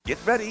Get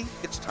ready,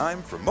 it's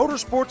time for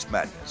Motorsports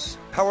Madness,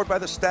 powered by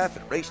the staff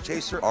at Race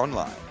Chaser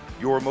Online.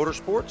 Your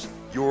motorsports,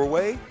 your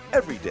way,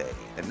 every day.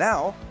 And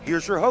now,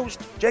 here's your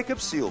host, Jacob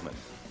Seelman.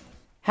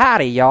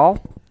 Howdy,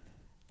 y'all.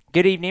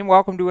 Good evening.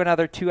 Welcome to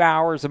another 2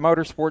 hours of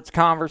motorsports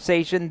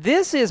conversation.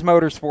 This is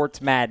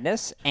Motorsports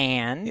Madness,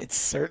 and... It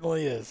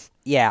certainly is.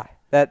 Yeah,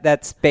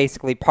 that's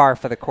basically par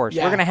for the course.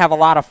 Yeah. We're going to have a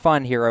lot of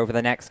fun here over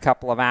the next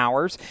couple of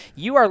hours.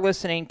 You are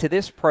listening to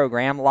this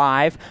program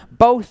live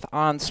both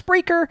on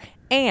Spreaker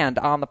and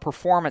on the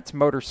Performance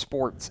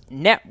Motorsports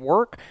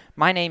Network.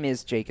 My name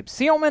is Jacob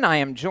Seelman. I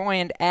am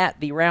joined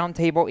at the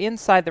roundtable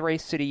inside the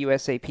Race City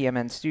USA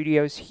PMN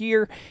studios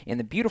here in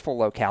the beautiful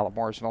locale of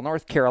Mooresville,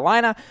 North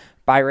Carolina,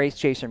 by Race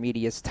Chaser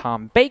Media's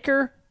Tom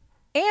Baker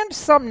and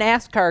some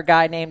NASCAR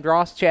guy named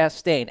Ross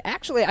Chastain.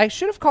 Actually, I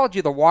should have called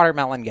you the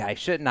watermelon guy,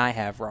 shouldn't I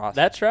have, Ross?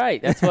 That's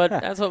right. That's what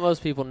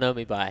most people know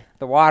me by.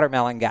 The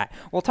watermelon guy.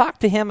 We'll talk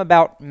to him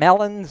about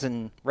melons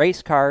and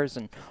race cars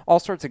and all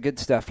sorts of good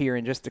stuff here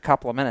in just a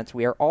couple of minutes.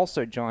 We are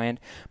also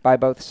joined by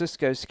both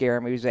Cisco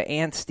Scaramuza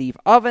and Steve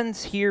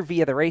Ovens here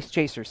via the Race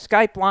Chaser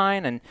Skype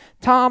line. And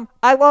Tom,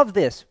 I love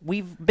this.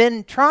 We've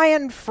been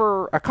trying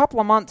for a couple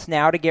of months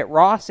now to get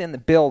Ross in the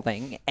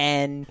building,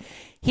 and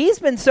he's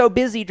been so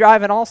busy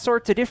driving all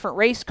sorts of different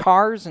race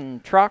cars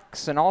and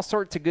trucks and all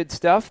sorts of good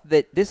stuff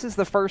that this is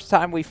the first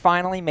time we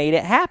finally made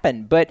it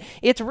happen. But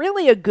it's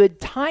really a good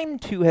time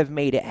to have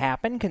made it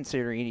happen,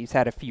 considering he's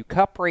had a few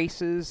cup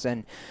races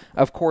and,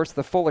 of course,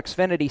 the full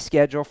Xfinity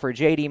schedule for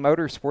JD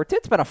Motorsports.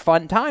 It's been a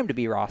fun time to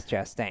be Ross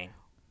Chastain.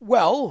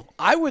 Well,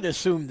 I would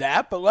assume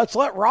that, but let's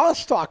let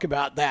Ross talk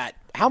about that.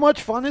 How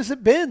much fun has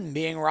it been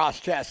being Ross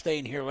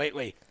Chastain here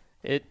lately?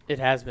 It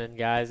has been,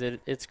 guys.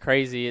 It's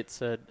crazy.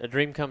 It's a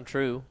dream come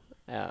true,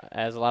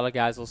 as a lot of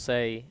guys will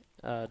say,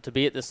 to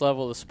be at this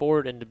level of the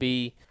sport and to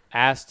be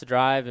asked to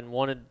drive and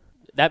wanted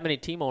that many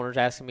team owners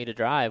asking me to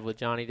drive with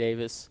Johnny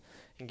Davis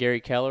and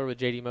Gary Keller with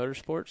JD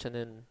Motorsports, and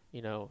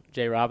then,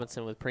 Jay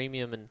Robinson with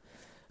Premium. And,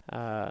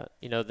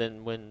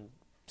 then when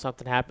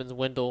something happens,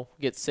 Wendell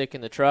gets sick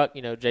in the truck,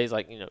 Jay's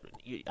like,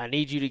 I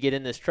need you to get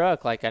in this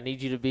truck. Like, I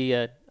need you to be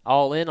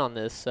all in on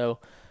this. So,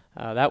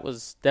 that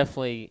was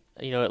definitely,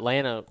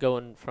 Atlanta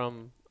going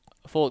from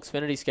a full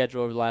Xfinity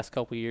schedule over the last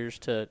couple of years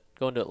to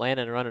going to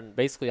Atlanta and running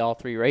basically all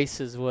three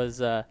races was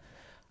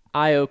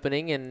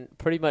eye-opening and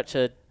pretty much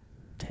a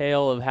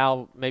tale of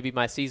how maybe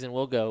my season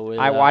will go. With,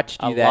 I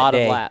watched you that lot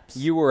day. Of laps.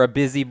 You were a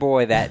busy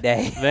boy that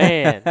day.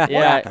 Man,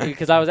 yeah,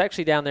 because I was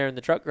actually down there in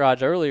the truck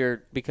garage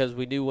earlier because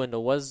we knew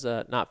Wendell was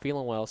not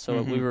feeling well,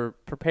 so we were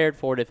prepared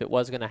for it if it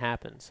was going to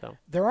happen. So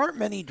there aren't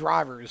many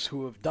drivers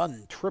who have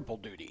done triple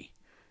duty.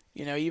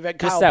 You've had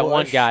just Kyle that Busch.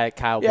 one guy,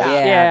 Kyle Busch.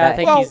 Yeah, I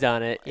think he's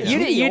done it. You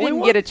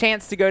didn't get a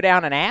chance to go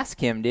down and ask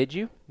him, did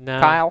you? No.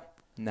 Kyle?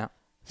 No.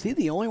 Is he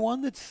the only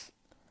one that's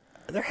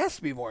 – there has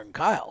to be more than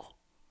Kyle.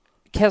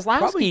 Keselowski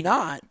Probably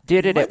not.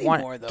 did it at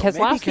one. More, though.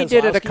 Keselowski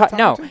did it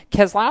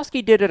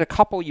Keselowski did it a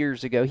couple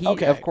years ago.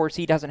 Of course,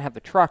 he doesn't have the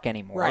truck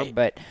anymore. Right.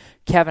 But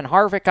Kevin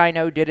Harvick, I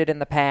know, did it in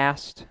the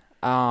past.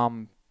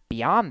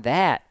 Beyond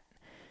that,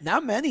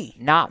 not many.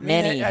 Not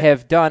many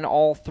have done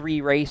all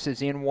three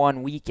races in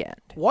one weekend.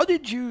 What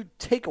did you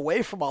take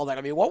away from all that?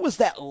 I mean, what was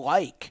that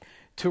like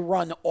to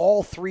run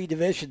all three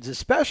divisions,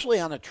 especially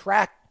on a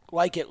track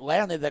like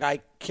Atlanta that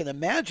I can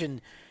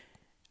imagine?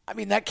 I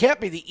mean, that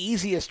can't be the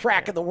easiest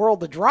track in the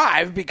world to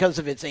drive because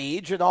of its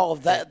age and all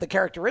of that, the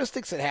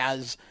characteristics it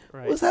has.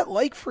 Right. What was that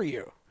like for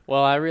you?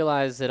 Well, I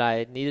realized that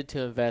I needed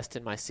to invest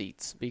in my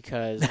seats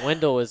because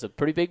Wendell is a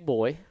pretty big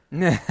boy,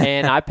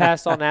 and I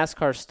passed on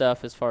NASCAR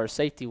stuff as far as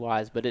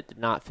safety-wise, but it did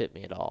not fit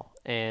me at all.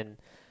 And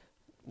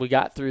we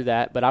got through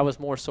that, but I was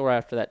more sore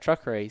after that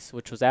truck race,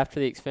 which was after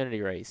the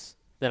Xfinity race,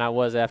 than I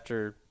was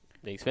after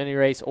the Xfinity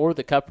race or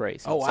the Cup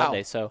race on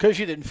Sunday. So because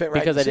you didn't fit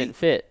right. Because I didn't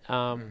fit.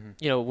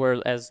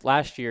 Whereas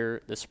last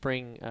year, the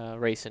spring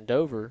race in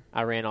Dover,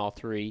 I ran all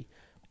three,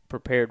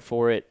 prepared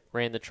for it,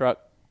 ran the truck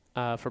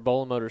for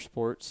Bowling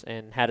Motorsports,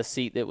 and had a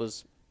seat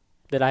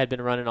that I had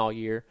been running all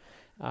year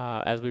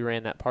as we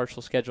ran that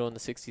partial schedule in the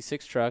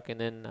 66 truck, and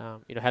then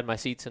had my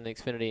seats in the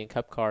Xfinity and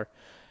Cup car,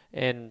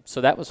 and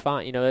so that was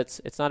fine.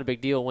 It's not a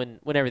big deal when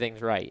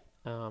everything's right.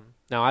 Now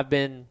I've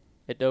been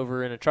at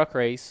Dover in a truck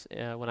race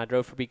when I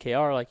drove for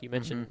BKR, like you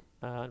mentioned.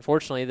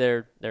 Unfortunately,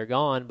 they're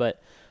gone,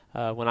 but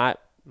when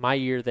my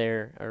year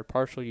there, or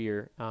partial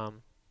year,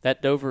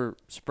 that Dover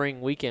spring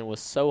weekend was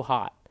so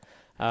hot.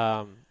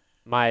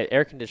 My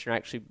air conditioner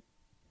actually,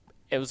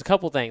 it was a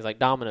couple things like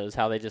dominoes,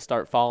 how they just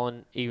start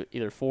falling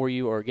either for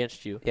you or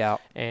against you. Yeah.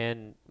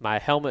 And my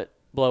helmet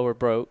blower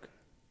broke,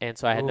 and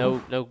so I had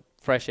no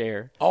fresh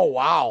air. Oh,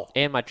 wow.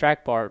 And my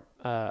track bar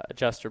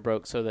adjuster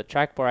broke, so the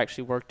track bar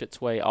actually worked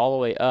its way all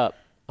the way up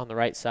on the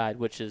right side,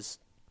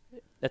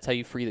 that's how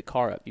you free the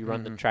car up. You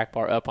run the track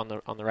bar up on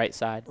the right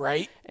side.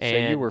 Right. And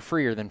so you were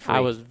freer than free.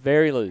 I was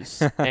very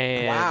loose.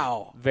 And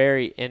wow.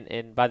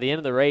 And by the end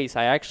of the race,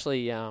 I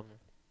actually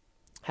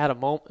had a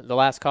moment. The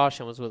last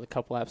caution was with a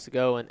couple laps to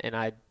go, and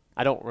I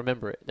don't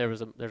remember it.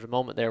 There's a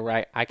moment there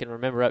where I can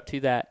remember up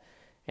to that,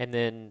 and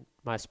then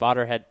my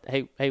spotter had,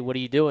 hey, what are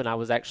you doing? I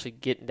was actually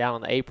getting down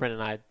on the apron,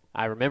 and I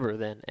I remember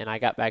then. And I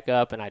got back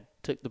up, and I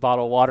took the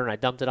bottle of water, and I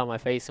dumped it on my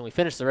face, and we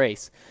finished the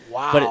race.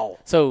 Wow.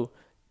 So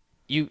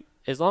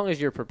as long as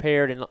you're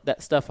prepared and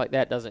that stuff like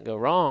that doesn't go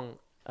wrong,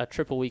 a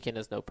triple weekend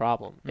is no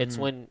problem. Mm-hmm. It's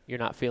when you're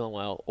not feeling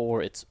well,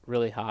 or it's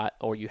really hot,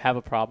 or you have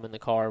a problem in the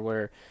car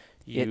where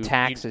it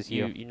taxes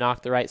you. You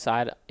knock the right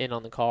side in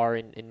on the car,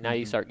 and now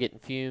you start getting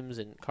fumes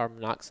and carbon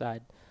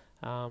monoxide,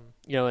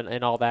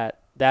 and all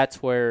that.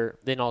 That's where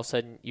then all of a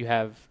sudden you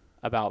have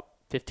about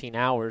 15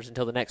 hours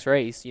until the next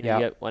race. You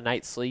get one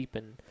night's sleep,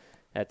 and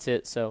that's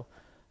it. So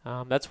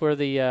that's where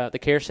the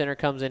care center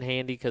comes in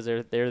handy, because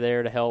they're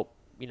there to help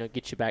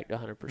get you back to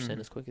 100%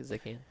 as quick as they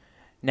can.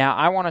 Now,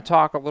 I want to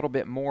talk a little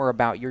bit more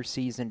about your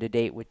season to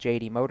date with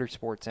JD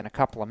Motorsports in a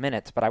couple of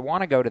minutes, but I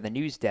want to go to the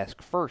news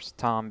desk first,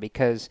 Tom,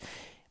 because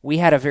we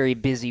had a very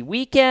busy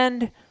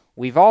weekend.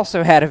 We've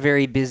also had a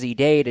very busy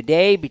day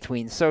today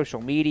between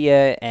social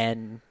media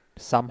and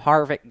some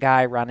Harvick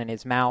guy running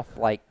his mouth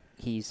like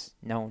he's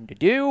known to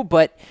do.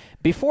 But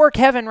before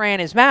Kevin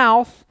ran his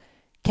mouth,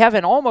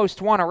 Kevin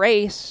almost won a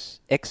race,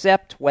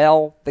 except,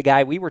 well, the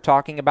guy we were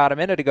talking about a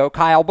minute ago,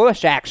 Kyle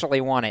Busch, actually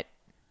won it.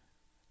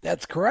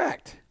 That's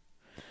correct.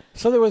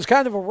 So there was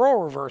kind of a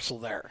role reversal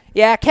there.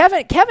 Yeah,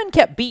 Kevin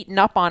kept beating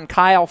up on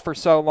Kyle for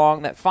so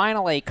long that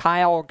finally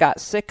Kyle got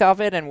sick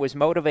of it and was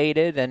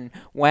motivated and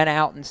went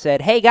out and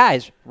said, "Hey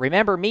guys,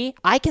 remember me?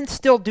 I can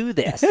still do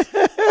this."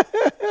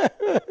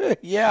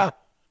 Yeah,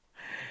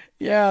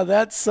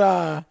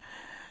 that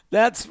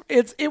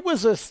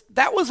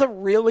was a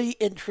really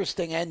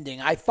interesting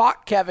ending. I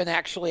thought Kevin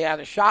actually had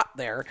a shot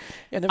there.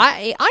 And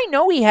I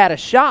know he had a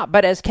shot,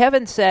 but as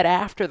Kevin said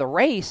after the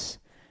race,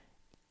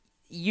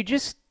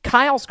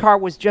 Kyle's car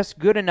was just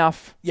good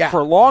enough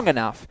for long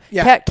enough.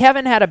 Yeah.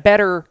 Kevin had a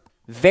better,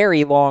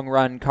 very long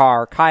run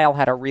car. Kyle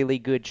had a really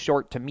good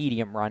short to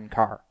medium run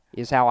car,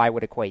 is how I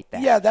would equate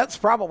that. Yeah, that's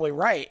probably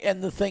right.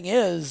 And the thing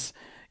is,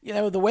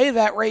 the way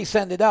that race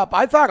ended up,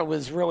 I thought it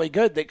was really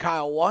good that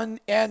Kyle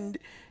won. And,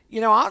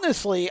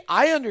 honestly,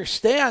 I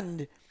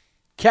understand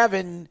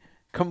Kevin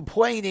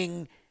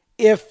complaining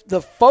if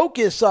the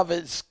focus of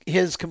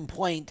his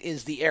complaint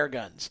is the air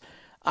guns.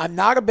 I'm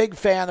not a big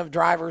fan of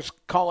drivers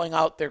calling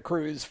out their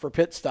crews for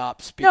pit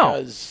stops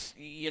because,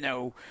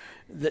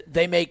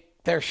 they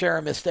make their share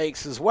of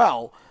mistakes as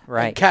well.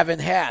 Right. And Kevin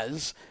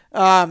has.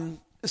 But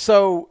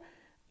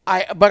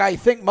I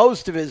think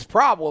most of his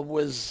problem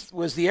was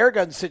the air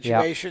gun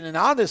situation. Yep. And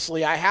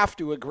honestly, I have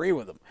to agree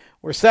with him.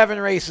 We're 7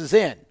 races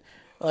in.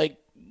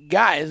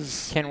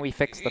 Guys, can we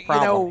fix the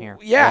problem here?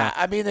 Yeah,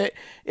 I mean,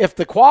 if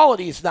the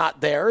quality's not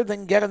there,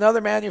 then get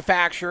another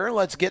manufacturer.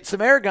 Let's get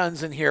some air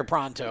guns in here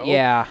pronto.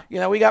 Yeah.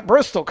 We got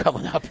Bristol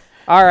coming up.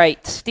 All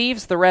right,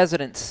 Steve's the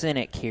resident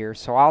cynic here,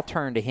 so I'll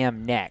turn to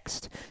him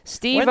next.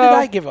 Steve, when did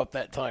I give up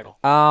that title?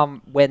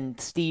 When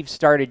Steve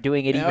started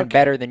doing it even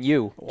better than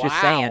you. Wow. Just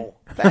saying.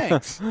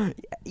 Thanks.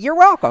 You're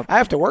welcome. I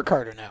have to work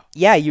harder now.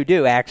 Yeah, you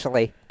do,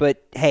 actually.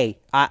 But, hey,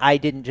 I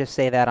didn't just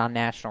say that on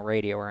national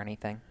radio or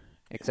anything.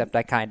 Except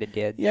I kind of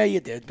did. Yeah, you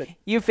did. But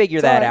you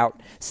figure that out.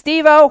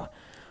 Steve-O,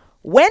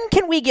 when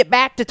can we get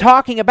back to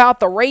talking about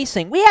the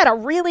racing? We had a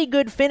really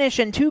good finish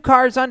and 2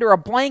 cars under a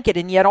blanket,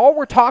 and yet all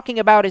we're talking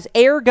about is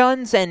air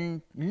guns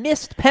and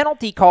missed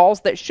penalty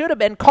calls that should have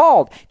been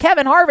called.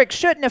 Kevin Harvick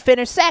shouldn't have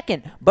finished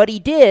second, but he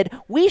did.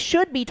 We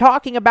should be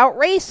talking about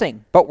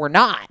racing, but we're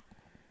not.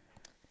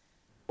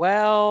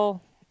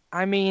 Well,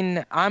 I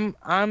mean,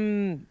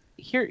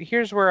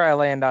 here's where I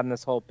land on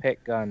this whole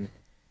pit gun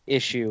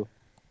issue.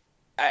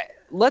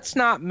 Let's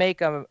not make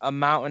a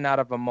mountain out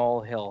of a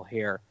molehill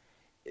here.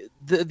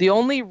 The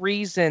only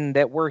reason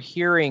that we're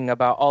hearing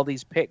about all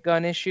these pit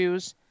gun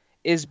issues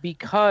is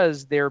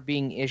because they're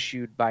being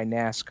issued by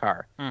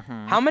NASCAR.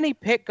 Mm-hmm. How many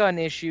pit gun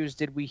issues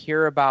did we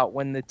hear about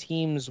when the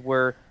teams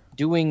were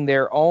doing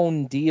their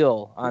own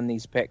deal on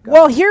these pit guns?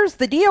 Well, here's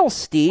the deal,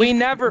 Steve. We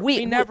never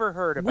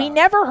heard about them. We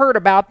never heard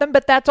about them,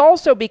 but that's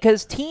also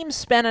because teams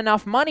spent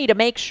enough money to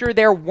make sure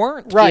there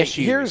weren't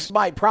issues. Here's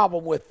my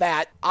problem with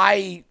that.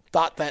 I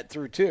thought that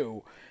through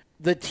too.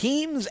 The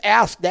teams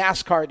asked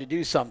NASCAR to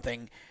do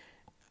something.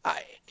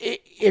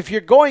 If you're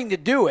going to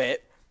do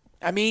it,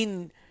 I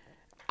mean,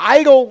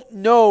 I don't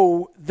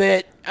know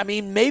that. I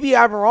mean, maybe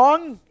I'm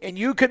wrong, and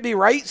you could be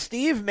right,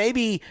 Steve.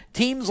 Maybe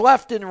teams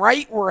left and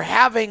right were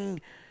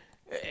having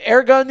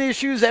air gun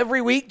issues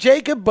every week,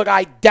 Jacob, but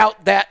I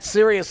doubt that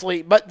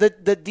seriously. But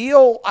the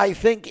deal, I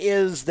think,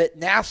 is that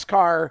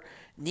NASCAR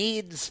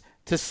needs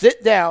to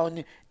sit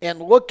down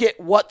and look at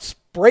what's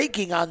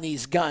breaking on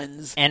these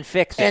guns and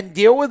fix it and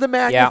deal with the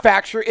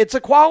manufacturer. Yeah. It's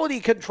a quality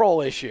control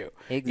issue.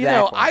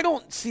 Exactly. I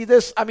don't see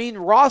this. I mean,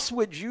 Ross,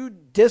 would you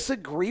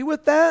disagree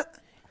with that?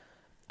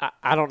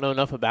 I don't know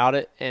enough about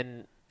it,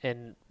 and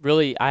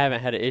really I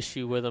haven't had an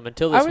issue with them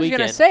until this weekend. I was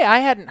going to say I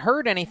hadn't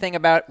heard anything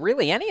about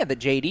really any of the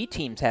JD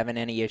teams having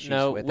any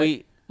issues with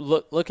it.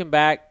 Looking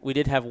back, we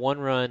did have one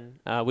run.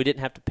 We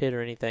didn't have to pit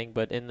or anything,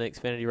 but in the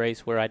Xfinity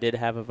race where I did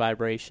have a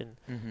vibration.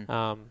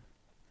 Mm-hmm.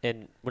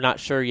 And we're not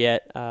sure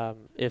yet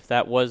if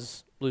that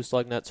was loose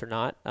lug nuts or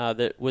not.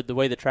 With the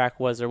way the track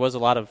was, there was a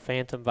lot of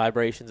phantom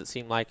vibrations, it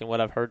seemed like, and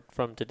what I've heard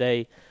from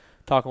today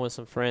talking with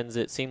some friends,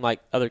 it seemed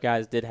like other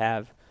guys did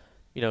have,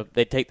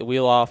 they'd take the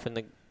wheel off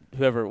and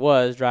whoever it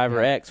was,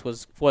 driver X,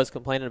 was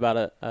complaining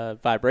about a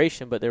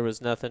vibration, but there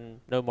was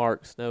nothing, no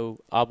marks, no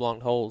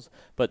oblong holes.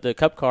 But the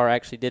Cup car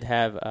actually did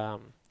have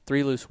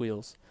 3 loose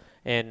wheels,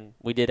 and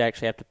we did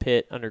actually have to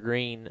pit under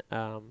green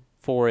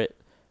for it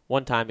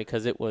one time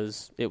because it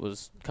was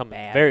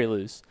coming very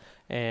loose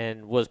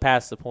and was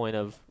past the point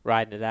of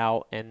riding it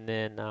out. And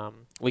then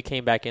we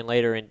came back in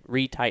later and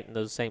retightened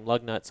those same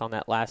lug nuts on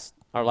our last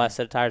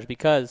set of tires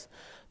because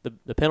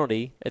the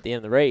penalty at the end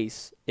of the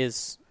race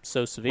is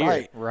so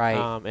severe.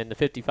 Right. And the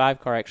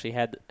 55 car actually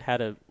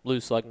had a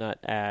loose lug nut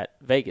at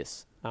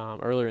Vegas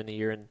earlier in the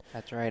year. And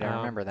that's right. I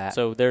remember that.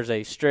 So there's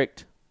a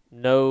strict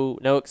no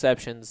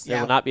exceptions. Yeah.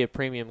 There will not be a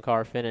premium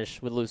car finish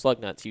with loose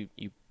lug nuts. You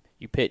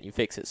pit and you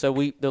fix it. So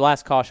the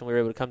last caution we were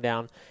able to come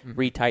down,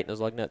 retighten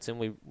those lug nuts, and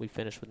we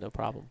finished with no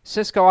problem.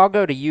 Cisco, I'll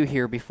go to you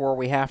here before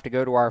we have to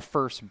go to our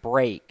first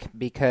break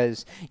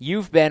because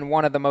you've been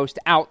one of the most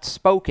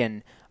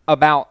outspoken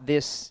about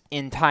this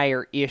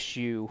entire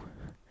issue.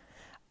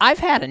 I've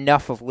had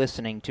enough of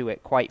listening to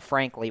it, quite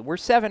frankly. We're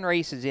 7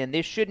 races in.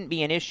 This shouldn't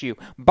be an issue.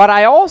 But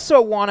I also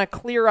want to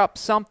clear up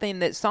something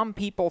that some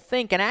people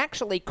think, and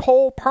actually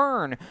Cole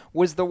Pern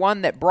was the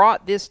one that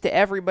brought this to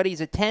everybody's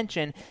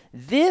attention.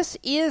 This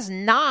is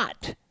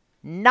not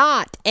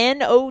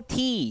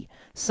N-O-T,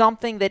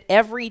 something that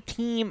every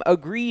team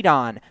agreed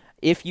on.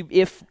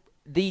 If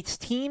these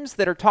teams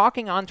that are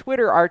talking on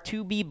Twitter are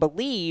to be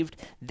believed,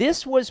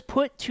 this was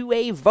put to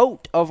a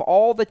vote of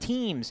all the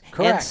teams.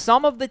 Correct. And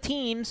some of the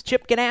teams,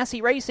 Chip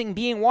Ganassi Racing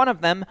being one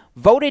of them,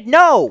 voted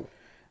no.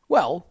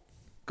 Well,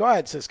 go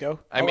ahead,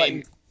 Cisco.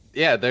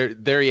 Yeah,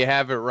 there you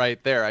have it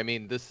right there. I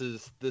mean, this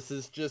is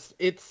just,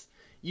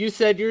 you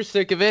said you're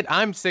sick of it.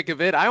 I'm sick of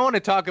it. I want to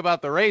talk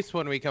about the race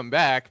when we come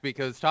back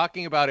because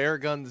talking about air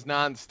guns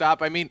nonstop,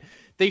 I mean,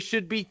 they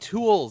should be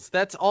tools.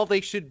 That's all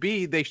they should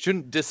be. They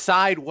shouldn't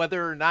decide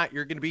whether or not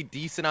you're going to be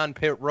decent on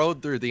pit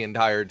road through the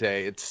entire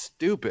day. It's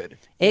stupid.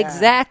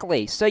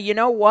 Exactly. So you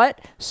know what?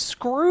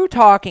 Screw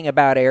talking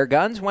about air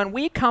guns. When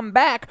we come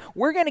back,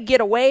 we're going to get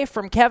away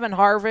from Kevin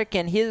Harvick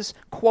and his,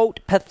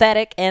 quote,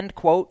 pathetic, end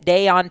quote,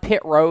 day on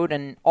pit road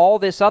and all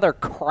this other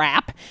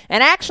crap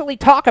and actually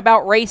talk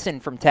about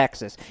racing from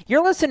Texas.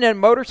 You're listening to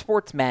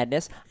Motorsports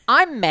Madness.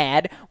 I'm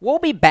mad. We'll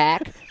be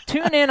back.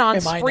 Tune in on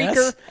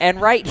Spreaker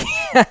and right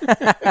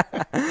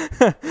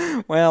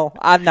well,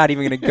 I'm not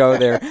even going to go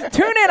there.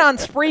 Tune in on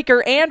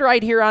Spreaker and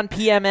right here on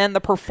PMN,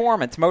 the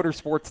Performance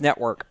Motorsports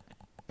Network.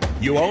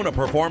 You own a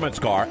performance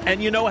car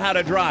and you know how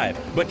to drive,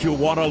 but you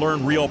want to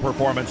learn real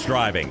performance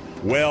driving.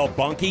 Well,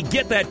 Bunky,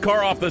 get that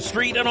car off the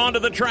street and onto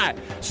the track.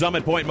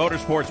 Summit Point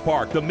Motorsports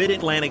Park, the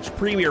Mid-Atlantic's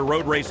premier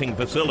road racing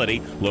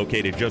facility,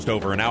 located just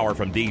over an hour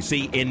from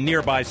D.C. in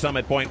nearby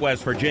Summit Point,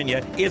 West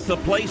Virginia, is the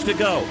place to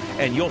go.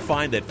 And you'll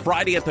find that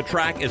Friday at the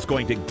Track is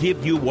going to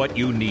give you what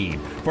you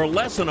need. For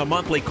less than a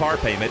monthly car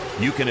payment,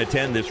 you can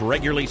attend this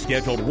regularly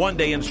scheduled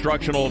one-day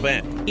instructional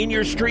event in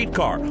your street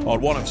car on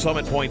one of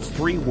Summit Point's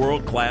 3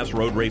 world-class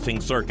road racing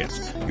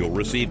circuits. You'll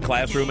receive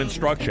classroom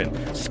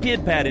instruction,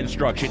 skid pad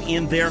instruction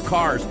in their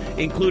cars,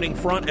 including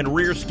front and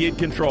rear skid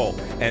control,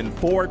 and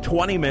 4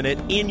 20-minute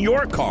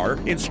in-your-car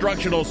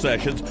instructional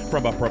sessions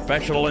from a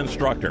professional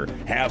instructor.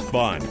 Have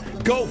fun,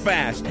 go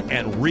fast,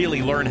 and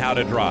really learn how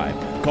to drive.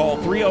 Call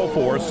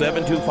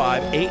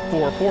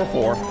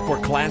 304-725-8444 for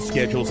class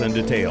schedules and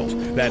details.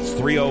 That's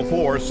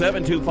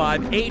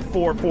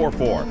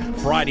 304-725-8444.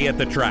 Friday at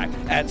the Track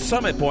at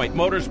Summit Point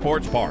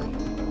Motorsports Park.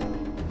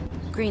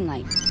 Green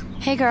light.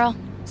 Hey girl,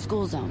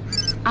 school zone.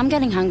 I'm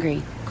getting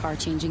hungry. Car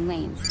changing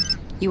lanes.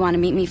 You want to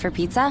meet me for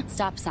pizza?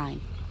 Stop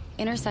sign.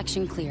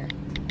 Intersection clear.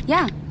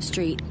 Yeah,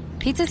 street.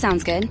 Pizza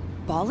sounds good.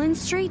 Ball in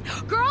street?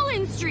 Girl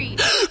in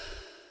street!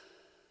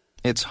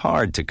 It's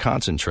hard to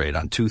concentrate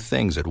on 2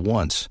 things at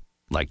once,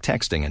 like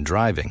texting and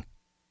driving.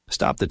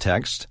 Stop the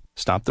text,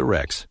 stop the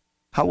wrecks.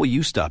 How will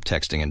you stop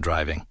texting and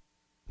driving?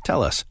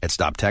 Tell us at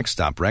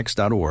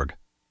stoptextstoprex.org.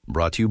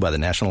 Brought to you by the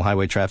National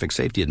Highway Traffic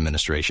Safety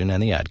Administration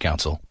and the Ad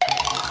Council.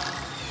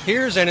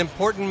 Here's an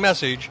important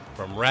message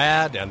from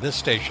RAD and this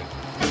station.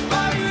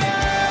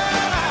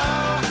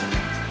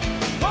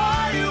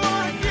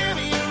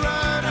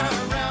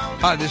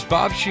 Hi, this is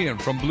Bob Sheehan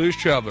from Blues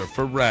Traveler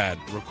for RAD,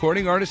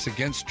 Recording Artists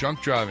Against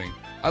Drunk Driving.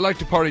 I like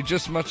to party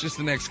just as much as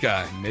the next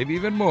guy, maybe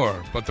even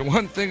more. But the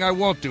one thing I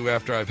won't do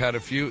after I've had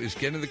a few is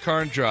get in the car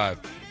and drive.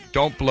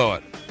 Don't blow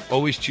it.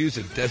 Always choose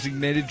a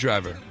designated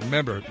driver.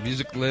 Remember,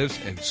 music lives,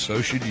 and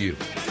so should you.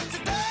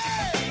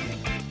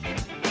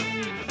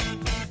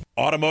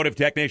 Automotive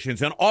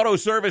technicians and auto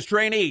service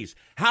trainees,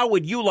 how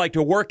would you like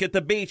to work at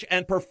the beach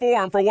and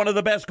perform for one of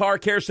the best car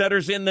care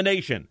centers in the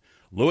nation?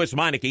 Louis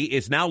Meineke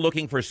is now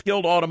looking for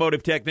skilled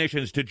automotive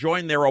technicians to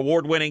join their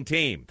award-winning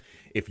team.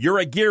 If you're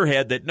a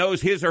gearhead that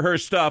knows his or her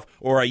stuff,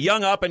 or a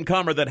young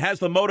up-and-comer that has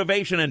the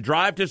motivation and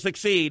drive to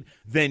succeed,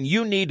 then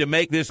you need to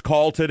make this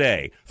call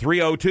today.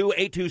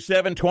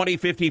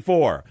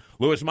 302-827-2054.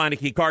 Lewis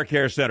Meineke Car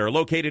Care Center,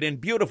 located in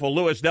beautiful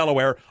Lewis,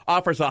 Delaware,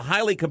 offers a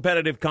highly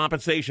competitive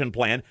compensation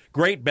plan,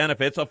 great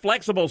benefits, a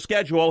flexible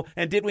schedule,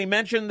 and did we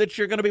mention that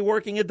you're going to be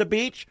working at the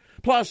beach?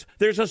 Plus,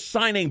 there's a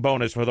signing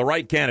bonus for the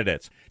right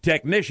candidates.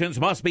 Technicians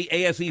must be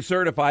ASE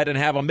certified and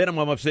have a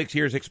minimum of 6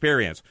 years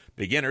experience.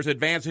 Beginners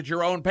advance at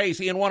your own pace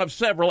in one of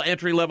several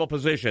entry-level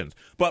positions.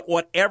 But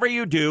whatever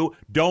you do,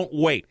 don't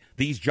wait.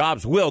 These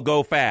jobs will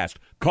go fast.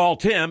 Call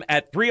Tim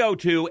at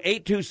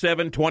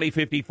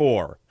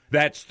 302-827-2054.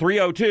 That's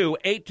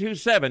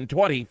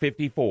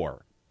 302-827-2054.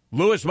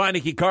 Lewis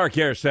Meineke Car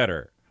Care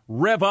Center.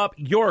 Rev up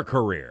your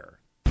career.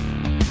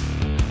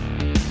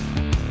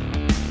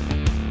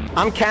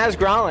 I'm Kaz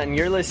Gralla, and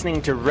you're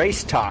listening to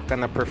Race Talk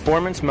on the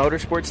Performance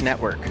Motorsports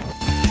Network.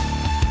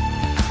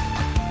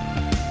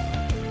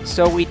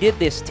 So we did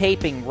this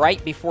taping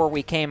right before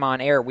we came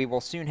on air. We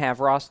will soon have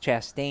Ross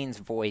Chastain's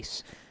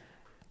voice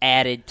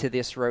added to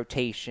this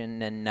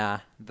rotation, and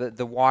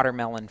the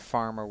watermelon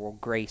farmer will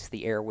grace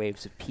the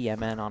airwaves of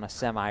PMN on a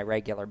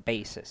semi-regular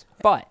basis.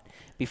 But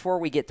before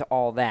we get to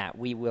all that,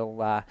 we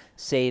will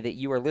say that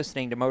you are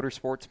listening to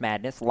Motorsports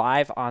Madness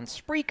live on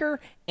Spreaker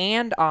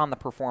and on the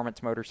Performance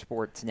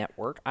Motorsports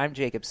Network. I'm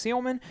Jacob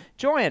Seelman,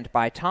 joined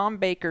by Tom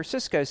Baker,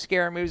 Cisco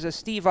Scaramuza,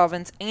 Steve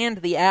Ovens, and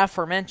the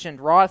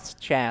aforementioned Ross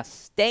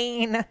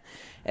Chastain,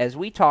 as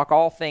we talk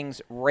all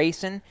things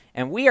racing.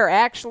 And we are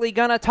actually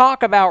going to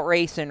talk about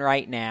racing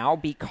right now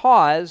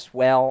because,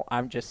 well,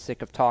 I'm just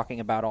sick of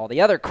talking about all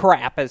the other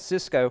crap, as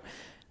Cisco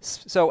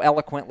so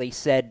eloquently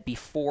said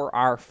before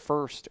our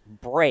first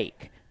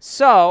break.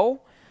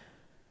 So,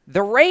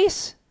 the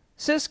race,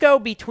 Cisco,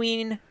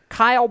 between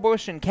Kyle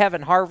Busch and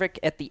Kevin Harvick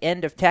at the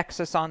end of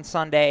Texas on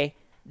Sunday,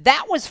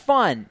 that was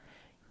fun.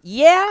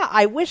 Yeah,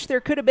 I wish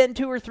there could have been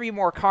 2 or 3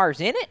 more cars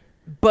in it,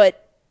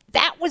 but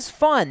that was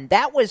fun.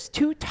 That was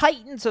two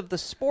titans of the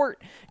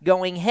sport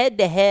going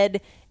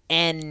head-to-head,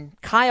 and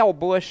Kyle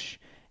Busch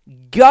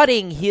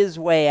gutting his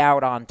way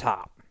out on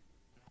top.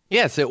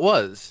 Yes, it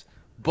was.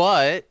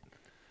 But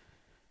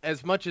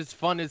as much as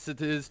fun as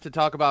it is to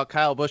talk about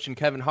Kyle Busch and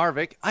Kevin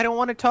Harvick, I don't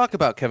want to talk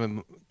about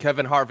Kevin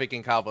Harvick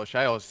and Kyle Busch.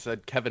 I always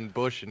said Kevin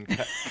Busch and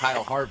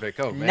Kyle Harvick.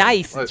 Oh, man.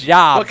 Nice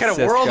job, What kind of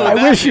Cisco. world would I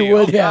that wish be? you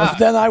would Oh, have. God.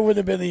 Then I would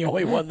have been the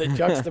only one that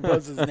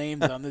juxtaposes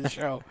names on this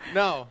show.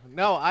 No,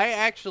 I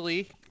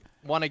actually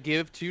want to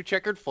give 2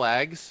 checkered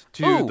flags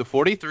to Ooh. the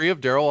 43 of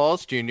Darrell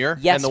Wallace Jr.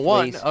 Yes, and the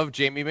 1 please. of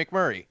Jamie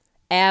McMurray.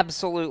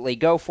 Absolutely.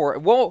 Go for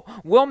it.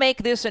 We'll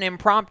make this an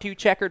impromptu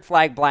checkered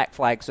flag, black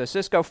flag. So,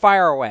 Cisco,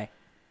 fire away.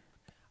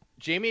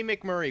 Jamie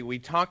McMurray, we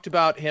talked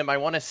about him, I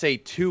want to say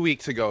 2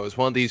 weeks ago, as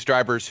one of these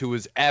drivers who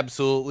was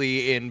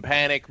absolutely in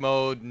panic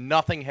mode.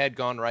 Nothing had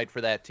gone right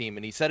for that team.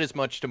 And he said as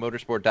much to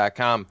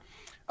motorsport.com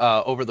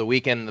over the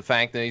weekend, the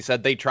fact that he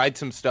said they tried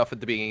some stuff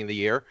at the beginning of the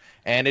year,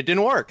 and it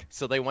didn't work.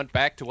 So they went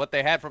back to what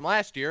they had from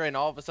last year, and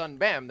all of a sudden,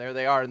 bam, there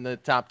they are in the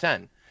top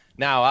 10.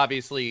 Now,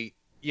 obviously,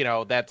 you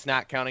know, that's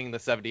not counting the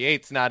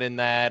 78's not in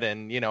that,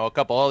 and, you know, a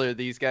couple other of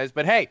these guys.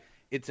 But, hey,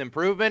 it's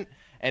improvement.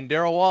 And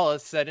Darrell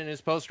Wallace said in his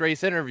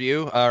post-race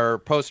interview, or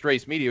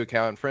post-race media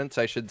conference,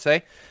 I should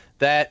say,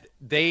 that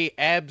they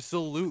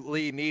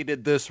absolutely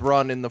needed this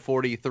run in the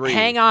 43.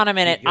 Hang on a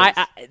minute.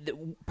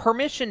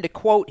 Permission to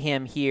quote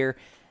him here.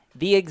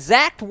 The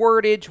exact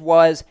wordage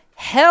was,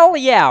 hell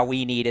yeah,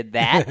 we needed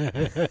that.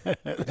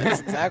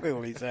 That's exactly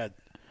what he said.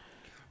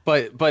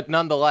 But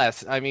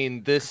nonetheless, I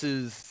mean,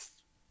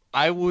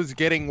 I was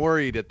getting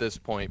worried at this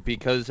point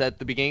because at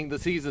the beginning of the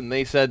season,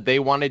 they said they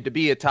wanted to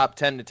be a top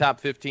 10 to top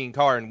 15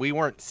 car, and we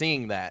weren't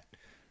seeing that.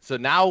 So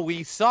now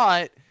we saw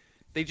it.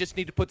 They just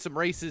need to put some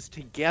races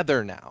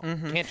together now.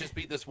 Mm-hmm. Can't just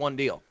be this one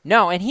deal.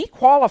 No, and he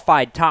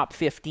qualified top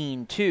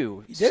 15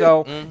 too.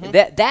 So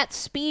that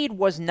speed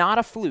was not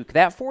a fluke.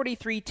 That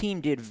 43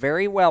 team did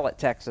very well at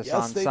Texas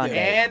on Sunday.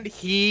 And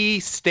he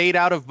stayed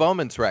out of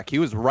Bowman's wreck. He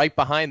was right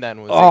behind that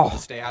and was able to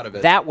stay out of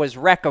it. That was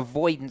wreck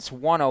avoidance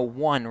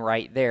 101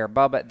 right there,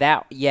 Bubba.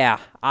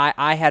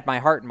 I had my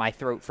heart in my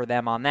throat for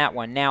them on that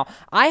one. Now,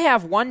 I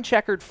have 1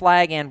 checkered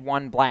flag and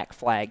 1 black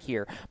flag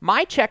here.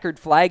 My checkered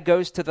flag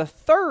goes to the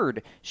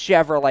 3rd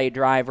Chevrolet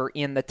driver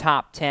in the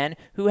top 10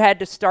 who had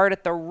to start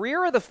at the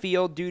rear of the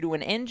field due to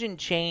an engine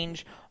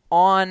change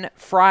on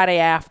Friday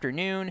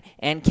afternoon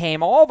and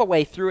came all the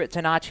way through it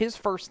to notch his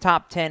first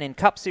top 10 in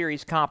Cup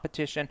Series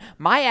competition.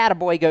 My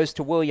attaboy goes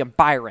to William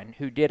Byron,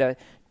 who did a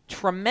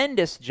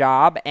tremendous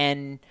job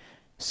and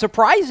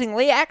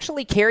surprisingly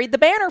actually carried the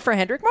banner for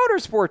Hendrick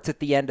Motorsports at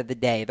the end of the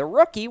day. The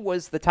rookie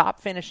was the top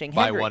finishing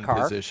Hendrick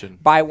car.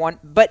 By one.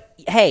 But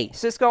hey,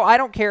 Cisco, I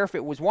don't care if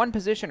it was 1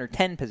 position or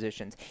 10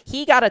 positions.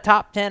 He got a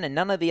top 10 and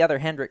none of the other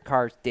Hendrick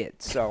cars did.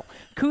 So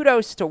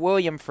kudos to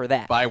William for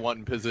that. By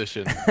 1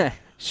 position.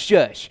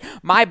 Shush.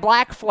 My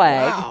black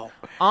flag,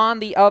 on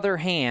the other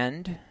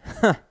hand,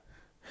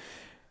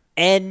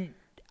 and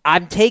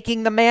I'm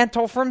taking the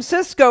mantle from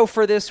Cisco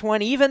for this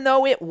one, even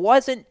though it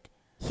wasn't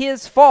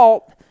his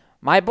fault.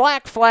 My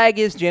black flag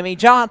is Jimmy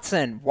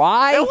Johnson.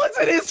 Why? It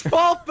wasn't his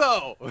fault,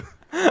 though.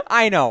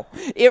 I know.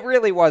 It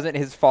really wasn't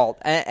his fault.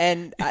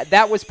 And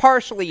that was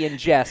partially in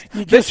jest.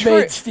 You just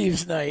made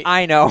Steve's night.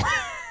 I know.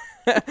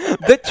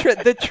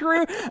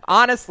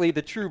 Honestly,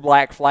 the true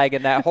black flag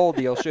in that whole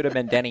deal should have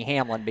been Denny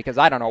Hamlin, because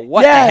I don't know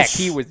what the heck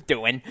he was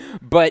doing.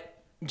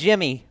 But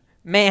Jimmy,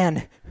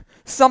 man,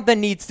 something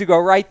needs to go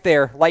right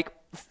there, like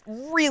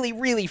really,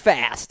 really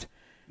fast.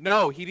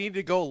 No, he needed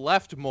to go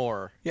left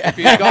more. Yeah. If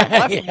he had gone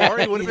left more,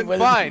 he would have been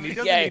fine. He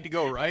doesn't need to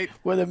go right.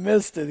 Would have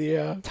missed it,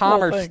 yeah.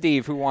 Tom or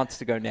Steve, who wants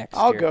to go next?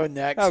 I'll go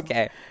next.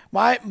 Okay.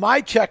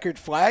 My checkered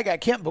flag, I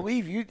can't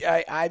believe you.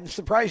 I'm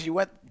surprised you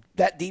went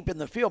that deep in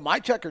the field. My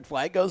checkered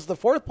flag goes to the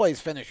fourth place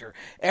finisher,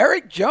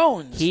 Eric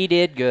Jones. He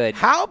did good.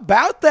 How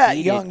about that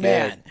young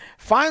man?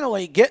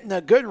 Finally getting a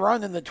good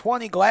run in the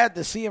 20. Glad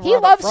to see him. He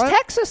loves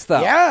Texas,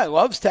 though. Yeah,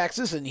 loves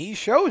Texas, and he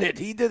showed it.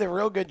 He did a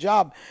real good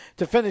job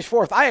to finish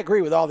fourth. I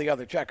agree with all the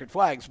other checkered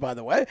flags, by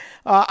the way.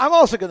 I'm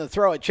also going to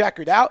throw a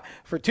checkered out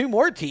for two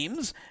more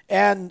teams,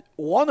 and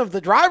one of the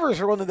drivers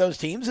for one of those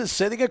teams is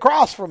sitting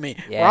across from me.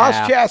 Yeah. Ross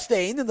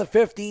Chastain in the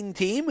 15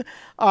 team.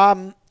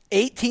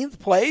 18th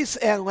place,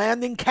 and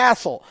Landon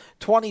Castle,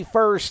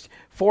 21st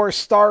for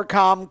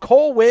Starcom.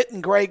 Cole Witt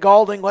and Gray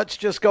Galding, let's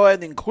just go ahead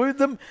and include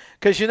them,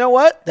 because you know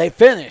what? They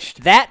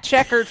finished. That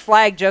checkered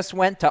flag just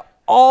went to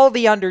all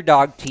the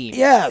underdog teams.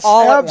 Yes,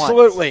 all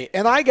absolutely.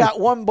 And I got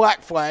one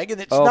black flag, and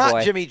it's not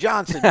boy. Jimmy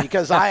Johnson,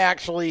 because I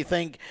actually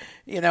think,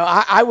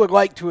 I would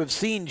like to have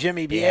seen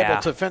Jimmy be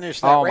able to finish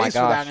that race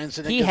without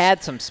incident. He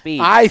had some speed.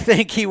 I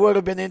think he would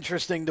have been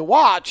interesting to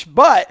watch,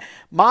 but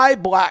my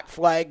black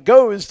flag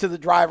goes to the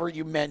driver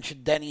you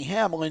mentioned, Denny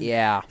Hamlin.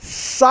 Yeah.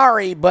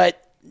 Sorry,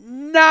 but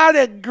not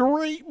a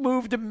great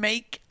move to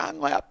make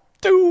on lap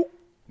 2.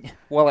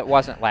 Well, it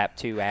wasn't lap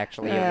 2,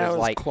 actually. Yeah, it was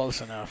like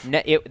close enough.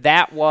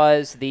 That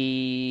was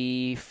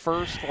the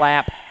first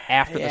lap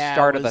after the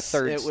start of the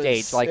third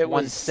stage, like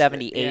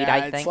 178,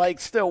 I think. It's like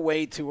still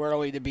way too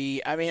early to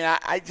be. I mean,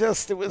 it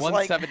was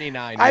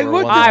 179.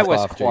 I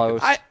was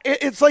close.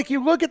 It's like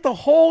you look at the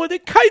hole and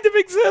it kind of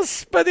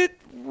exists, but it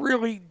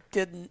really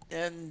didn't.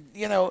 And,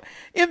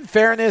 in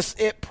fairness,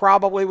 it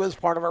probably was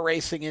part of a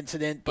racing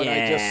incident, but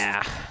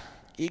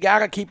you got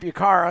to keep your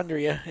car under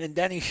you, and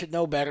Denny should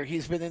know better.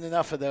 He's been in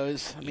enough of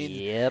those. I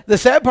mean, the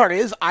sad part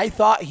is I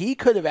thought he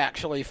could have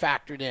actually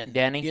factored in.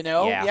 Denny?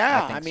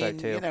 Yeah, I think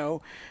so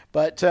too.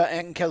 But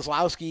and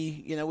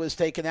Keselowski, was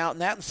taken out in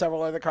that, and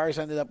several other cars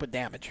ended up with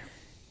damage.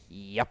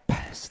 Yep.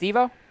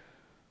 Steve-O?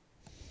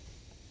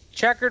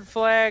 Checkered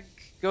flag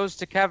goes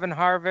to Kevin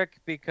Harvick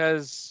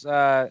because,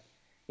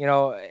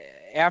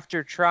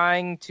 after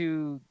trying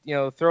to,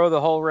 throw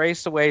the whole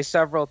race away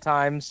several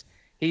times,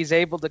 he's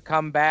able to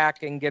come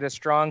back and get a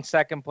strong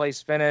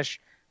second-place finish,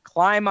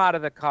 climb out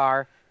of the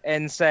car,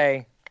 and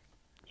say,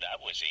 "That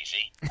was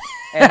easy."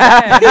 And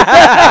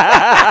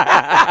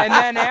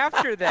then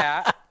after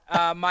that,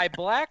 my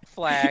black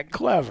flag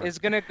is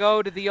going to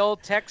go to the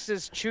old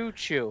Texas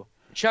choo-choo.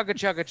 Chugga,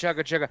 chugga, chugga,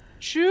 chugga.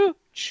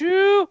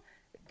 Choo-choo.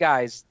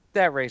 Guys,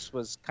 that race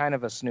was kind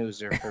of a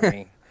snoozer for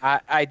me.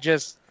 I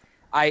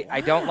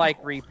don't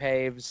like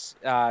repaves.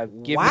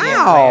 Give me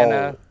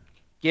Atlanta.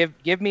 Give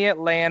me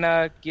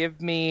Atlanta. Give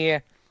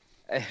me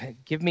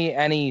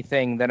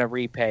anything than a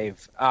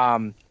repave.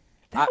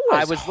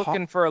 I was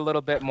looking for a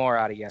little bit more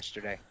out of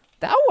yesterday.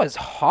 That was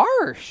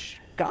harsh.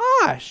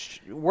 Gosh,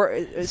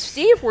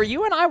 Steve, were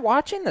you and I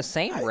watching the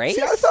same race?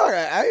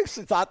 I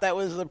actually thought that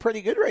was a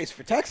pretty good race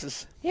for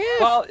Texas. Yeah.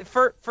 Well,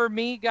 for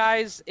me,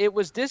 guys, it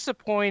was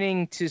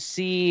disappointing to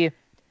see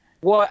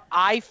what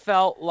I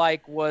felt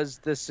like was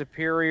the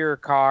superior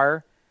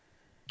car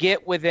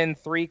get within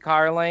 3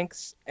 car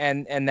lengths,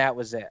 and that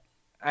was it.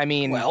 I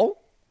mean,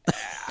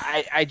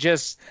 I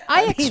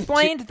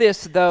explained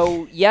this,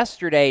 though,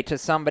 yesterday to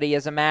somebody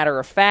as a matter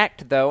of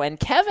fact, though, and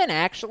Kevin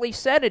actually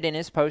said it in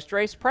his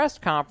post-race press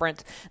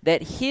conference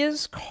that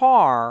his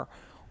car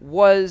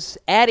was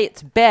at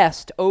its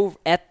best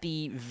at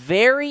the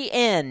very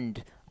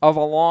end of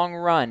a long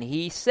run.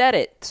 He said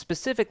it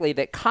specifically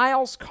that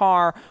Kyle's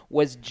car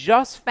was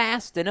just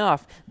fast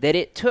enough that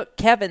it took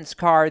Kevin's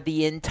car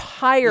the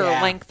entire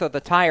length of the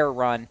tire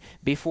run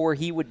before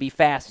he would be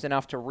fast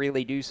enough to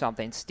really do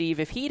something. Steve,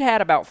 if he'd had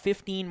about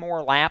 15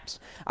 more laps,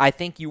 I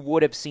think you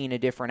would have seen a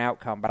different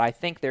outcome, but I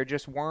think there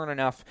just weren't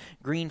enough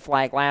green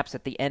flag laps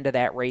at the end of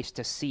that race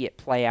to see it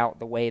play out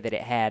the way that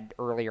it had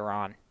earlier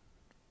on.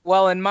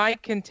 Well, and my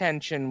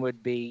contention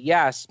would be,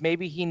 yes,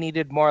 maybe he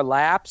needed more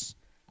laps.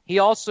 He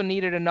also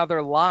needed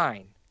another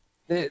line.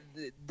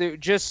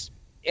 There's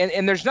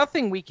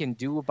nothing we can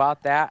do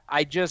about that.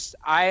 I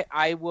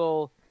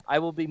will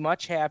be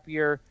much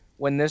happier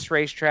when this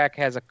racetrack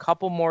has a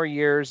couple more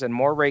years and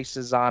more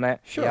races on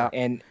it. Sure.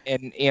 And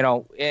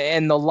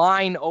the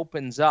line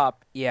opens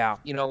up. Yeah.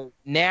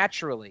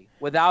 Naturally,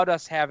 without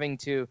us having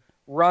to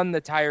run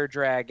the tire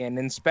dragon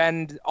and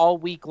spend all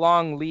week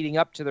long leading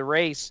up to the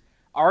race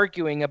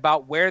arguing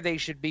about where they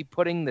should be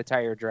putting the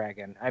tire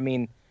dragon. I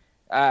mean,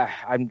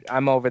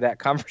 I'm over that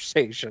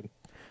conversation.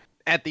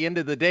 at the end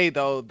of the day,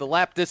 though, the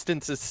lap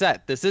distance is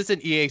set. This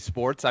isn't EA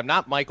Sports. I'm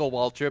not Michael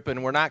Waltrip,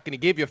 and we're not going to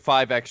give you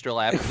 5 extra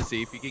laps to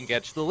see if you can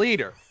catch the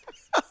leader.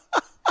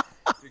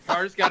 Your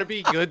car's got to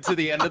be good to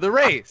the end of the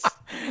race.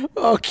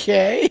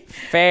 Okay.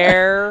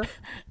 Fair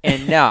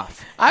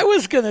enough. I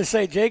was going to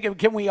say, Jacob,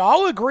 can we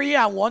all agree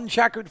on one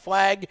checkered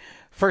flag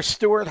for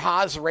Stewart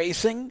Haas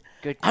Racing?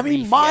 Good I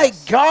mean, grief, my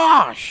yes.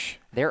 gosh.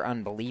 They're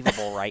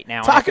unbelievable right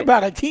now. Talk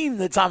about a team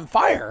that's on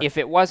fire. If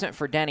it wasn't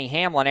for Denny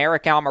Hamlin,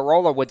 Eric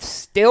Almirola would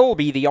still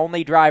be the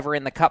only driver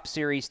in the Cup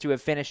Series to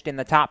have finished in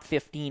the top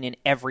 15 in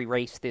every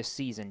race this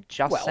season.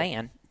 Just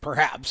saying.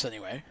 Perhaps,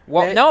 anyway.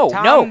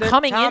 Well,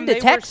 coming into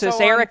Texas,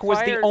 Eric was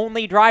the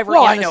only driver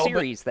in the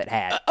series that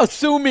had.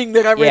 Assuming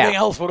that everything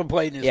else would have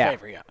played in his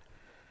favor, yeah.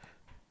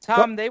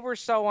 Tom, they were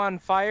so on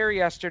fire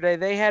yesterday.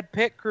 They had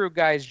pit crew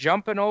guys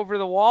jumping over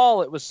the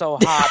wall. It was so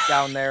hot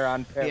down there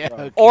on pit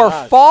road. Or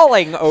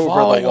falling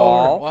over the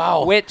wall,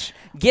 wow. which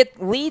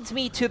leads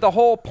me to the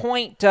whole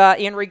point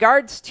in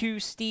regards to,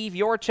 Steve,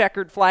 your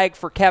checkered flag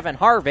for Kevin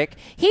Harvick.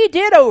 He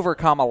did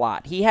overcome a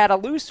lot. He had a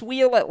loose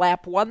wheel at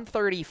lap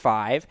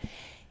 135.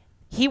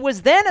 He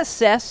was then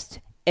assessed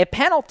a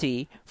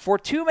penalty for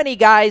too many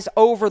guys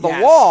over the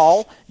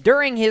wall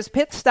during his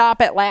pit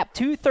stop at lap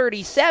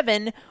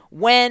 237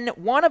 when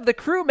one of the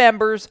crew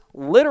members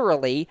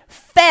literally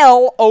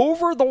fell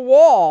over the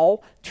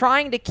wall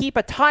trying to keep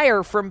a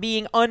tire from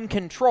being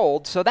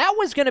uncontrolled. So that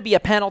was going to be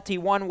a penalty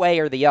one way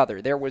or the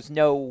other. There was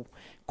no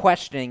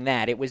questioning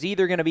that. It was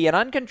either going to be an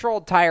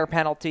uncontrolled tire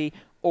penalty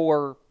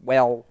or,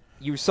 well,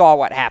 you saw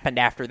what happened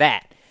after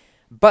that.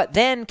 But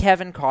then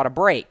Kevin caught a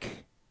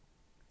break,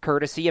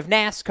 courtesy of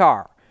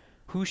NASCAR,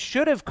 who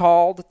should have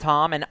called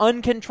Tom an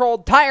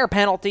uncontrolled tire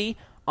penalty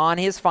on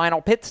his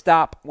final pit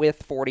stop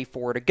with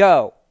 44 to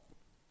go.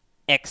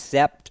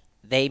 Except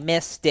they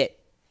missed it.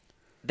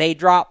 They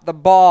dropped the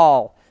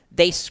ball.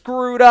 They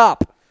screwed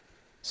up.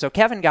 So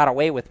Kevin got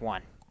away with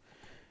one.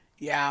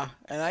 Yeah,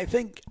 and I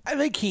think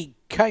he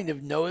kind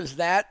of knows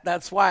that.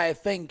 That's why I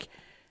think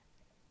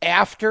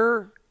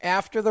after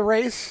the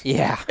race.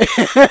 Yeah.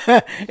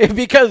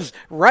 Because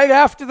right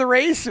after the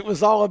race, it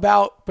was all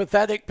about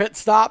pathetic pit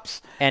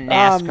stops. And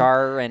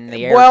NASCAR and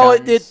the air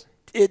guns.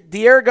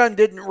 The air gun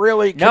didn't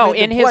really come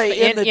into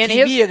play in the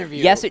TV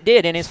interview. Yes, it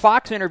did. In his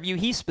Fox interview,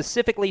 he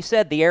specifically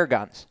said the air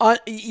guns.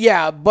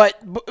 Yeah, but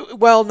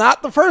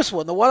not the first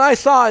one. The one I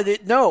saw,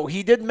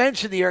 he didn't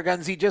mention the air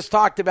guns. He just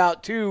talked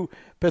about 2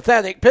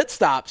 pathetic pit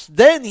stops.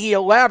 Then he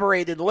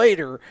elaborated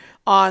later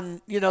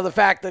on, the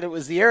fact that it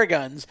was the air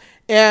guns.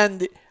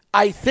 And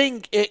I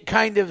think it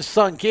kind of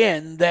sunk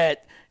in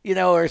that,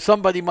 or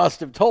somebody must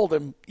have told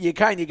him, you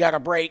kind of got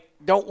to break.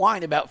 Don't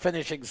whine about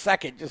finishing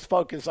second. Just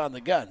focus on the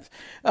guns.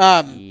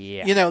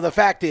 The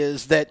fact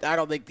is that I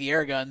don't think the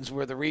air guns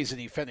were the reason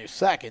he finished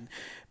second.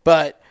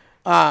 But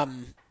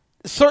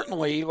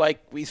certainly,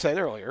 like we said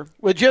earlier,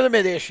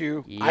 legitimate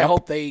issue. Yep. I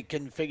hope they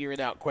can figure it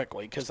out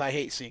quickly because I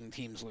hate seeing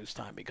teams lose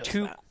time because of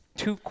that.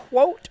 To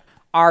quote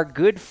our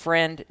good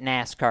friend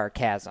NASCAR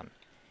Chasm,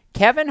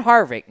 Kevin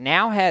Harvick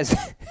now has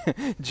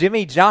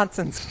Jimmy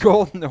Johnson's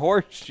golden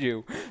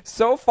horseshoe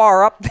so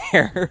far up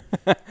there,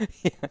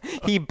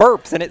 he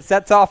burps and it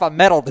sets off a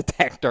metal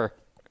detector.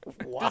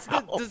 Wow.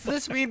 Does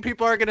this mean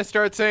people are going to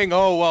start saying,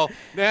 oh, well,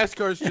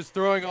 NASCAR's just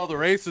throwing all the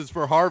races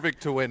for Harvick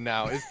to win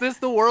now? Is this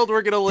the world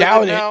we're going to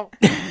live in now?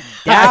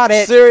 Doubt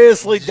it.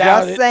 Seriously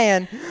doubt it. Just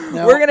saying.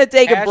 No. We're going to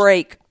take a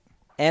break,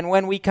 and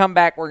when we come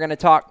back, we're going to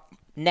talk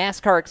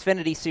NASCAR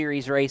Xfinity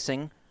Series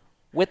racing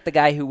with the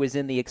guy who was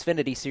in the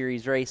Xfinity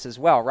Series race as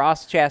well,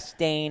 Ross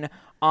Chastain,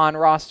 on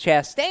Ross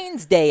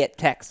Chastain's day at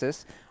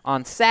Texas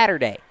on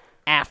Saturday.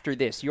 After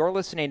this, you're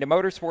listening to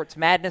Motorsports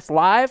Madness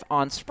live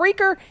on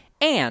Spreaker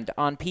and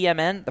on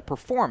PMN, the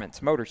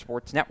Performance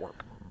Motorsports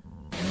Network.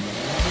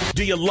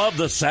 Do you love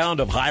the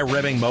sound of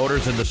high-revving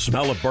motors and the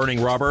smell of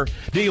burning rubber?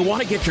 Do you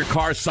want to get your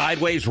car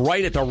sideways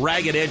right at the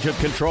ragged edge of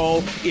control?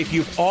 If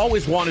you've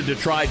always wanted to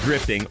try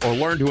drifting or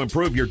learn to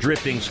improve your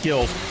drifting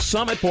skills,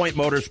 Summit Point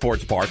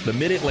Motorsports Park, the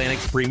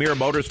Mid-Atlantic's premier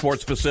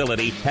motorsports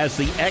facility, has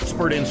the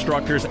expert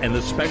instructors and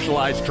the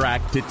specialized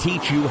track to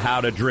teach you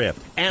how to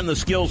drift and the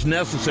skills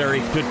necessary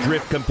to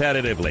drift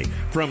competitively.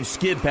 From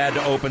skid pad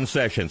to open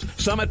sessions,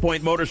 Summit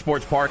Point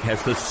Motorsports Park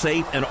has the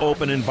safe and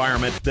open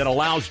environment that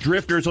allows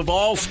drifters of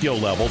all skill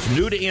levels,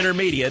 new to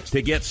intermediate,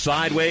 to get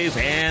sideways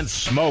and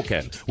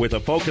smoking. With a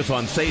focus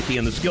on safety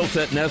and the skill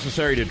set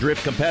necessary to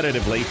drift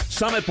competitively,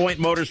 Summit Point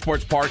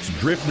Motorsports Park's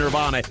Drift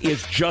Nirvana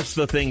is just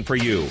the thing for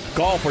you.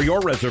 Call for your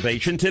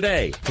reservation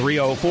today,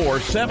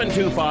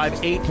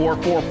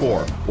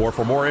 304-725-8444. Or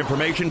for more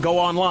information, go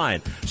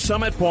online,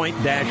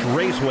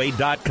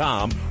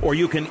 summitpoint-raceway.com, or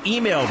you can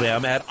email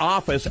them at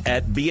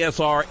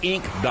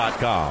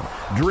office@bsrinc.com.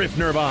 Drift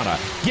Nirvana,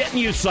 getting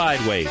you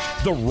sideways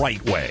the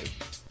right way.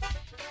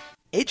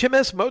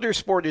 HMS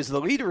Motorsport is the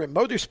leader in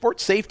motorsport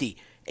safety.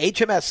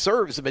 HMS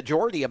serves a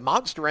majority of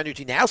Monster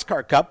Energy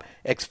NASCAR Cup,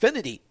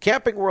 Xfinity,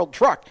 Camping World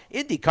Truck,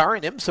 IndyCar,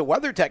 and IMSA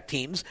WeatherTech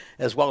teams,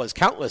 as well as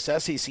countless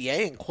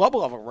SCCA and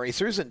club-level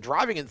racers and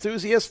driving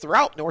enthusiasts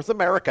throughout North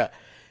America.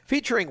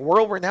 featuring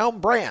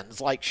world-renowned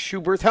brands like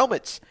Schuberth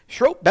helmets,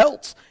 Schroep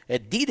belts,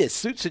 Adidas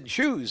suits and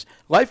shoes,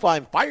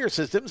 Lifeline fire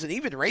systems, and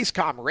even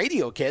Racecom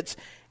radio kits.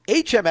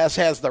 HMS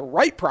has the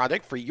right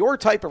product for your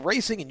type of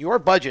racing and your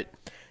budget.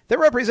 Their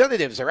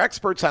representatives are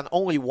experts on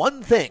only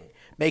one thing,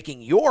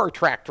 making your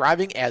track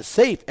driving as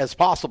safe as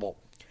possible.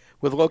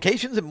 With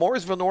locations in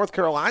Mooresville, North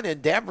Carolina,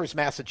 and Danvers,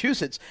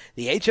 Massachusetts,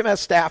 the HMS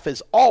staff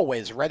is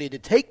always ready to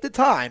take the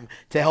time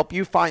to help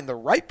you find the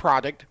right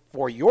product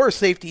for your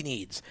safety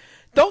needs.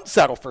 Don't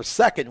settle for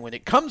second when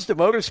it comes to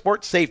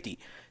motorsport safety.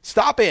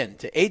 Stop in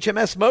to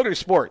HMS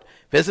Motorsport.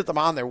 Visit them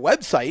on their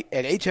website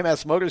at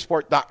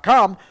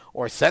hmsmotorsport.com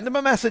or send them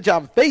a message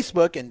on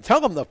Facebook and tell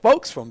them the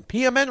folks from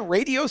PMN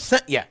Radio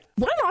sent you.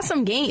 What an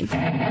awesome game.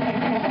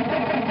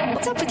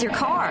 What's up with your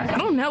car? I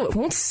don't know. It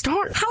won't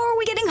start. How are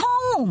we getting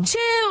home?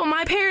 Chill.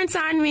 My parents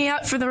signed me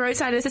up for the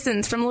roadside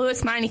assistance from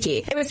Lewis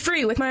Meineke. It was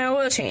free with my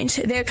oil change.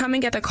 They'd come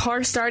and get the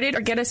car started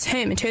or get us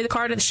home and tow the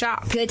car to the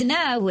shop. Good to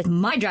know. With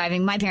my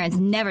driving, my parents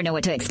never know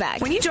what to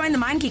expect. When you join the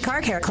Meineke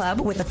Car Care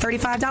Club with a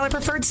 $35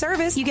 preferred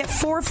service, you get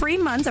 4 free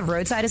months of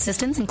roadside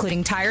assistance,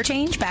 including tire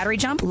change, battery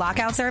jump,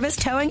 lockout service,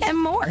 towing, and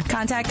more.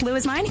 Contact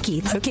Lewis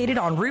Meineke, located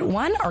on Route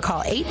 1, or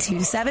call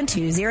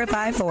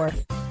 827-2054.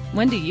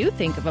 When do you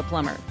think of a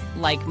plumber?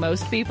 Like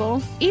most people,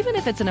 even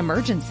if it's an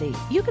emergency,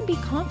 you can be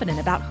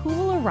confident about who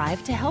will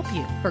arrive to help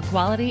you. For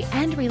quality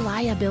and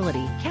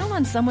reliability, count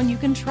on someone you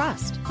can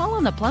trust. Call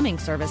on the plumbing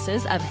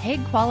services of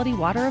Hague Quality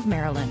Water of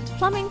Maryland.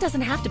 Plumbing doesn't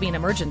have to be an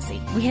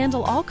emergency. We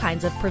handle all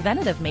kinds of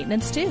preventative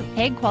maintenance too.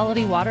 Hague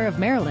Quality Water of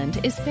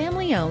Maryland is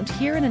family owned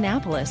here in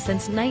Annapolis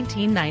since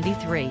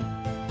 1993.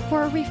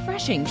 For a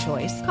refreshing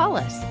choice, call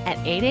us at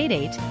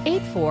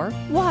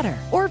 888-84-WATER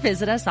or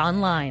visit us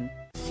online.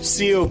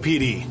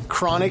 COPD,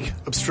 chronic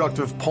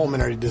obstructive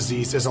pulmonary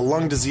disease, is a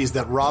lung disease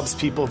that robs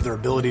people of their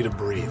ability to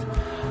breathe.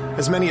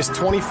 As many as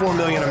 24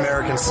 million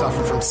Americans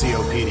suffer from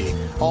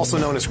COPD, also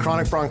known as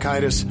chronic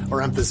bronchitis or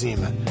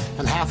emphysema,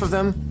 and half of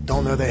them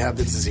don't know they have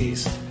the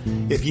disease.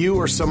 If you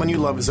or someone you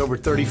love is over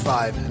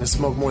 35 and has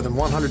smoked more than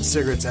 100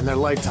 cigarettes in their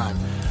lifetime,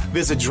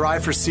 visit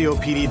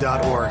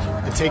driveforcopd.org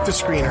and take the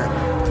screener,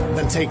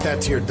 then take that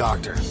to your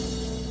doctor.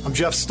 I'm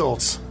Jeff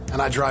Stoltz,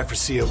 and I drive for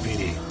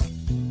COPD.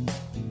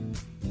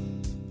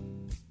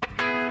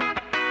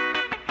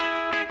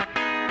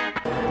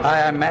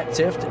 Hi, I'm Matt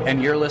Tift,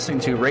 and you're listening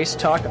to Race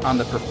Talk on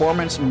the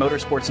Performance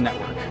Motorsports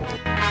Network.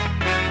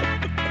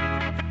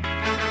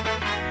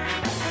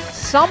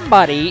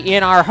 Somebody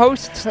in our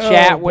hosts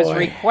chat was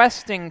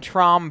requesting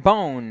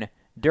trombone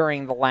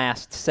during the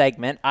last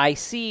segment. I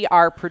see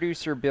our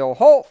producer Bill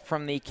Holt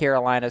from the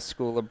Carolina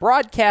School of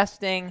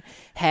Broadcasting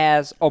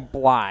has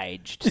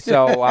obliged.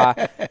 So,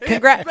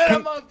 congrats. It's been a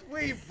month.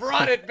 We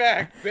brought it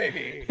back,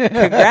 baby.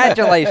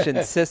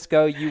 Congratulations,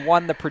 Cisco. You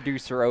won the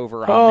producer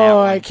over on that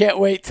one. I can't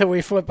wait till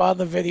we flip on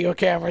the video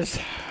cameras.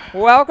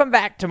 Welcome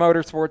back to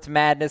Motorsports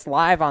Madness,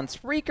 live on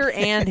Spreaker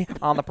and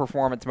on the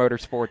Performance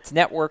Motorsports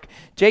Network.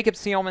 Jacob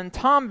Seelman,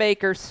 Tom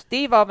Baker,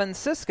 Steve Ovens,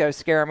 Cisco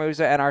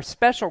Scaramuza, and our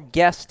special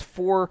guest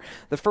for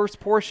the first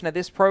portion of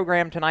this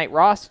program tonight,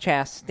 Ross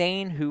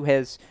Chastain, who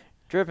has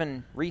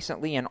driven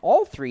recently in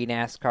all 3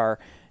 NASCAR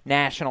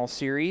National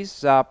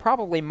Series,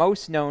 probably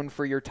most known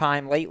for your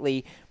time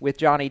lately with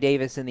Johnny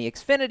Davis in the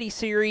Xfinity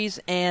Series.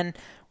 And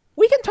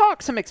we can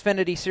talk some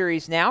Xfinity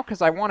Series now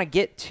because I want to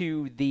get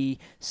to the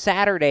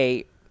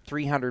Saturday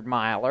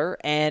 300-miler.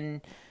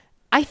 And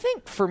I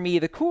think for me,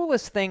 the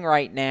coolest thing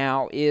right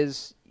now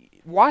is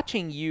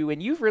watching you,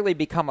 and you've really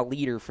become a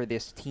leader for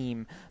this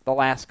team the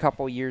last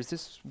couple years.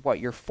 This is, what,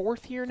 your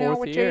 4th year now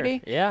with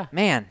JD? Yeah.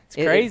 Man. It's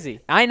crazy.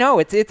 I know.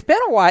 It's been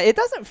a while. It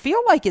doesn't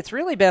feel like it's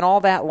really been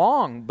all that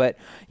long, but,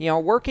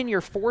 working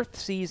your 4th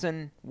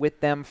season with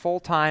them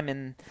full-time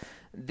in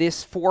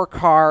this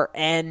 4-car,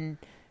 and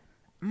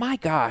my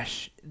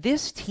gosh,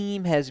 this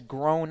team has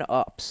grown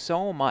up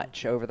so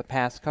much over the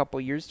past couple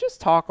years.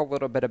 Just talk a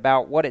little bit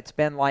about what it's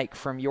been like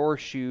from your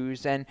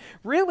shoes, and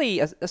really,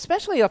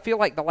 especially I feel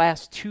like the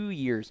last 2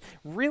 years,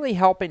 really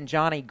helping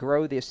Johnny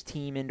grow this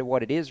team into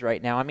what it is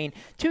right now. I mean,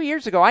 2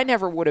 years ago, I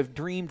never would have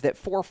dreamed that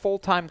 4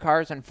 full-time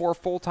cars and 4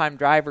 full-time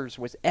drivers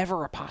was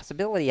ever a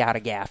possibility out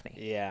of Gaffney.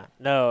 Yeah,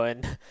 no,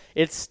 and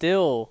it's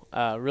still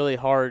really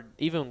hard,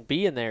 even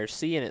being there,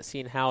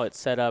 seeing how it's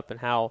set up and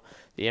how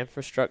the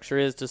infrastructure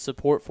is to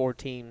support 4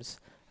 teams.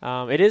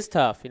 It is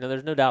tough,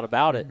 there's no doubt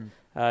about it.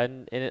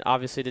 And it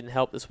obviously didn't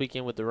help this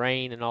weekend with the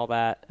rain and all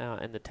that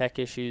and the tech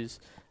issues.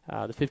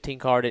 The 15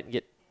 car didn't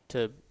get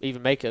to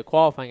even make a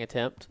qualifying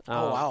attempt.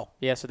 Oh, wow.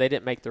 Yeah, so they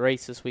didn't make the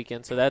race this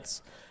weekend. So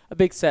that's a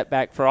big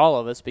setback for all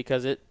of us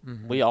because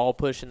we all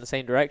push in the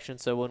same direction.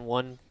 So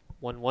when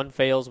one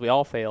fails, we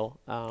all fail.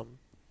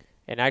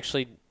 And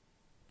actually,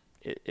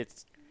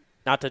 it's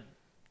not to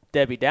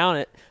Debbie Down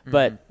it,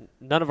 but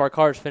none of our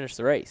cars finished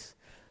the race.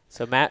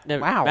 So Matt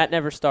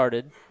never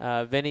started.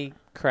 Vinny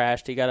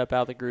crashed. He got up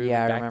out of the groove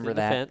and back to the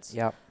fence.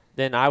 Yep.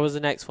 Then I was the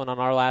next one on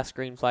our last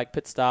green flag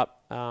pit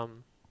stop.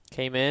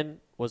 Came in,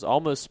 was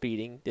almost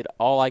speeding, did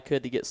all I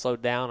could to get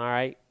slowed down. All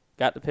right,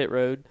 got to pit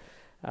road,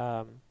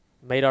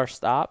 made our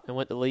stop and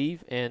went to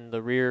leave, and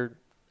the rear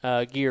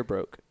gear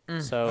broke.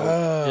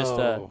 So just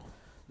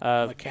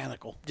a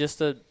mechanical.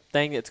 Just a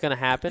thing that's going to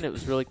happen. It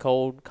was really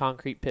cold,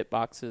 concrete pit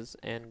boxes,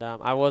 and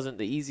I wasn't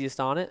the easiest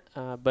on it,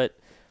 but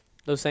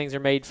those things are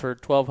made for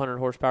 1,200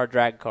 horsepower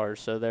drag cars,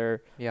 so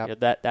they're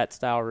that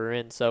style we're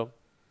in. So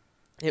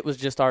it was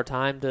just our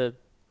time to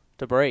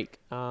break,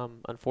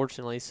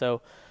 unfortunately.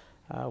 So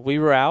we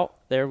were out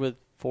there with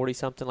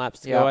 40-something laps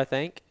to go, I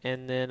think,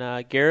 and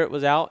then Garrett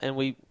was out, and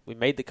we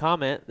made the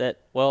comment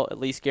that, well, at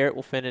least Garrett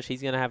will finish.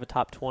 He's going to have a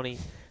top 20.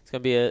 It's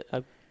going to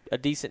be a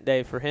decent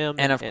day for him.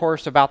 And, of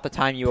course, about the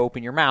time you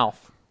open your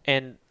mouth.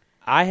 And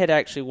I had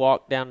actually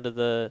walked down to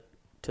the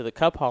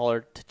cup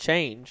hauler to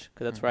change,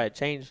 because that's where I had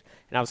changed,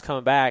 and I was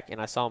coming back,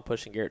 and I saw him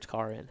pushing Garrett's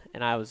car in,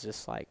 and I was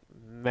just like,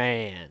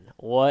 man,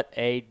 what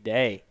a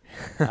day.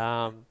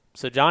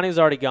 So Johnny was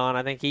already gone.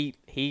 I think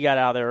he got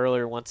out of there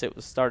earlier once it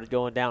was started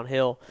going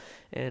downhill,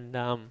 and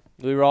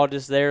we were all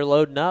just there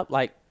loading up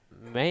like,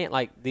 man,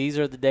 like these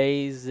are the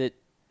days that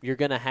you're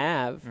going to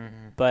have,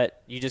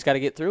 but you just got to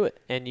get through it,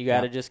 and you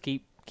got to just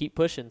keep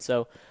pushing.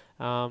 So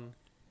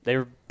they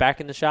were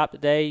back in the shop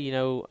today,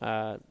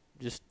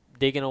 just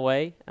digging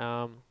away.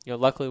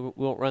 Luckily we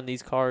won't run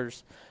these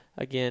cars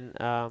again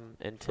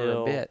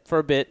until for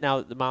a bit. Now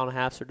that the mile and a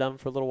halfs are done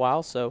for a little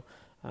while, so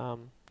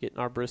getting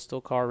our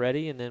Bristol car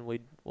ready, and then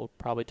we'll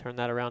probably turn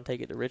that around,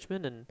 take it to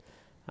Richmond, and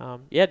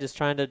just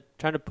trying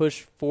to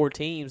push 4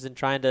 teams and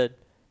trying to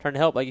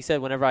help. Like you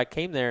said, whenever I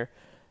came there,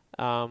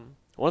 one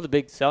of the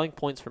big selling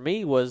points for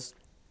me was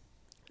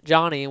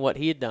Johnny and what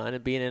he had done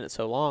and being in it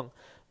so long,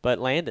 but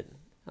Landon.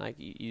 Like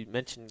you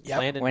mentioned,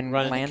 Landon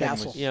running Landon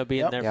was,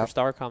 being there for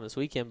StarCom this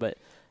weekend, but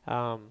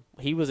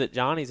he was at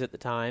Johnny's at the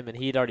time, and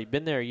he had already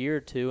been there a year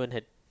or two, and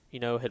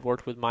had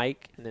worked with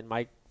Mike, and then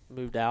Mike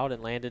moved out,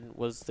 and Landon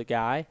was the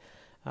guy.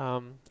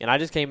 And I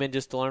just came in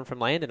just to learn from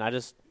Landon. I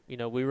just,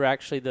 we were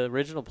actually, the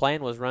original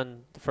plan was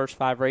run the first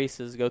 5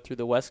 races, go through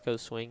the West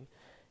Coast swing,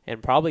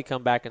 and probably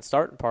come back and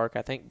start in Park.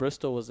 I think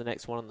Bristol was the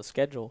next one on the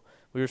schedule.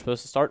 We were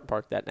supposed to start in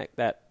Park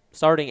that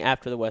starting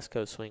after the West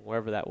Coast swing,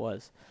 wherever that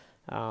was.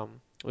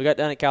 We got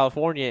done at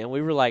California, and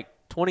we were like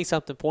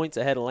 20-something points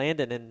ahead of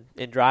Landon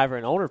in driver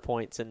and owner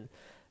points. And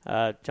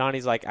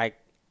Johnny's like,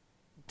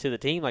 to the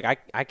team, like,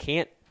 I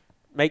can't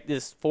make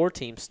this 4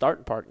 team start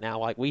in Park now.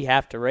 Like, we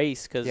have to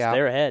race because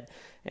they're ahead.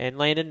 And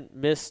Landon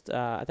missed,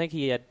 I think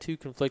he had 2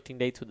 conflicting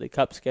dates with the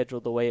Cup schedule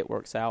the way it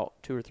works out,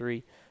 2 or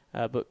 3.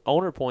 But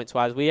owner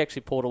points-wise, we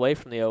actually pulled away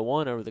from the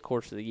 01 over the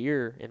course of the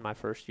year in my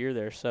first year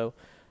there. So,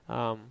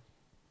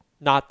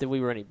 not that we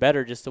were any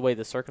better, just the way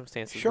the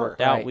circumstances worked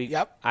out.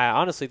 I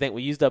honestly think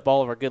we used up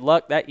all of our good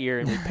luck that year,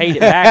 and we paid it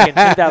back in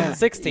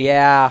 2016.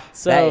 Yeah,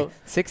 so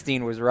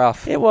 16 was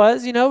rough. It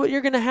was, but you're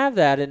going to have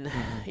that, and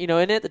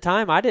and at the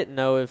time I didn't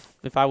know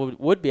if I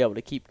would be able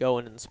to keep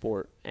going in the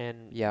sport,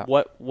 and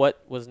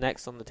what was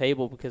next on the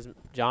table, because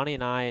Johnny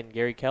and I and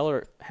Gary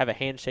Keller have a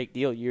handshake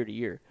deal year to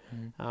year.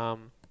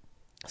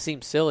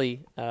 Seems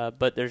silly,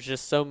 but there's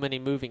just so many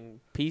moving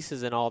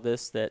pieces in all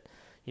this that.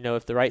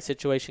 If the right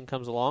situation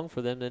comes along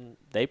for them, then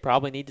they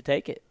probably need to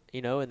take it,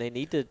 and they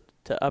need to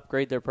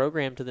upgrade their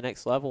program to the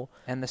next level.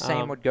 And the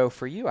same would go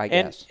for you, I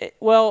guess.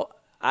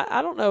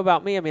 I don't know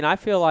about me. I mean, I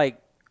feel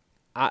like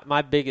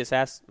my biggest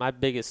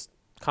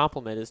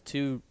compliment is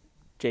to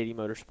JD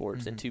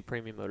Motorsports and to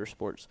Premium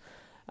Motorsports,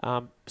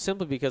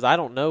 simply because I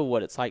don't know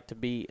what it's like to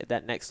be at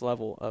that next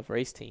level of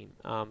race team.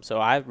 So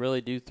I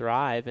really do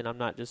thrive, and I'm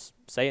not just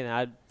saying that.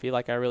 I feel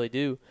like I really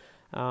do.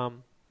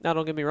 Now,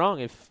 don't get me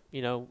wrong. If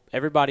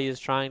everybody is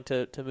trying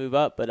to move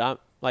up, but I'm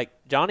like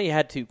Johnny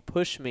had to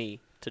push me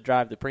to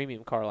drive the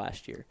premium car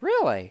last year.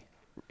 Really?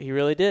 He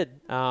really did.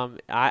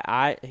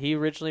 He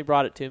originally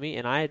brought it to me,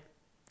 and I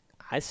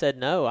said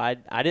no. I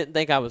didn't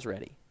think I was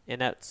ready,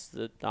 and that's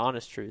the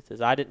honest truth.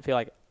 Is I didn't feel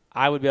like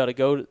I would be able to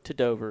go to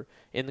Dover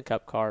in the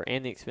Cup car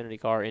and the Xfinity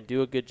car and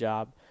do a good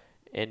job,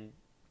 and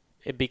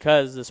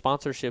because the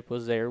sponsorship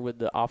was there with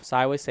the Office of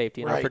Highway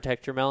Safety and our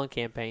Protect Your Melon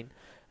campaign.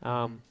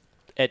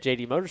 At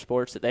JD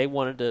Motorsports, that they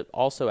wanted to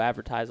also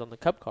advertise on the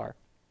Cup car.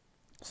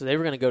 So they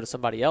were going to go to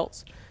somebody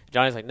else.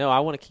 Johnny's like, no, I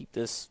want to keep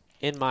this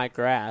in my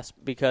grasp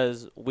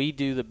because we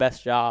do the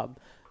best job.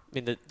 I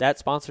mean, that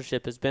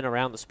sponsorship has been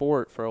around the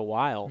sport for a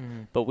while,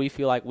 but we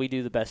feel like we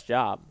do the best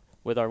job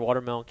with our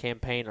watermelon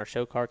campaign, our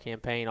show car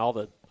campaign,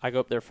 I go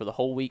up there for the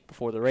whole week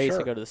before the race.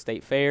 I go to the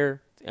state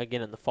fair,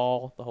 again in the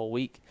fall, the whole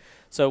week.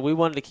 So we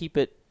wanted to keep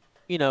it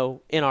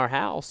in our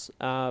house,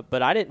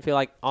 but I didn't feel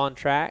like on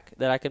track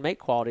that I could make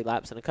quality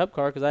laps in a Cup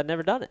car because I'd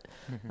never done it.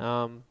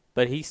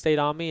 But he stayed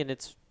on me, and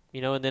it's,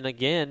 and then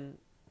again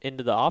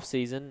into the off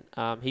season,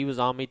 he was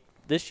on me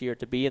this year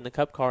to be in the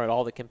Cup car at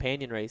all the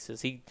companion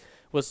races. He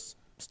was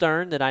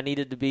stern that I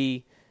needed to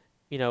be,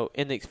 in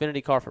the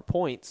Xfinity car for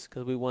points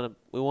because we want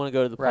to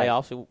go to the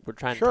playoffs. We're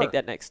trying to take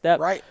that next step.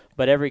 Right.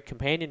 But every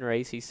companion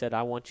race, he said,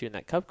 I want you in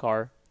that Cup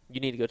car. You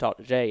need to go talk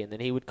to Jay. And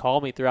then he would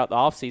call me throughout the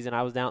off season.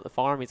 I was down at the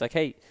farm. He's like,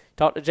 hey,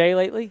 talk to Jay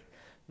lately?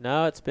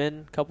 No, it's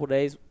been a couple of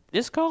days.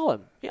 Just call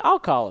him. Yeah, I'll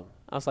call him.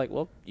 I was like,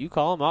 well, you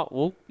call him.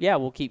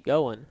 We'll keep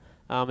going.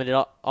 And it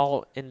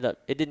all ended up,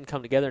 it didn't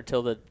come together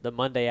until the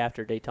Monday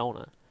after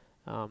Daytona.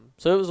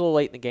 So it was a little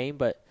late in the game,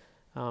 but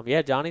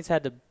Johnny's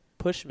had to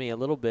push me a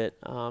little bit,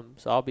 so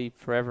I'll be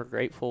forever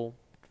grateful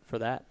for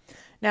that.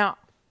 Now,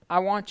 I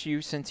want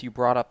you, since you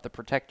brought up the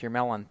Protect Your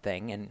Melon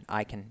thing, and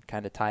I can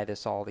kind of tie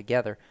this all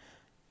together.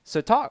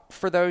 So talk,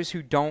 for those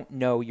who don't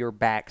know your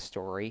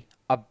backstory,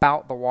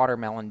 about the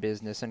watermelon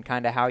business and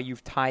kind of how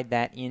you've tied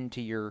that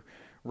into your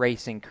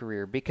racing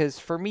career. Because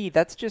for me,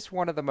 that's just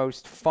one of the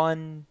most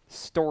fun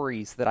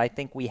stories that I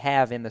think we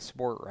have in the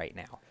sport right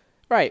now.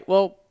 Right.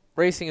 Well,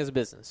 racing is a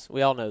business.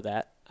 We all know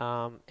that.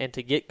 And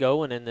to get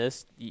going in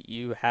this,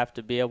 you have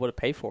to be able to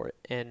pay for it.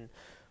 And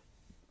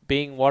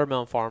being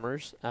watermelon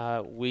farmers,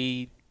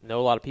 we know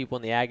a lot of people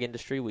in the ag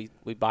industry. We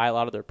buy a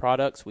lot of their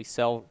products. We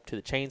sell to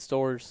the chain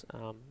stores.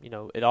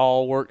 It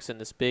all works in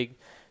this big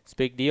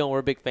deal, and we're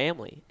a big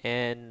family.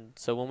 And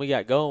so when we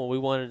got going, we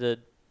wanted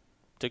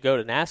to go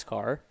to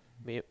NASCAR.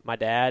 My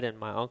dad and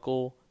my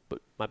uncle,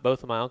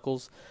 both of my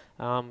uncles,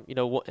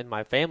 and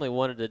my family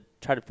wanted to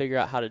try to figure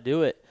out how to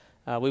do it.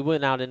 We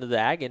went out into the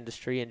ag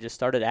industry and just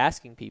started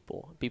asking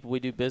people we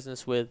do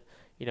business with.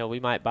 We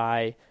might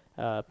buy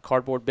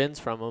cardboard bins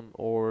from them,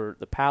 or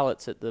the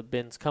pallets that the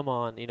bins come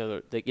on,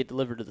 they get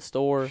delivered to the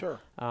store. Sure.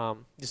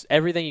 Just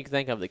everything you can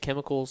think of, the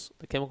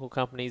chemical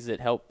companies that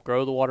help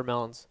grow the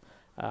watermelons.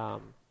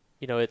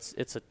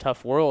 It's a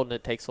tough world, and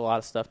it takes a lot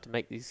of stuff to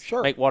make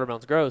make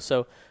watermelons grow.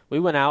 So we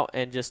went out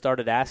and just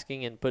started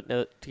asking and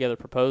putting together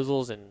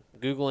proposals and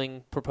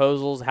Googling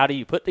proposals. How do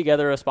you put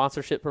together a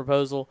sponsorship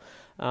proposal?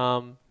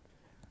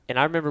 And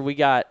I remember we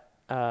got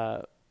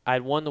I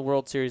had won the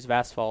World Series of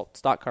Asphalt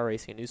stock car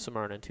racing in New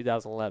Smyrna in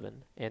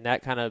 2011, and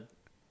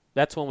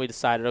that's when we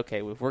decided,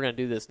 okay, if we're going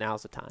to do this,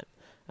 now's the time.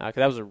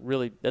 Because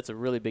that's a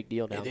really big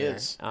deal down there. It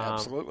is,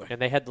 absolutely.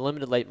 And they had the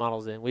limited late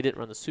models in. We didn't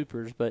run the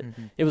supers, but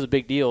it was a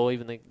big deal,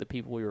 even the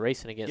people we were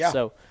racing against. Yeah.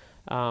 So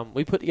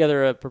we put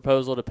together a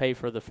proposal to pay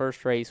for the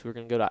first race. We were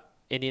going to go to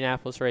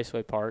Indianapolis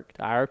Raceway Park,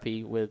 to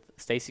IRP, with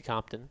Stacy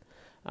Compton,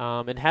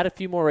 and had a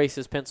few more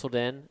races penciled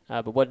in,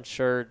 but wasn't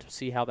sure to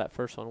see how that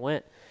first one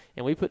went.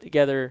 And we put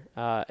together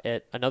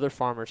at another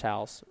farmer's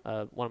house,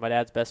 one of my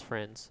dad's best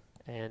friends,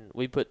 and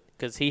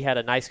because he had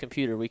a nice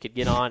computer we could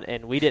get on,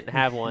 and we didn't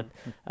have one.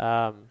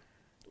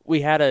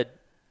 We had a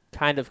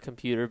kind of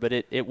computer, but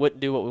it wouldn't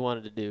do what we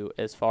wanted to do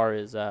as far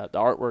as the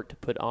artwork to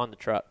put on the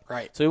truck.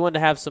 Right. So we wanted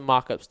to have some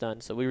mock-ups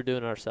done, so we were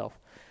doing it ourselves.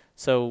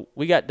 So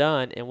we got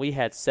done, and we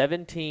had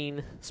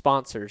 17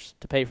 sponsors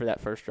to pay for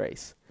that first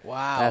race.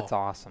 Wow. That's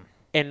awesome.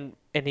 And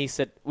he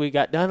said, we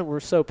got done, and we're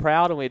so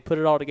proud, and we had put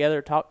it all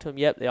together, talked to them.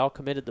 Yep, they all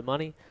committed the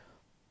money.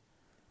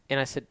 And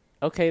I said,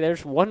 okay,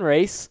 there's one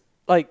race.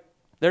 Like,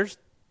 there's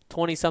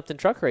 20-something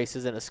truck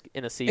races in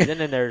a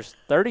season, and there's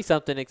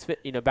 30-something,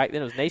 back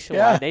then it was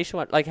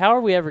nationwide. Like, how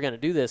are we ever going to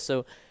do this?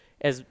 So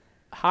as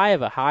high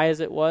of a high as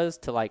it was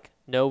to,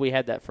 know we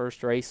had that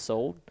first race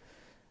sold,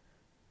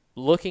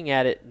 looking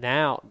at it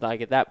now,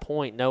 at that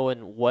point,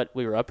 knowing what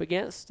we were up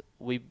against,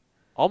 we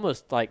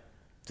almost,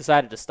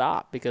 decided to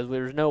stop, because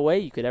there was no way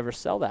you could ever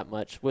sell that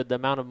much with the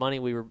amount of money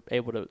we were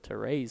able to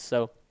raise.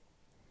 So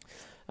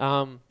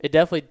it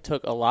definitely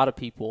took a lot of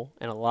people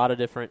and a lot of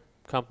different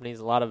companies,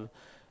 a lot of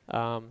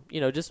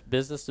just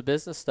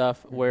business-to-business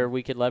stuff where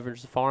we could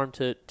leverage the farm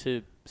to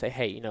say,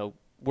 hey,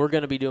 we're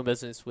going to be doing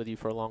business with you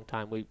for a long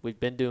time. We've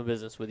been doing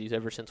business with you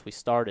ever since we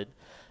started.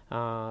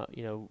 How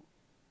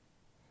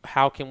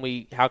can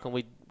we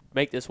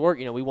make this work?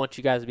 We want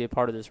you guys to be a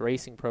part of this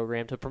racing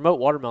program to promote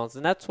watermelons.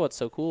 And that's what's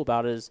so cool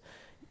about it, is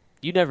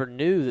you never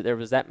knew that there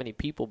was that many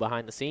people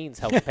behind the scenes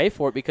helping pay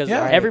for it, because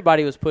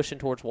everybody was pushing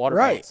towards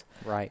watermelons.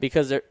 Right.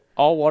 Because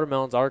all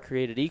watermelons are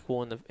created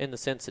equal in the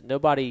sense that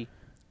nobody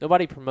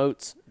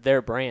promotes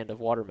their brand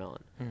of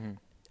watermelon. Mm-hmm.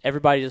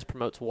 Everybody just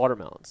promotes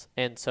watermelons.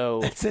 And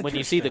so when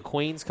you see the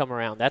queens come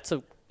around, that's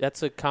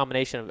a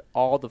combination of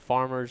all the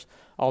farmers,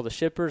 all the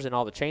shippers, and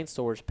all the chain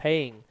stores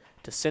paying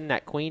to send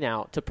that queen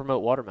out to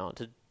promote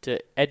watermelon, to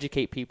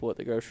educate people at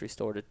the grocery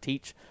store, to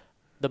teach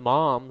the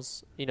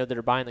moms, that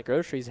are buying the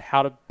groceries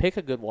how to pick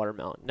a good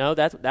watermelon. No,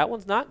 that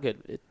one's not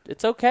good.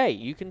 It's okay.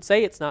 You can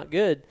say it's not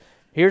good.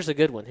 Here's a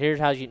good one. Here's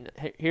how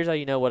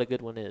you know what a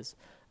good one is.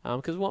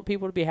 Because we want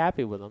people to be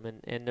happy with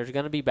them, and there's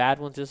going to be bad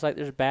ones, just like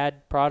there's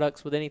bad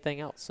products with anything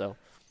else. So,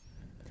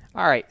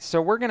 all right.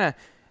 So we're gonna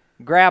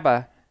grab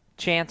a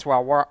chance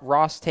while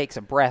Ross takes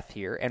a breath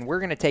here, and we're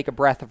going to take a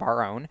breath of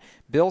our own.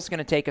 Bill's going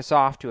to take us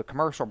off to a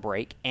commercial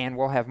break, and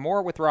we'll have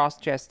more with Ross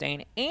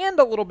Chastain and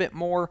a little bit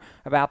more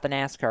about the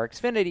NASCAR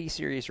Xfinity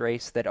Series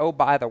race that, oh,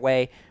 by the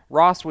way,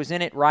 Ross was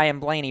in it, Ryan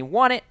Blaney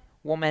won it.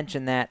 We'll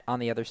mention that on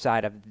the other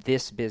side of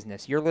this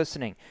business. You're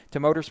listening to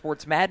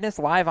Motorsports Madness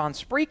live on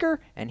Spreaker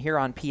and here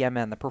on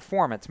PMN, the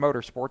Performance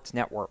Motorsports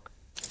Network.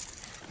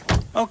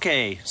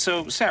 Okay,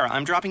 so Sarah,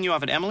 I'm dropping you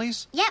off at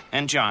Emily's? Yep.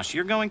 And Josh,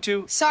 you're going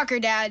to? Soccer,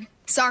 Dad.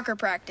 Soccer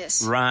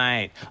practice.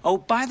 Right. Oh,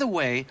 by the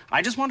way,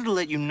 I just wanted to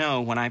let you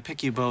know when I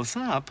pick you both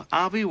up,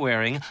 I'll be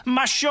wearing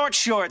my short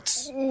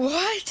shorts.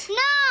 What?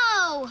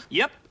 No!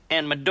 Yep,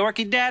 and my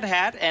dorky dad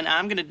hat, and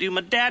I'm going to do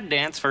my dad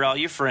dance for all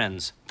your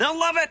friends. They'll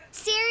love it!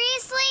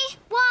 Seriously?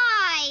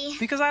 Why?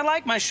 Because I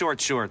like my short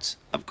shorts.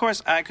 Of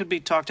course, I could be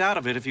talked out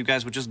of it if you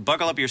guys would just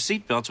buckle up your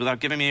seatbelts without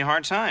giving me a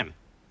hard time.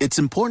 It's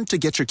important to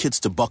get your kids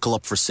to buckle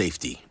up for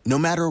safety, no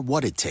matter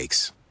what it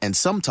takes. And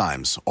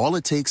sometimes, all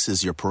it takes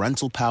is your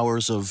parental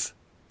powers of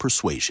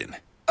persuasion.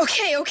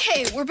 Okay,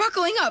 we're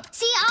buckling up.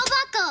 See, all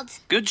buckled.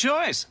 Good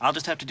choice. I'll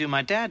just have to do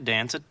my dad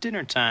dance at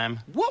dinner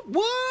time. What?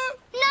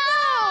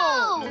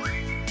 No!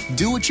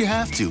 Do what you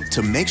have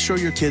to make sure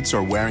your kids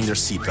are wearing their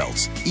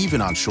seatbelts,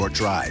 even on short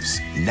drives.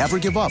 Never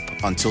give up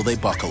until they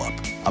buckle up.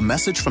 A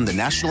message from the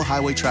National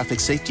Highway Traffic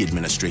Safety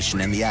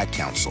Administration and the Ad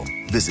Council.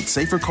 Visit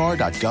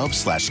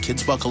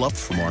safercar.gov/kidsbuckleup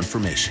for more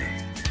information.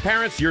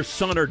 Parents, your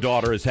son or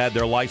daughter has had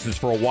their license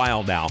for a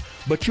while now,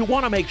 but you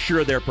want to make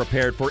sure they're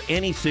prepared for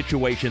any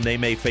situation they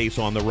may face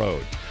on the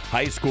road.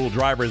 High school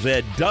driver's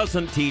ed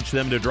doesn't teach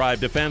them to drive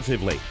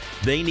defensively.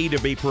 They need to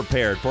be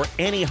prepared for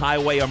any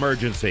highway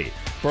emergency.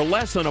 For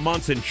less than a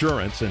month's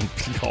insurance, and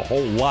a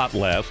whole lot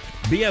less,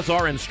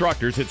 BSR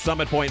instructors at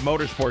Summit Point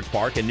Motorsports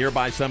Park in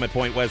nearby Summit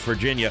Point, West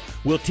Virginia,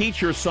 will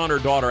teach your son or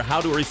daughter how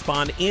to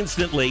respond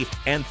instantly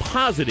and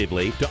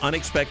positively to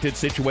unexpected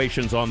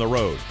situations on the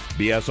road.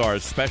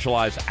 BSR's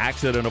specialized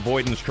accident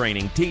avoidance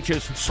training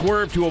teaches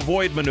swerve to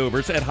avoid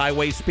maneuvers at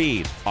highway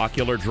speeds,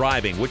 ocular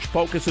driving, which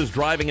focuses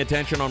driving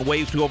attention on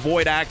ways to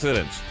avoid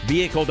accidents,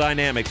 vehicle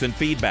dynamics and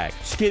feedback,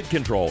 skid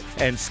control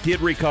and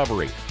skid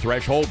recovery,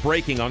 threshold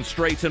braking on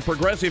straights and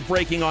progressive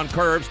braking on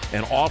curves,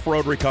 and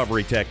off-road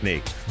recovery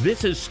techniques.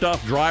 This is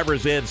stuff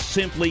driver's ed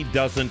simply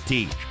doesn't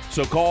teach.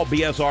 So call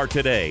BSR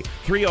today,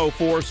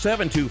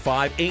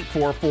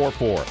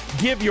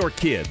 304-725-8444. Give your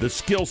kid the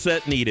skill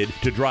set needed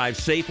to drive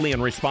safely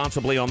and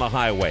responsibly on the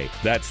highway.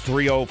 That's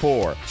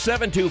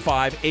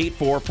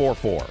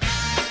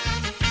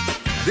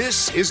 304-725-8444.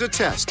 This is a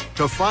test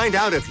to find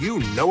out if you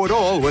know it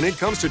all when it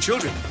comes to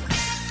children.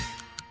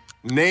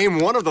 Name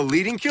one of the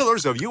leading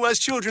killers of U.S.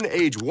 children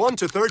age 1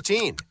 to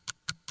 13.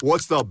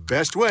 What's the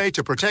best way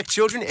to protect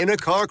children in a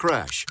car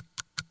crash?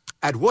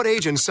 At what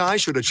age and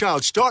size should a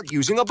child start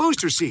using a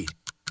booster seat?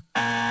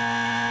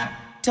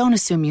 Don't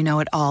assume you know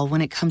it all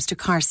when it comes to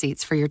car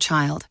seats for your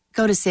child.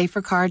 Go to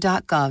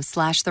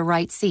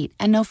safercar.gov/the-right-seat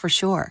and know for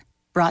sure.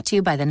 Brought to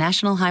you by the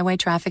National Highway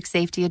Traffic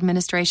Safety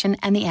Administration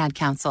and the Ad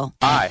Council.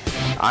 Hi,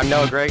 I'm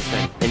Noah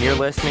Gregson, and you're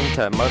listening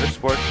to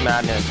Motorsports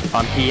Madness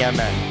on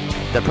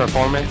PMN, the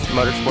Performance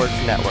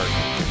Motorsports Network.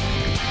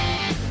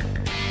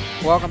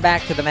 Welcome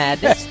back to the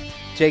Madness.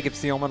 Jacob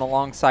Seelman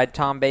alongside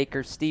Tom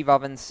Baker, Steve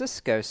Ovens,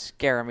 Cisco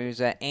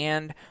Scaramouza,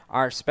 and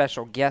our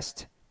special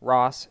guest,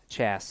 Ross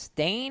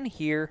Chastain,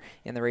 here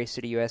in the Race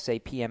City USA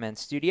PMN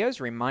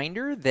studios.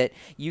 Reminder that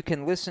you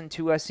can listen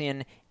to us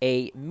in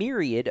a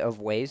myriad of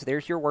ways.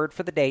 There's your word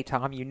for the day,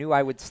 Tom. You knew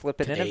I would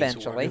slip it in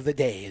eventually. Today's word of the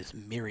day is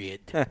myriad.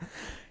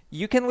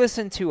 You can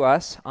listen to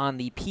us on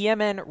the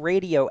PMN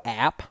radio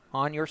app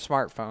on your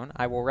smartphone.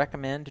 I will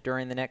recommend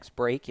during the next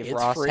break, if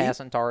Ross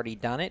hasn't already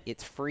done it,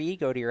 it's free.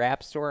 Go to your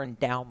app store and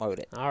download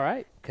it. All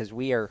right. Because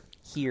we are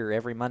here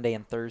every Monday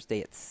and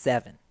Thursday at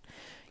 7.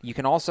 You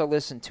can also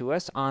listen to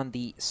us on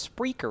the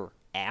Spreaker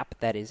app.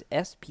 That is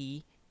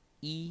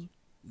S-P-E...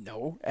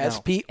 No,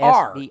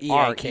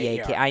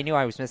 S-P-R-E-A-K-E-R. I knew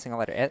I was missing a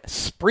letter.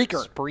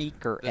 Spreaker.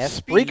 Spreaker. The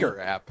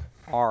Spreaker app.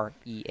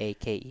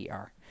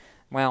 R-E-A-K-E-R.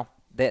 Well...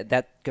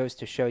 That goes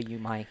to show you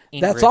my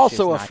English. That's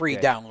also a is not free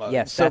good. download.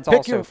 Yes, so that's pick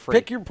also free.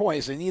 Pick your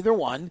poison, either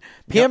one.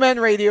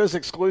 PMN Radio's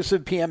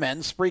exclusive PMN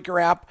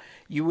Spreaker app.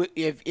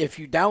 If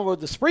you download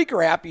the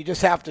Spreaker app, you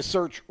just have to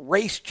search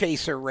Race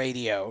Chaser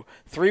Radio.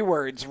 3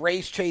 words,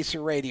 Race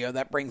Chaser Radio.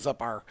 That brings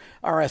up our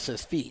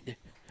RSS feed.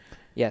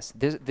 Yes,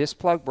 this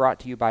plug brought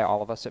to you by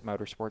all of us at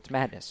Motorsports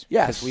Madness.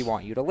 Yes. Because we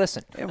want you to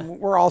listen. And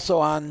we're also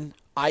on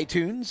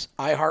iTunes,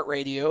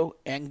 iHeartRadio,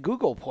 and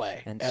Google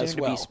Play and as well.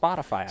 Soon to be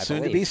Spotify, I believe.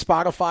 Soon to be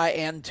Spotify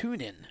and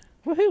TuneIn.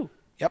 Woohoo.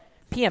 Yep.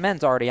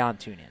 PMN's already on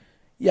TuneIn.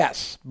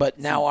 Yes, but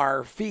now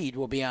our feed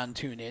will be on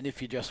TuneIn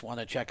if you just want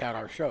to check out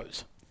our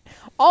shows.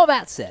 All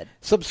that said,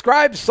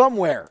 subscribe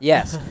somewhere.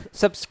 Yes,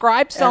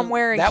 subscribe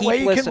somewhere and that keep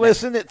way you listening. can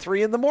listen at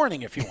 3 in the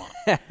morning if you want.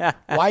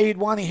 Why you'd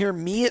want to hear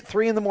me at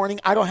 3 in the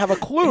morning, I don't have a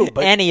clue.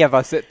 But any of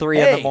us at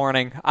 3 in the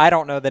morning, I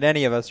don't know that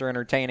any of us are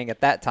entertaining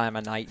at that time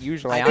of night.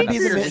 Usually, I'm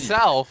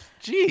yourself.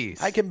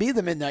 Jeez, I can be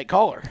the midnight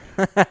caller.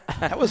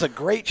 That was a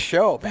great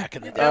show back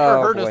in the day.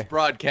 Never heard us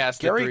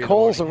broadcast. Gary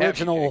Cole's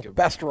original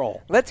best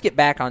role. Let's get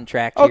back on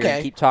track here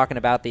and keep talking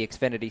about the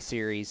Xfinity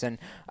Series. And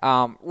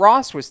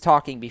Ross was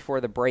talking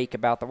before the break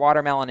about the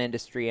watermelon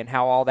industry and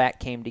how all that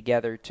came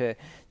together to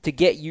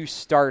get you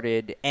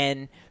started.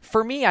 And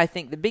for me, I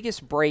think the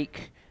biggest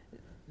break,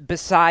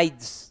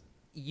 besides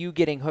you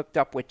getting hooked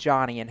up with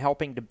Johnny and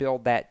helping to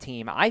build that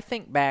team, I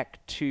think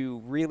back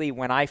to really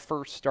when I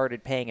first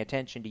started paying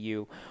attention to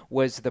you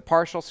was the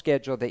partial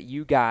schedule that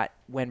you got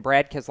when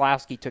Brad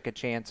Keselowski took a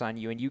chance on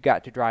you and you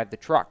got to drive the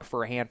truck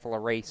for a handful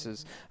of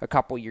races a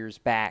couple years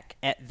back.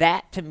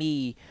 That, to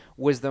me,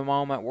 was the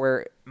moment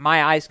where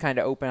my eyes kind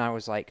of opened. I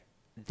was like,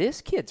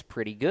 this kid's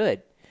pretty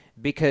good,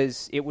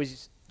 because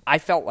I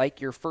felt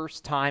like your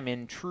first time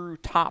in true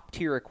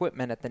top-tier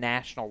equipment at the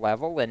national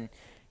level, and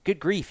good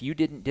grief, you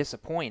didn't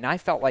disappoint. And I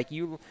felt like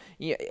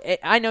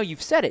I know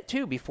you've said it,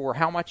 too, before,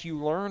 how much you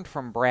learned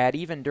from Brad,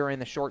 even during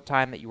the short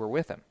time that you were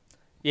with him.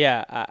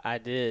 Yeah, I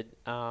did.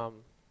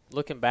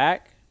 looking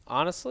back,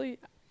 honestly,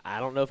 I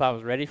don't know if I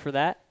was ready for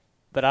that,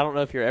 but I don't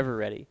know if you're ever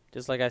ready.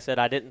 Just like I said,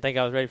 I didn't think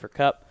I was ready for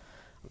Cup.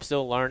 I'm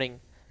still learning.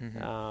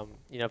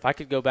 If I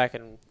could go back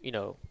and,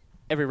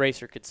 every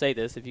racer could say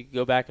this, if you could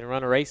go back and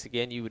run a race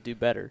again, you would do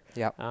better.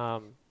 Yep.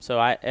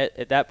 So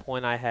at that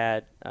point I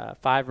had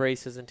 5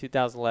 races in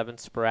 2011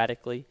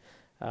 sporadically,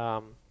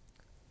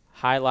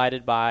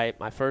 highlighted by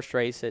my first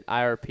race at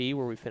IRP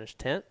where we finished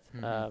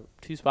 10th,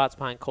 2 spots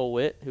behind Cole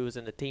Witt, who was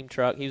in the team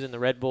truck. He was in the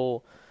Red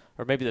Bull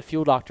or maybe the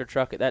Fuel Doctor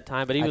truck at that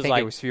time, but he was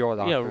it was Fuel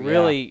Doctor,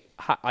 really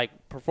high,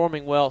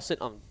 performing well,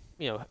 sitting on,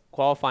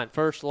 qualifying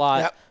first a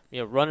lot,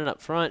 running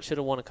up front, should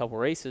have won a couple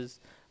races.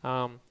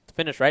 To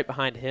finish right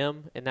behind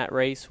him in that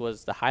race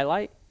was the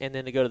highlight, and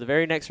then to go to the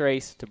very next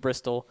race to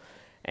Bristol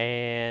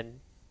and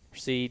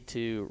proceed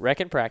to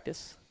wreck in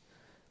practice,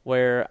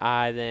 where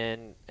I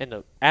then,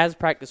 as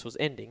practice was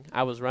ending,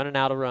 I was running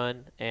out of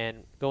run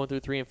and going through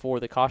 3 and 4.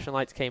 The caution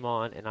lights came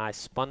on, and I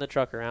spun the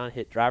truck around,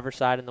 hit driver's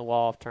side in the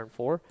wall of turn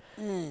 4,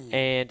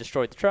 and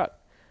destroyed the truck.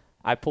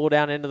 I pulled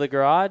down into the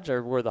garage,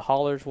 or where the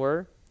haulers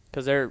were,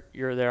 because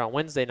you're there on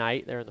Wednesday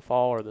night. They're in the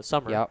fall or the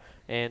summer,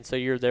 and so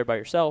you're there by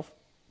yourself.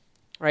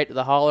 Right to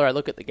the hauler, I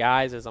look at the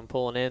guys as I'm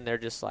pulling in. They're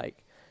just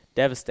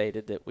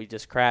devastated that we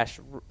just crashed.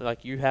 We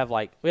had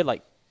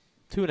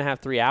 2.5,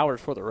 3 hours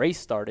before the race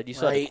started. You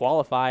still had to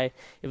qualify.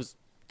 It was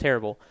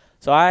terrible.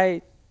 So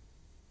I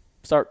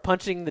start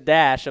punching the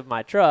dash of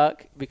my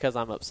truck because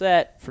I'm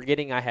upset,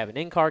 forgetting I have an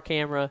in-car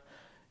camera.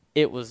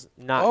 It was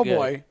not good. Oh,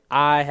 boy.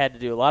 I had to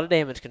do a lot of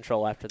damage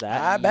control after that.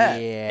 I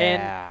bet.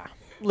 Yeah.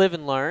 And live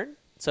and learn.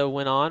 So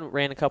went on,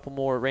 ran a couple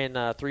more, ran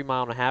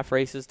 3.5-mile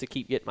races to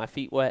keep getting my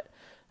feet wet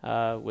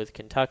with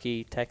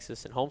Kentucky,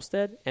 Texas, and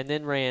Homestead. And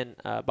then ran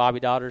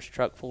Bobby Daughter's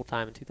truck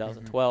full-time in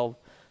 2012.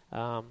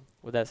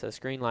 With SS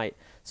Greenlight.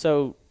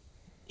 So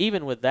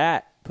even with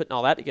that, putting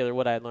all that together,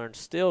 what I learned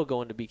still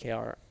going to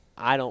BKR,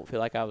 I don't feel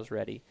like I was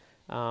ready.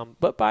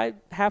 But by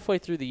halfway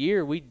through the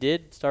year, we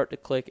did start to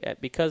click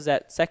because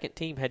that second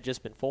team had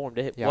just been formed.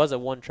 It was a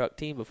one-truck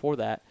team before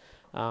that.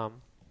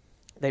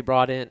 They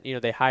brought in,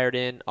 they hired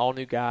in all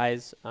new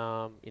guys.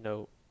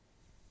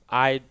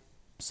 I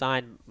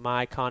signed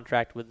my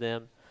contract with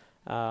them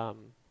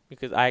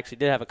because I actually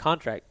did have a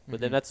contract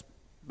with them. That's,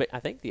 I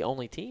think, the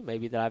only team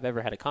maybe that I've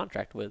ever had a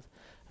contract with.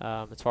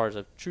 As far as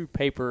a true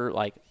paper,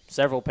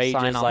 several pages,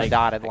 sign on the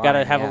dotted line, I got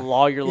to have a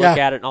lawyer look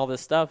at it and all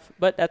this stuff.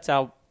 But that's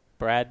how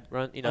Brad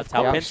run. That's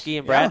how Penske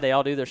and Brad they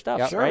all do their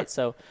stuff, right?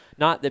 So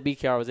not that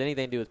BKR was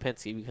anything to do with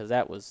Penske, because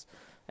that was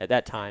at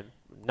that time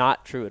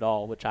not true at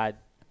all, which I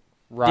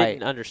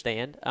didn't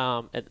understand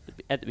at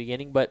the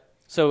beginning. But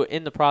so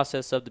in the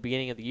process of the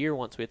beginning of the year,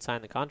 once we had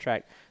signed the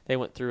contract, they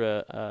went through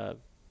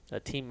a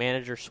team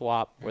manager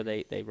swap where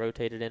they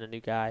rotated in a new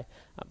guy,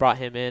 brought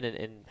him in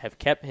and have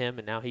kept him,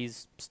 and now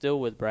he's still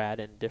with Brad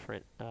in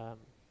different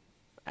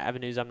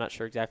avenues. I'm not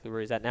sure exactly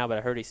where he's at now, but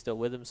I heard he's still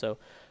with him. So,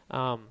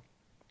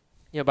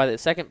 by the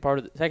second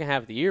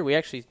half of the year, we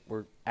actually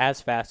were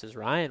as fast as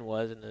Ryan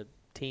was in the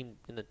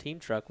team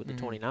truck with the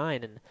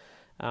 29, and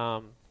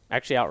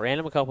actually outran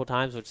him a couple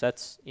times, which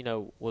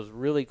was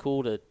really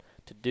cool to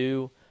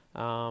do.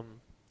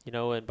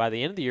 And by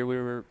the end of the year, we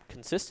were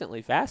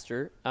consistently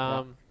faster.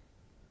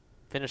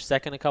 Finished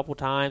second a couple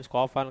times,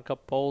 qualified on a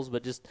couple poles,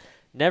 but just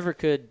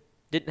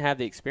didn't have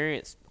the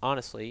experience,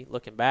 honestly,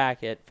 looking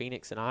back at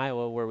Phoenix and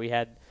Iowa, where we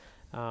had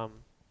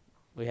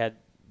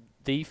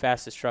the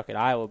fastest truck at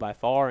Iowa by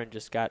far and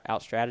just got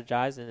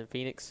out-strategized. And in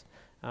Phoenix,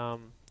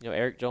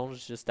 Eric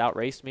Jones just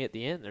outraced me at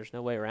the end. There's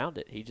no way around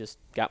it. He just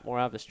got more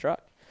out of his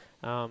truck.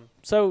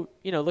 So,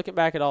 looking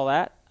back at all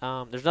that,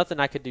 there's nothing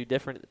I could do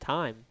different at the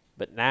time.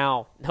 But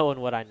now, knowing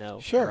what I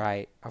know. Sure.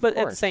 Right. Of but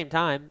course. At the same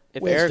time,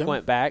 if Wisdom.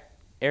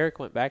 Eric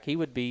went back, he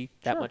would be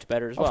that much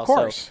better as well. Of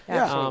course. So,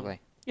 absolutely.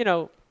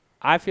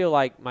 I feel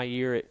like my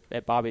year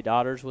at Bobby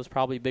Daughter's was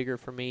probably bigger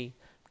for me,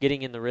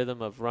 getting in the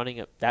rhythm of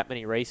running that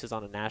many races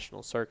on a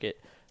national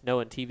circuit,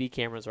 knowing TV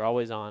cameras are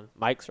always on,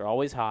 mics are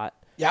always hot.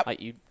 Yep.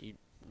 Like you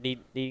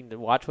needing to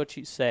watch what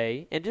you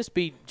say and just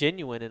be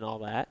genuine and all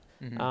that.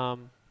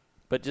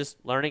 But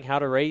just learning how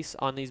to race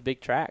on these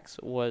big tracks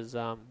was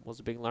a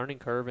big learning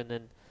curve. And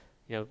then,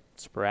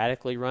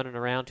 sporadically running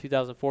around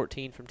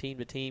 2014 from team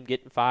to team,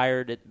 getting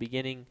fired at the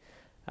beginning,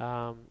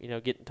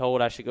 getting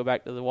told I should go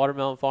back to the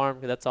watermelon farm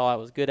because that's all I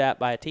was good at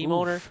by a team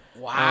owner.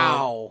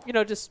 Wow.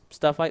 Just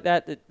stuff like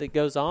that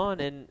goes on,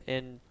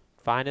 and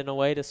finding a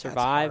way to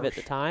survive at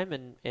the time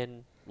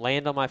and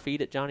land on my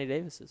feet at Johnny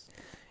Davis's.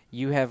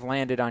 You have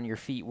landed on your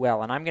feet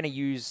well, and I'm going to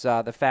use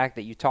the fact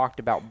that you talked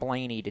about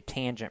Blaney to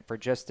tangent for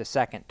just a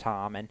second,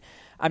 Tom. And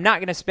I'm not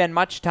going to spend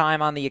much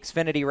time on the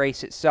Xfinity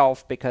race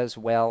itself because,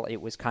 well, it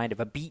was kind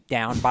of a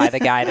beatdown by the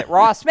guy that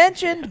Ross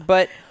mentioned.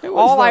 But it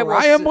was the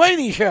Ryan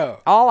Blaney show.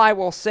 All I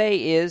will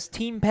say is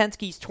Team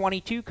Penske's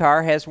 22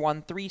 car has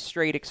won 3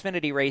 straight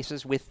Xfinity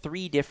races with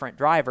 3 different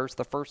drivers.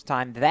 The first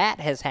time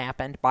that has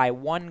happened by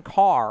one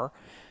car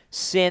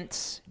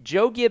since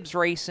Joe Gibbs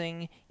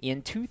Racing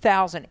in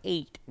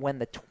 2008 when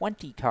the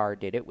 20 car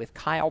did it with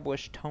Kyle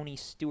Busch, Tony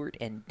Stewart,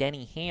 and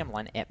Denny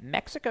Hamlin at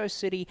Mexico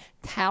City,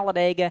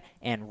 Talladega,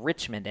 and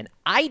Richmond. And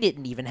I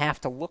didn't even have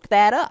to look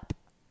that up.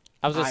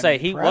 I was going to say,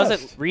 he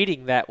wasn't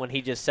reading that when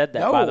he just said that,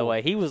 No. by the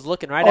way. He was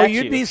looking right at you.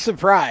 Oh, you'd be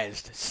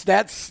surprised.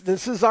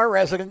 This is our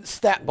resident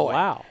stat boy.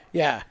 Wow.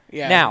 Yeah.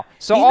 Now,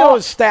 so he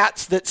knows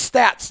stats that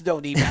stats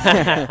don't even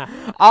know.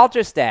 I'll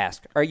just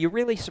ask, are you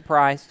really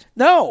surprised?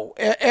 No.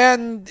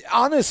 And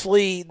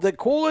honestly, the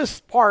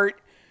coolest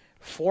part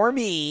for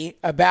me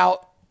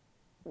about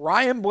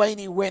Ryan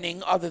Blaney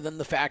winning, other than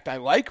the fact I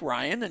like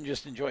Ryan and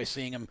just enjoy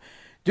seeing him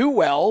do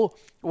well,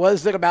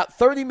 was that about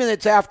 30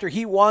 minutes after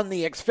he won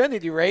the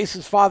Xfinity race,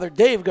 his father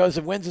Dave goes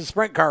and wins a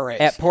sprint car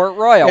race. At Port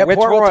Royal, which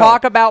we'll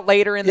talk about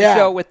later in the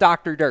show with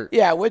Dr. Dirt.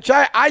 Yeah, which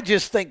I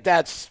just think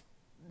that's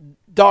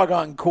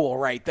doggone cool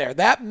right there.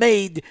 That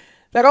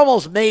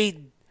almost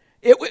made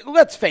it.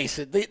 Let's face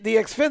it, the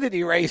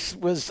Xfinity race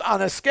was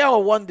on a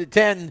scale of 1 to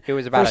 10. It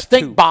was about for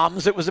stink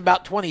bombs. It was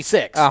about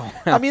 26. Oh,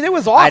 I mean, it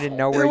was awful. I didn't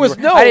know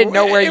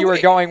where you were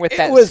going with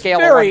that scale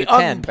of 1 to 10. It was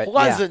very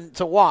unpleasant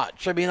to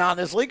watch. I mean,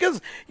 honestly,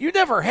 because you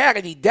never had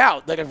any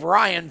doubt that if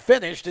Ryan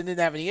finished and didn't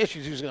have any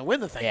issues, he was going to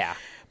win the thing. Yeah.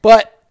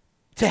 But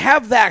to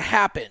have that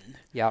happen.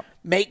 Yep.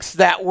 Makes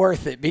that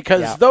worth it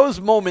because those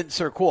moments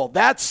are cool.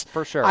 That's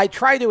for sure. I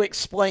try to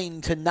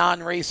explain to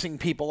non-racing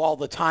people all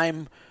the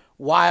time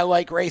why I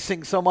like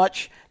racing so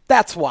much.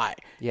 That's why.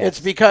 Yes, it's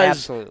because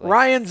absolutely.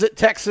 Ryan's at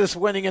Texas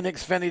winning an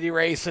Xfinity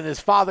race and his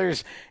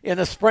father's in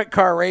a sprint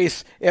car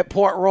race at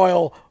Port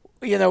Royal,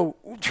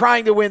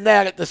 trying to win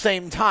that at the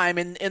same time.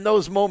 And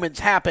those moments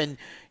happen.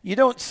 You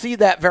don't see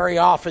that very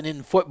often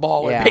in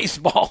football or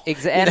baseball.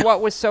 And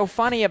what was so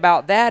funny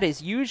about that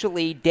is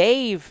usually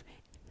Dave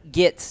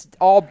gets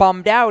all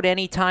bummed out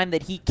anytime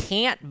that he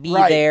can't be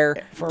there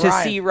to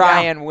see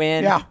Ryan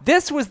win. Yeah.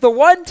 This was the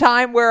one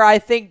time where I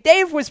think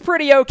Dave was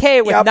pretty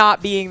okay with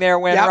not being there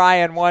when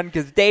Ryan won,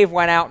 because Dave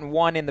went out and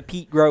won in the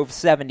Pete Grove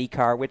 70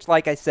 car, which,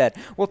 like I said,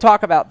 we'll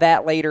talk about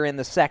that later in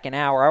the second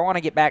hour. I want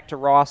to get back to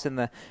Ross in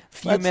the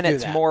few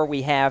minutes more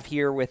we have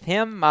here with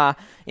him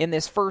in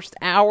this first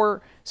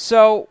hour.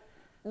 So,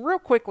 real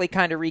quickly,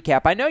 kind of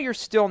recap. I know you're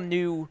still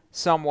new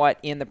somewhat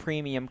in the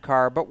premium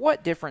car, but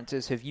what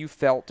differences have you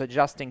felt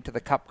adjusting to the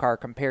Cup car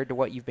compared to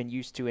what you've been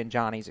used to in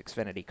Johnny's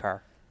Xfinity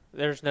car?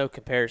 There's no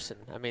comparison.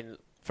 I mean,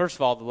 first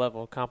of all, the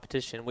level of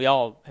competition. We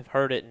all have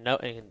heard it,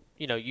 and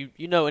you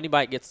know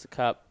anybody gets the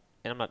Cup,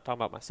 and I'm not talking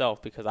about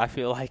myself because I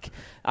feel like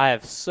I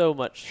have so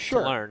much to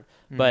learn.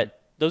 Mm-hmm. But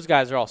those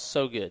guys are all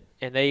so good,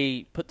 and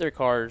they put their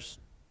cars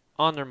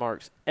on their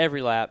marks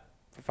every lap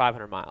for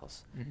 500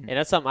 miles. Mm-hmm. And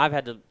that's something I've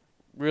had to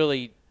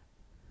really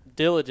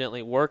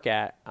diligently work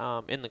at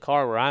in the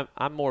car, where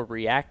I'm more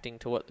reacting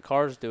to what the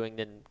car is doing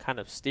than kind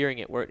of steering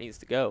it where it needs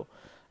to go.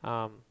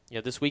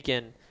 This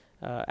weekend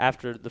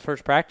after the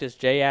first practice,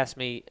 Jay asked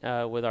me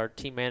with our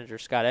team manager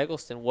Scott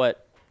Eggleston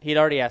what he'd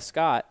already asked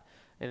Scott,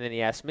 and then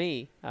he asked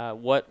me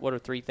what are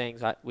 3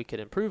 things we could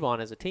improve on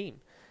as a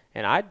team.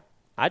 And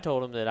I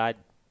told him that I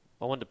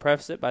wanted to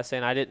preface it by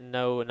saying I didn't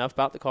know enough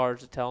about the cars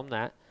to tell him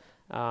that.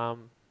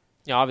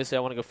 Obviously I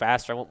want to go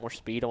faster. I want more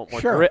speed. I want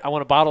more grip. I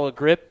want a bottle of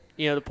grip,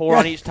 to pour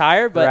on each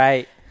tire.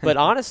 But but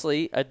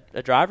honestly,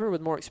 a driver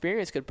with more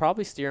experience could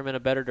probably steer him in a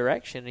better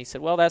direction. And he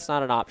said, well, that's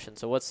not an option.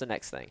 So what's the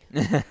next thing?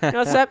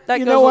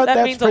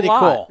 That means a lot.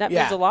 Cool. That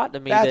means a lot to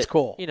me. That's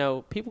cool.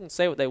 People can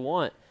say what they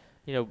want.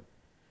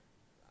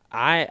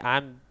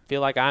 I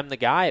feel like I'm the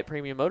guy at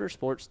Premium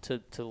Motorsports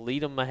to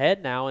lead them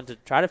ahead now and to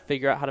try to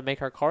figure out how to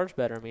make our cars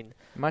better. I mean,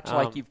 much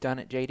like you've done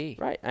at JD.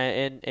 Right.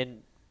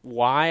 And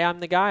why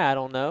I'm the guy, I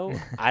don't know.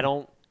 I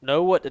don't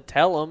know what to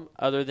tell them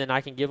other than I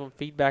can give them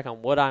feedback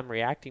on what I'm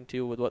reacting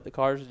to with what the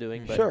car is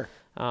doing. But,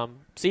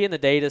 seeing the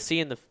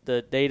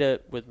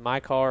data with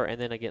my car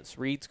and then against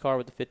Reed's car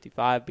with the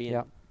 55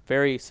 being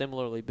very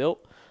similarly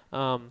built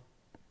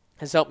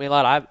has helped me a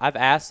lot. I've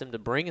asked them to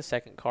bring a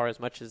second car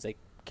as much as they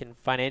can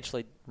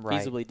financially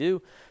feasibly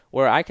do,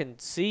 where I can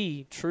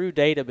see true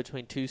data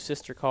between 2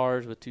 sister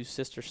cars with 2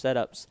 sister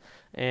setups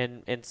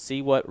and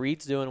see what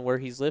Reed's doing, where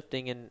he's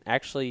lifting, and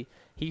actually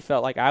he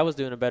felt like I was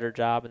doing a better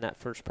job in that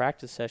first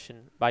practice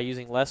session by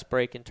using less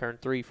brake in turn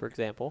 3, for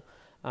example.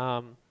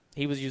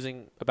 He was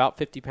using about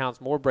 50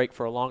 pounds more brake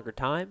for a longer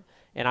time,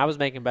 and I was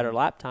making better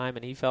lap time,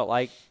 and he felt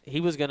like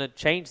he was going to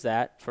change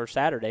that for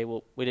Saturday.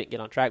 Well, we didn't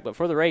get on track, but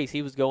for the race,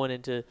 he was going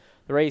into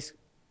the race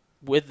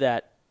with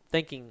that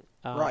thinking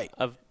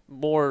of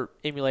more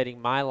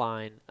emulating my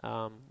line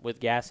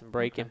with gas and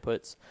brake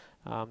inputs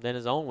than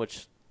his own,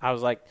 which I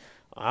was like,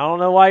 I don't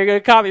know why you're going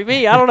to copy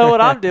me. I don't know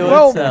what I'm doing.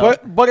 Well,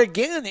 but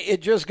again,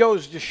 it just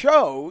goes to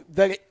show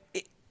that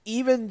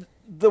even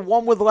the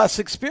one with less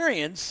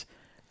experience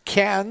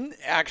can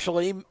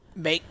actually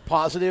make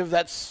positive.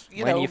 That's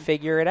when you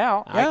figure it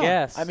out, yeah. I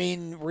guess. I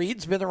mean,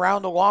 Reed's been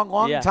around a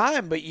long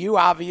time, but you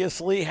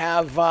obviously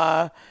have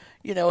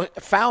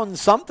found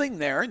something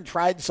there and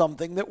tried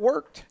something that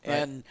worked,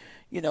 and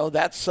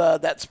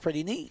that's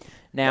pretty neat.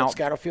 Now, That's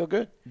got to feel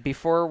good.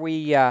 Before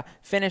we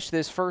finish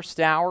this first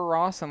hour,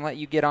 Ross, and let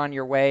you get on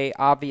your way,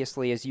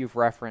 obviously, as you've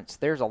referenced,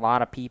 there's a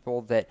lot of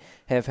people that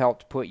have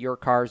helped put your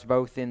cars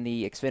both in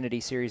the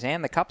Xfinity Series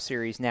and the Cup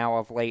Series now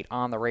of late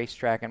on the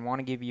racetrack, and want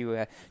to give you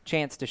a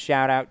chance to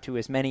shout out to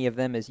as many of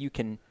them as you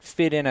can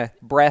fit in a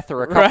breath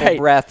or a couple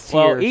breaths here.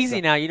 Well,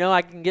 easy now.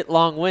 I can get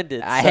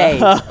long-winded.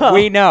 Hey,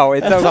 we know.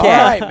 It's okay. All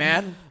right,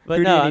 man. But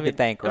who do you need to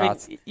thank,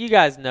 Ross? You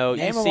guys know.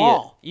 Name them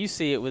all. You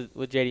see it with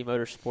JD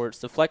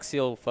Motorsports. The Flex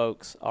Seal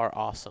folks are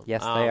awesome.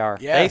 Yes, they are.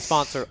 Yes. They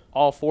sponsor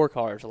all 4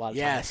 cars a lot of times.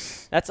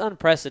 Yes. That's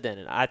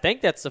unprecedented. I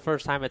think that's the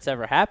first time it's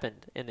ever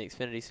happened in the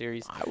Xfinity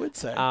Series. I would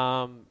say.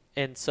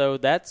 And so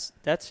that's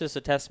just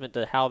a testament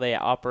to how they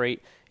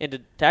operate,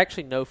 and to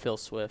actually know Phil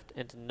Swift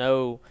and to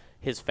know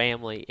his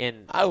family.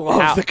 And I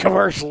love the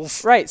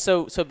commercials. Right.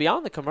 So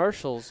beyond the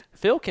commercials,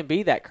 Phil can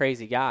be that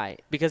crazy guy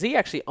because he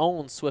actually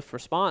owns Swift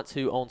Response,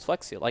 who owns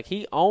Flex Seal. Like,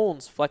 he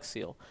owns Flex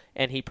Seal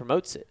and he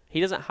promotes it.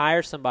 He doesn't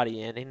hire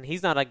somebody in, and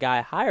he's not a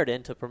guy hired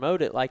in to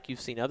promote it like you've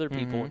seen other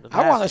people in the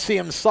past. I want to see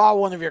him saw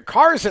one of your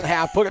cars in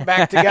half, put it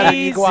back together, and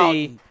you go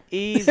out.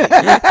 Easy.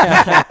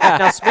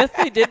 Now,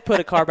 Smithley did put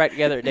a car back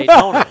together at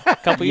Daytona a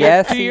couple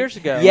years, 2 years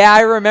ago. Yeah,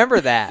 I remember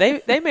that.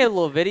 They made a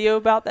little video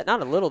about that.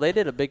 Not a little. They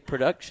did a big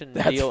production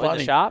deal in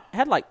the shop.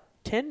 Had like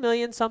 10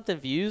 million something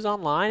views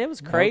online. It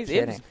was crazy.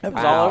 It was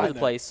all over the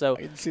place. So,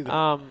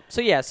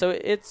 so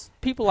it's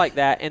people like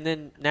that. And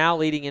then now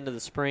leading into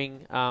the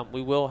spring,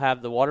 we will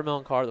have the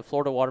watermelon car. The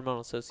Florida Watermelon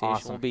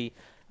Association will be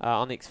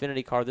on the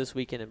Xfinity car this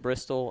weekend in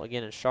Bristol,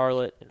 again in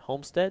Charlotte and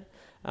Homestead.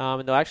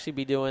 And they'll actually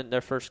be doing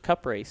their first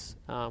Cup race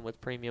with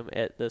Premium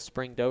at the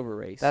Spring Dover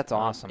race. That's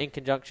awesome. In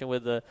conjunction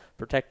with the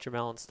Protect Your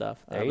Melon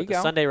stuff. There you go.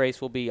 The Sunday race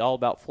will be all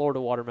about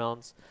Florida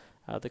watermelons,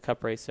 the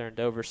Cup race there in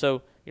Dover.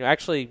 So,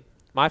 actually,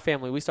 my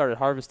family, we started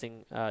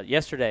harvesting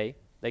yesterday.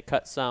 They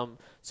cut some.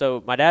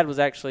 So my dad was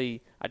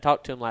actually, I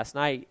talked to him last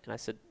night, and I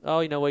said,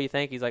 what do you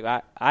think? He's like,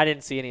 I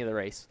didn't see any of the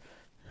race.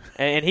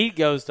 And he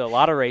goes to a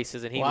lot of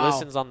races, and he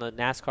listens on the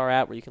NASCAR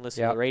app where you can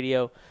listen to the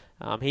radio.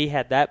 He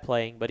had that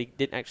playing, but he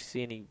didn't actually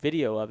see any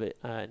video of it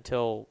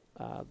until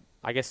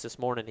I guess this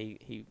morning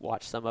he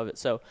watched some of it.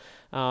 So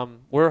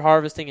we're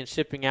harvesting and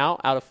shipping out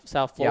of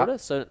South Florida.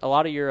 So a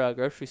lot of your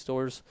grocery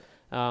stores,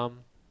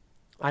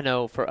 I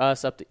know for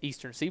us up the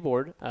Eastern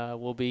Seaboard,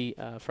 will be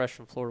Fresh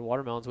from Florida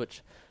watermelons,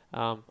 which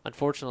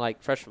unfortunately,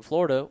 like Fresh from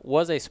Florida,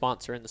 was a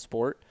sponsor in the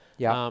sport.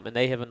 And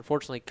they have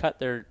unfortunately cut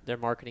their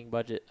marketing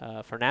budget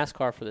for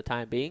NASCAR for the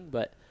time being,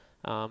 but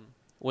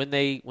when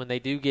they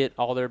do get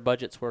all their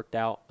budgets worked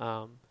out,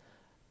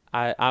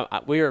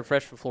 we are a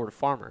Fresh from Florida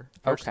farmer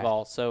first of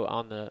all, so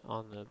on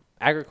the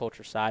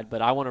agriculture side.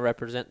 But I want to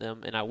represent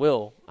them, and I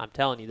will. I'm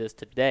telling you this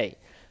today.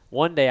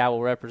 One day I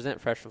will represent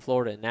Fresh from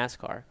Florida in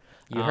NASCAR.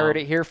 You heard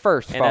it here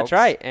first, and folks. That's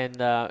right.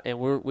 And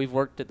we've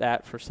worked at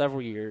that for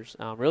several years,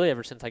 really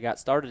ever since I got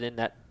started in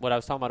that. What I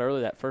was talking about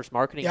earlier, that first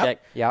marketing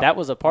deck. That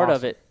was a part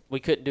of it. We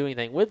couldn't do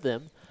anything with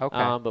them,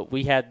 but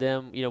we had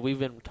them. We've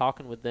been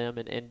talking with them,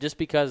 and just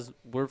because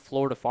we're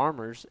Florida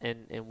farmers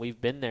and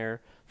we've been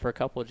there for a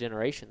couple of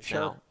generations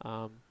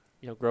now,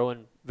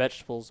 growing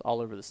vegetables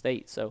all over the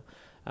state. So,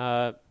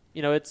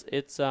 it's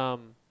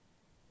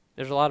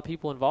there's a lot of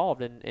people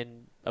involved,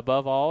 and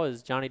above all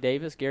is Johnny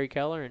Davis, Gary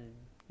Keller,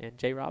 and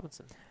Jay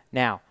Robinson.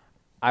 Now,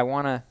 I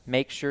want to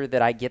make sure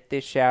that I get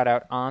this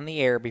shout-out on the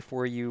air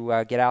before you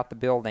get out the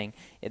building,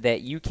 that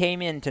you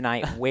came in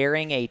tonight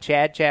wearing a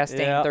Chad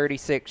Chastain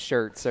 36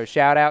 shirt. So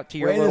shout-out to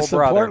your little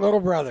brother. Support little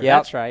brother.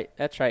 Yep.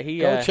 That's right.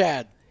 Go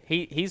Chad.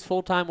 He's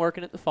full-time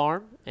working at the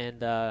farm and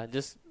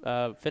just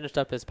finished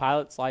up his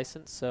pilot's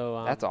license.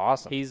 So that's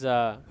awesome.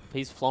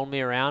 He's flown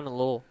me around in a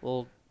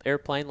little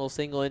airplane, little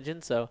single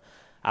engine. So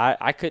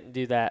I couldn't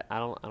do that. I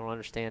don't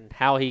understand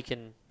how he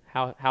can –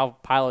 how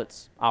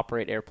pilots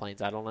operate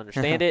airplanes. I don't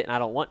understand it, and I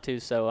don't want to.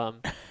 So,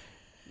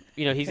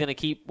 he's going to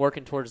keep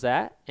working towards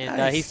that.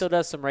 And he still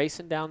does some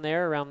racing down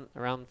there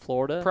around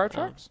Florida. Pro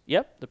Trucks?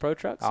 Yep, the Pro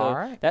Trucks. So all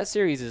right. that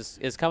series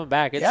is coming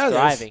back. It's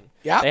thriving.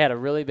 They had a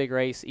really big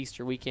race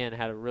Easter weekend,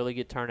 had a really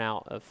good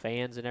turnout of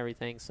fans and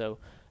everything. So,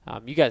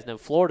 you guys know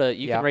Florida,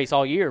 you can race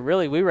all year.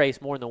 Really, we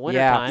race more in the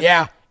wintertime.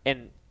 Yeah.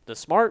 And the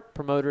smart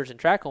promoters and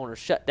track owners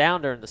shut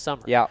down during the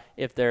summer. Yeah.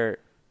 If they're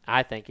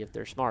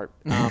smart,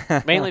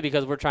 mainly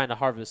because we're trying to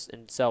harvest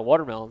and sell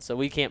watermelons, so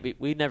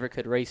we never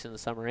could race in the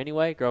summer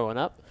anyway, growing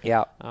up.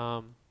 Yeah.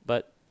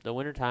 But the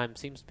wintertime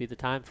seems to be the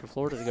time for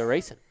Florida to go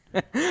racing.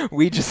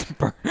 We just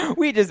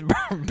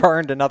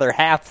burned another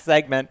half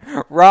segment.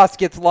 Ross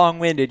gets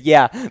long-winded.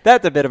 Yeah,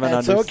 that's a bit of an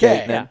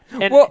understatement.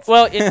 Okay.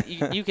 Yeah.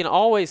 And you can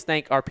always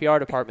thank our PR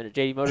department at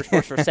JD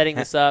Motorsports for setting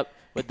this up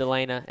with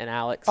Delana and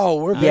Alex.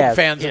 Oh, we're big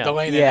fans of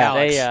Delana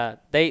and Alex.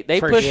 They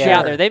push me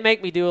out there. They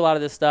make me do a lot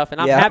of this stuff,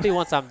 and I'm happy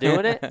once I'm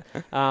doing it.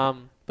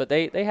 But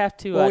they have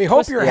to. Well, we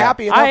hope you're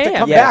happy enough to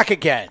come back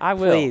again. I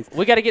will. Please.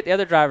 We got to get the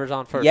other drivers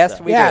on first. Yes,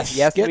 we do.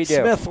 Yes, we do. Get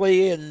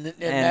Smithley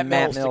and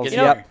Matt Mills.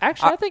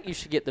 Actually, I think you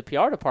should get the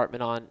PR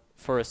department on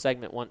for a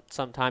segment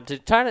sometime to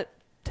try to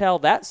tell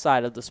that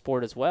side of the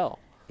sport as well.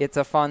 It's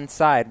a fun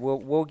side.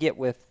 We'll get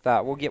with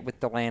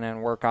Delana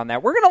and work on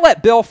that. We're going to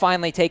let Bill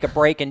finally take a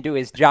break and do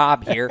his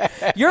job here.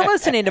 You're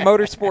listening to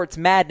Motorsports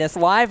Madness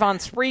live on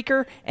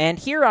Spreaker and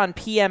here on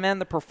PMN,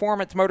 the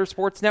Performance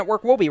Motorsports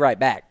Network. We'll be right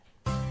back.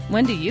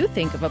 When do you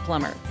think of a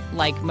plumber?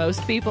 Like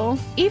most people,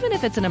 even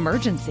if it's an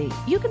emergency,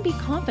 you can be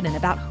confident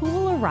about who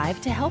will arrive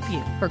to help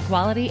you. For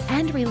quality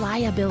and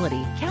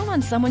reliability, count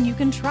on someone you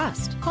can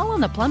trust. Call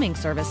on the plumbing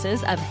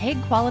services of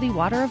Hague Quality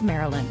Water of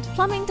Maryland.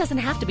 Plumbing doesn't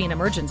have to be an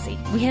emergency.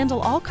 We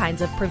handle all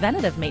kinds of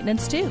preventative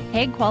maintenance too.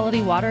 Hague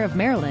Quality Water of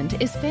Maryland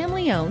is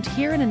family owned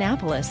here in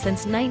Annapolis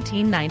since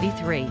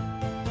 1993.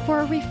 For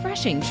a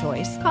refreshing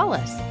choice, call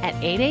us at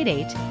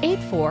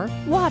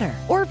 888-84-WATER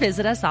or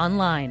visit us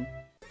online.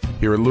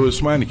 Here at Lewis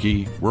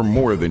Meineke, we're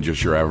more than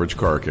just your average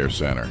car care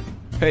center.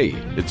 Hey,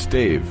 it's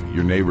Dave,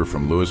 your neighbor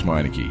from Lewis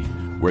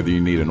Meineke. Whether you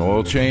need an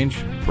oil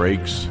change,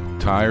 brakes,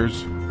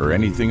 tires, or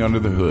anything under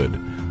the hood,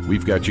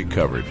 we've got you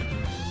covered.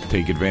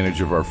 Take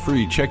advantage of our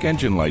free check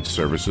engine light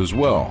service as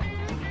well.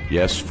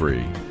 Yes,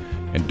 free.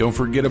 And don't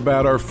forget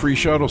about our free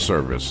shuttle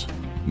service.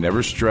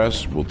 Never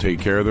stress, we'll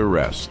take care of the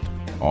rest.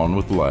 On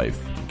with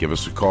life. Give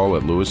us a call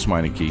at Lewis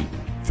Meineke,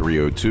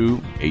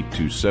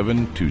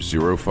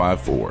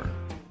 302-827-2054.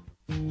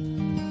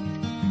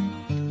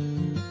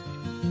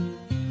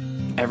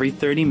 Every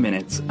 30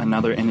 minutes,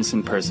 another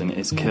innocent person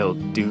is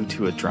killed due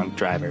to a drunk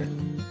driver.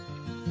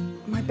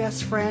 My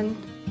best friend.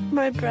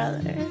 My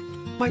brother.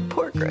 My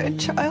poor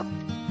grandchild.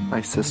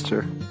 My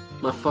sister.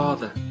 My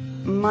father.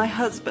 My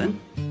husband.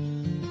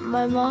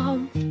 My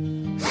mom.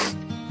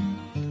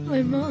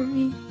 My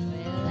mommy.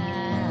 Well,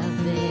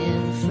 I've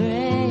been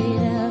afraid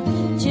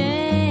of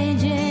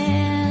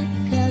changing,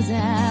 'cause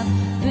I've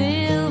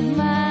built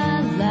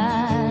my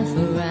life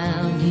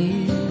around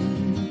you.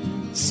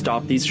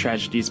 Stop these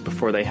tragedies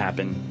before they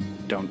happen.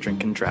 Don't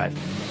drink and drive.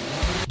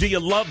 Do you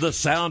love the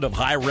sound of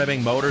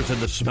high-revving motors and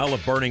the smell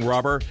of burning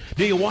rubber?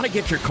 Do you want to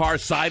get your car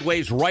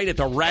sideways right at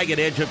the ragged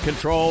edge of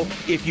control?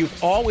 If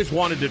you've always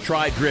wanted to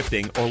try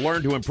drifting or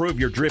learn to improve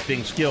your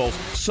drifting skills,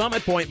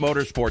 Summit Point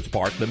Motorsports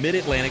Park, the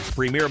Mid-Atlantic's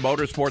premier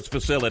motorsports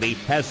facility,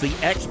 has the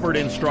expert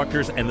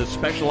instructors and the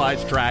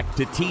specialized track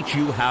to teach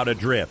you how to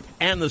drift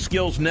and the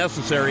skills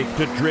necessary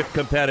to drift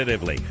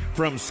competitively.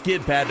 From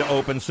skid pad to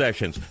open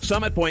sessions,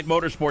 Summit Point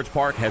Motorsports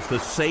Park has the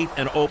safe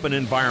and open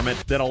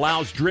environment that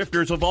allows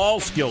drifters of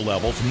all skill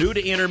levels, new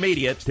to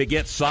intermediate, to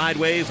get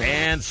sideways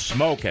and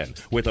smoking.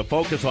 With a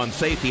focus on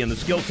safety and the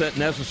skill set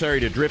necessary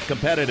to drift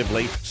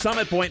competitively,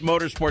 Summit Point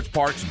Motorsports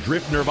Park's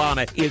Drift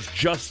Nirvana is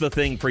just the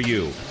thing for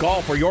you.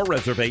 Call for your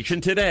reservation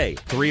today,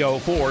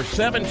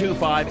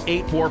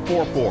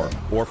 304-725-8444.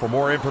 Or for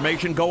more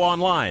information, go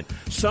online,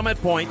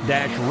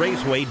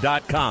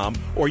 summitpoint-raceway.com,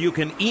 or you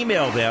can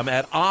email them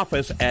at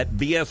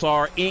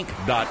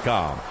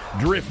office@bsrinc.com.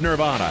 Drift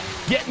Nirvana,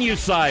 getting you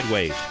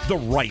sideways the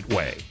right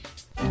way.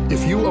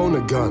 If you own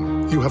a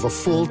gun, you have a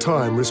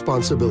full-time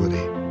responsibility.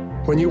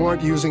 When you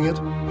aren't using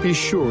it, be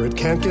sure it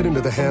can't get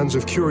into the hands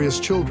of curious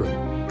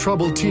children,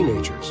 troubled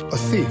teenagers, a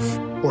thief,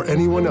 or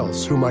anyone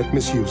else who might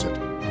misuse it.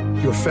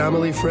 Your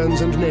family, friends,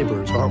 and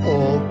neighbors are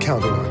all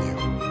counting on you.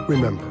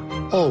 Remember,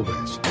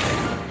 always,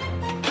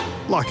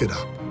 lock it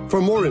up. For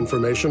more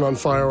information on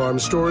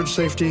firearms storage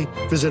safety,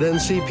 visit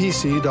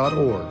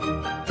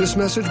ncpc.org. This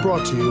message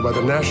brought to you by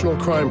the National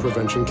Crime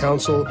Prevention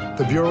Council,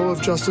 the Bureau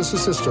of Justice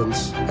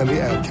Assistance, and the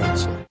Ad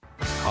Council.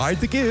 Hide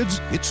the kids.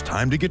 It's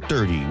time to get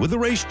dirty with the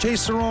Race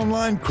Chaser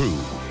Online crew.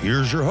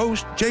 Here's your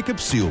host, Jacob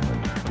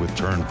Seelman, with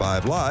Turn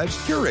 5 Live's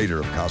curator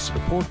of Casa de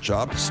Pork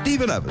Chop,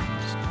 Stephen Evans.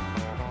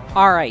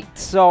 All right,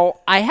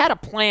 so I had a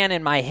plan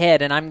in my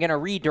head, and I'm going to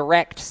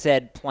redirect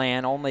said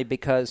plan only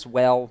because,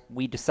 well,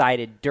 we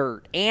decided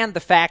dirt. And the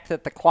fact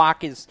that the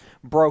clock is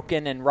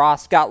broken and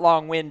Ross got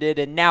long-winded,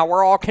 and now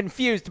we're all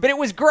confused. But it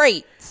was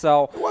great.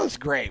 So it was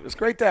great. It was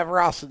great to have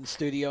Ross in the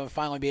studio and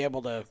finally be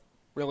able to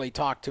really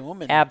talk to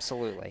him. And,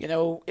 absolutely. You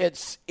know,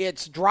 it's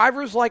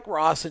drivers like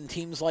Ross and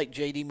teams like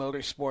JD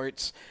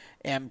Motorsports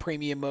and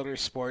Premium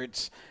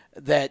Motorsports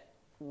that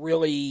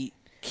really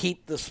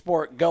keep the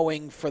sport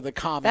going for the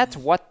common. That's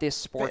what this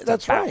sport's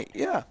That's about. Right,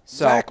 yeah,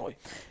 so, exactly.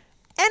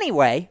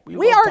 Anyway,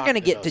 we are going to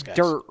get to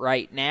dirt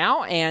right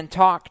now and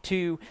talk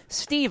to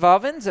Steve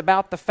Ovens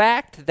about the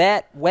fact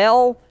that,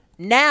 well,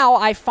 now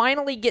I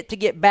finally get to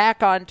get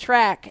back on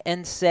track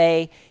and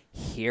say,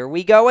 here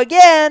we go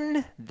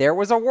again. There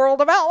was a World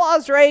of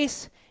Outlaws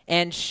race,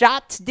 and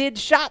Schatz did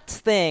Schatz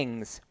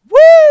things.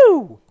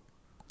 Woo!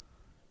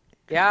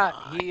 Yeah,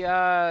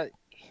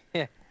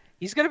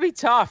 he's going to be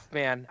tough,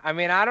 man. I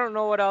mean, I don't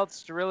know what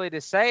else to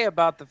say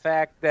about the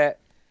fact that,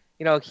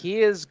 you know,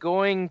 he is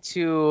going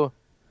to,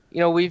 you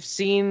know, we've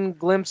seen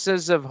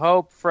glimpses of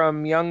hope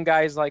from young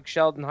guys like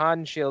Sheldon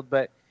Haudenschild,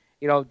 but,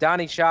 you know,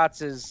 Donnie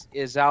Schatz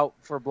is out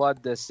for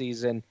blood this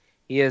season.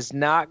 He is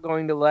not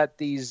going to let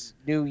these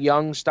new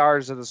young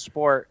stars of the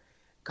sport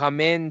come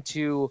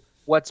into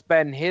what's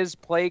been his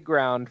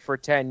playground for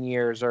 10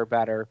 years or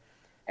better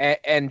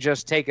and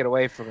just take it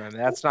away from him.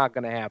 That's not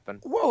going to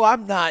happen. Well,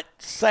 I'm not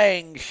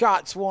saying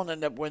Schatz won't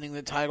end up winning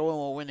the title and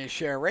will win his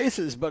share of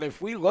races, but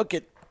if we look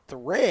at the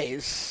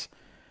race,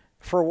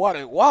 for what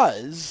it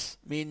was.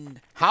 I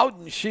mean,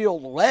 Howden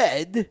Shield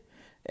led,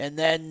 and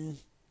then,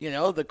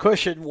 the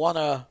cushion won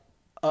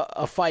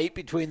a fight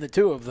between the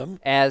two of them.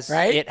 As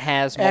right? It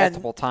has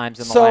multiple times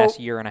in the last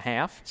year and a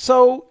half.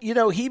 So,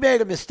 he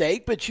made a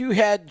mistake, but you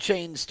had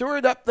Shane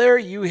Stewart up there.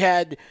 You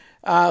had,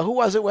 who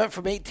was it, went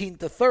from 18th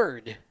to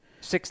 3rd?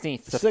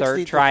 16th to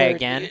 3rd, try 3rd.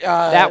 again.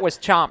 That was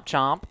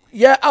Chomp.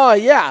 Yeah,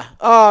 yeah.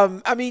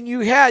 I mean,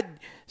 you had...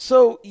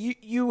 So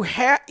you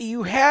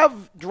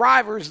have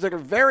drivers that are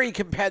very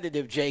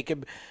competitive,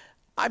 Jacob.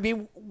 I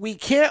mean, we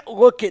can't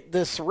look at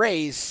this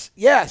race.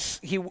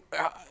 Yes,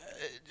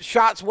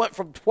 Schatz went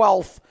from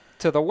 12th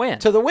to the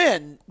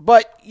win.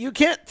 But you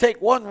can't take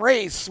one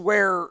race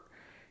where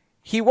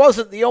he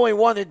wasn't the only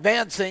one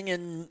advancing.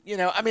 And,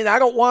 I mean, I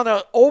don't want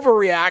to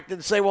overreact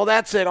and say, well,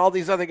 that's it. All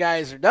these other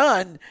guys are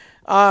done.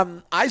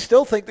 I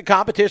still think the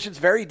competition's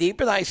very deep,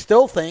 and I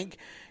still think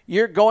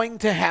you're going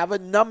to have a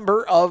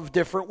number of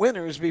different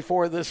winners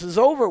before this is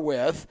over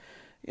with.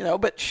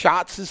 But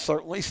Schatz is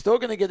certainly still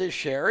going to get his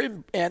share,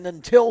 and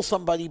until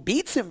somebody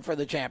beats him for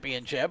the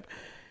championship,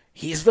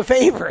 he's the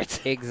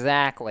favorite.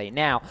 Exactly.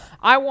 Now,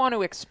 I want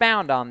to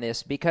expound on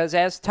this because,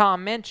 as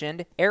Tom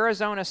mentioned,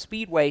 Arizona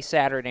Speedway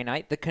Saturday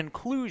night, the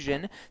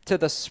conclusion to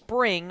the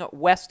spring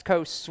West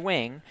Coast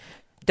swing,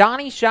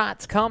 Donnie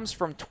Schatz comes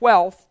from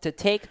 12th to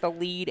take the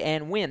lead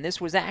and win. This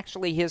was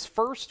actually his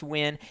first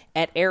win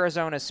at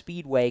Arizona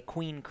Speedway,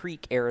 Queen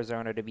Creek,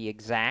 Arizona to be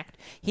exact.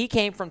 He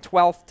came from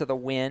 12th to the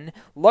win.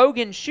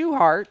 Logan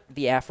Schuchart,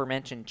 the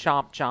aforementioned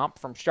Chomp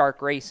from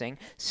Shark Racing,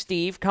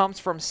 Steve,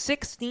 comes from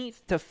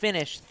 16th to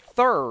finish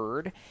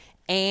 3rd.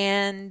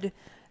 And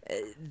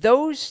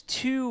those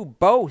two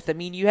both, I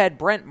mean, you had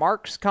Brent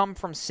Marks come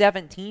from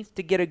 17th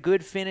to get a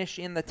good finish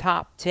in the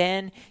top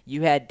 10.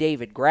 You had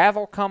David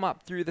Gravel come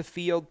up through the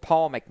field.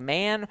 Paul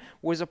McMahon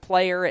was a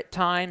player at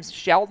times.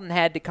 Sheldon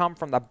had to come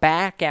from the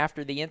back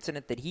after the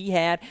incident that he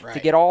had to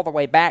get all the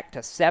way back to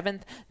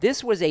 7th.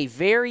 This was a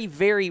very,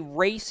 very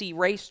racy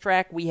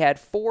racetrack. We had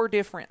 4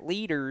 different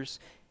leaders,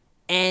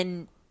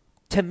 and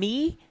to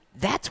me,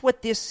 that's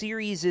what this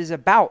series is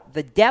about.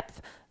 The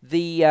depth,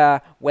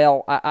 I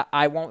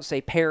won't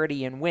say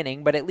parity in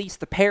winning, but at least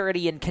the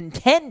parity in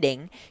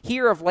contending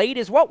here of late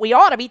is what we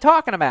ought to be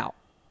talking about.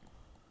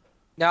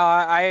 No,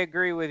 I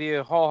agree with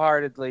you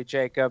wholeheartedly,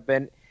 Jacob.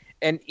 And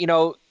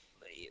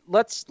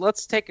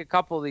let's take a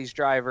couple of these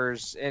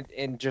drivers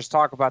and just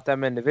talk about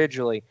them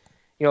individually.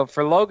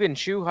 For Logan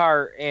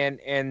Schuchart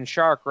and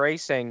Shark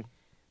Racing,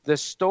 the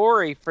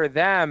story for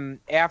them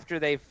after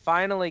they've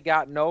finally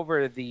gotten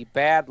over the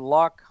bad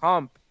luck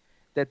hump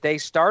that they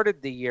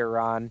started the year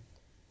on,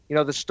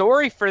 the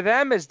story for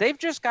them is they've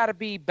just got to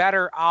be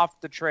better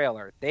off the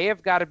trailer. They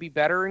have got to be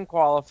better in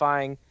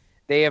qualifying.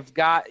 They have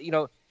got,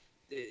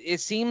 it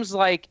seems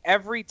like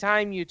every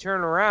time you turn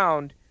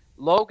around,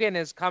 Logan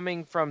is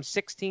coming from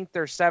 16th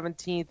or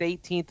 17th,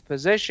 18th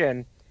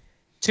position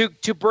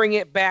to bring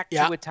it back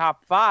to a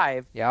top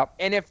 5. Yep.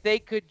 And if they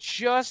could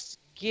just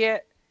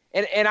get,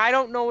 and I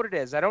don't know what it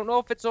is. I don't know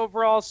if it's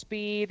overall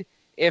speed,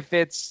 if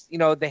it's,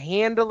 the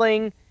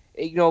handling,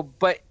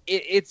 but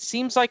it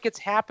seems like it's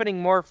happening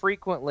more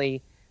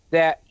frequently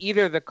that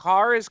either the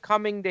car is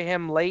coming to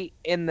him late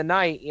in the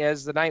night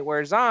as the night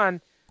wears on,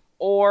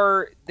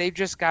 or they've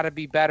just got to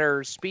be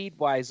better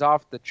speed-wise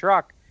off the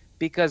truck.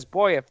 Because,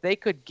 boy, if they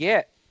could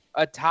get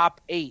a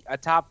top 8, a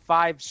top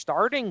 5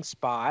 starting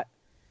spot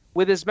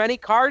with as many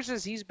cars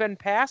as he's been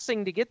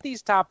passing to get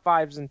these top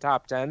 5s and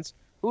top 10s,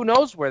 who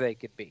knows where they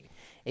could be.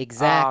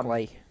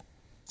 Exactly.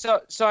 So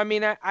I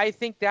mean, I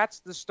think that's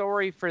the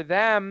story for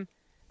them.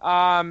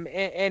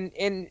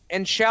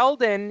 And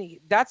Sheldon,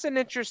 that's an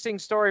interesting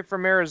story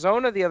from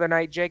Arizona the other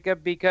night,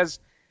 Jacob, because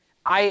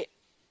I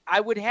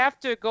would have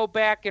to go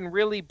back and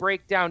really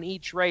break down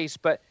each race,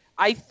 but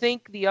I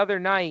think the other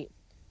night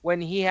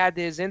when he had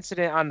his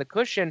incident on the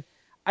cushion,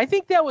 I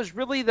think that was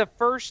really the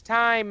first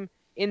time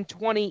in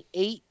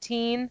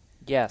 2018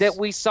 that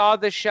we saw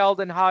the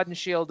Sheldon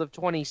Haudenschild of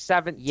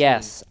 2017.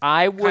 Yes,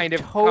 I would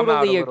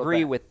totally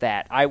agree with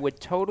that.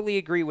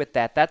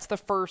 That's the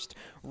first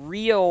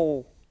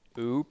real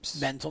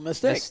mental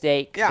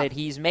mistake that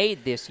he's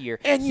made this year.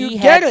 And he you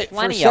had get it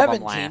plenty for of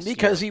them 17 last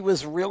because year. he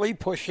was really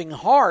pushing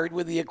hard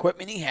with the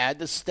equipment he had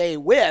to stay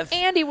with.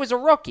 And he was a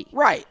rookie.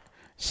 Right.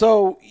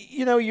 So,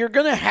 you're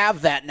going to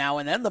have that now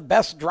and then. The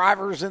best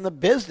drivers in the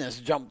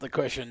business jump the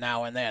cushion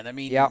now and then. I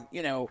mean,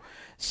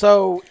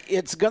 so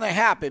it's going to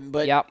happen.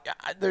 But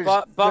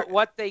but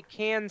what they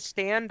can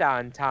stand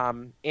on,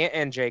 Tom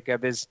and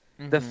Jacob, is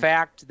the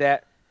fact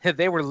that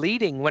they were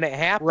leading when it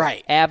happened.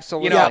 Right.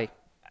 Absolutely.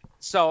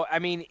 So, I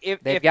mean,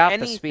 if got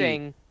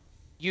anything,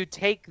 you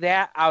take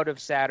that out of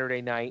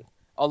Saturday night,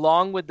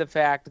 along with the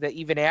fact that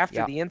even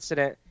after the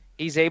incident,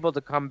 he's able to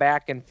come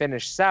back and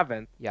finish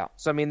 7th. Yeah.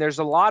 So, I mean, there's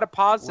a lot of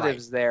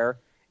positives there,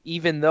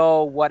 even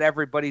though what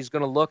everybody's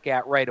going to look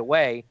at right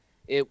away,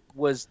 it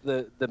was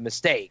the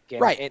mistake.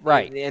 And,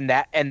 And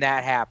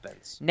that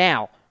happens.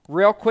 Now,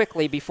 real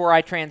quickly, before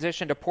I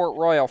transition to Port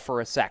Royal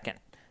for a second,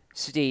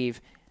 Steve,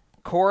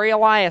 Corey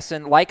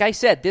Eliason, like I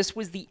said, this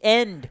was the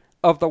end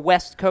of the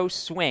West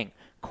Coast swing.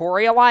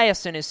 Corey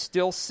Eliason is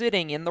still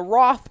sitting in the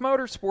Roth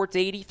Motorsports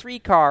 83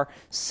 car,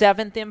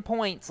 7th in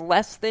points,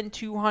 less than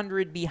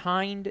 200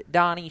 behind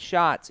Donnie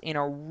Schatz, in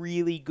a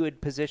really good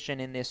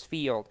position in this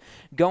field.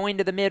 Going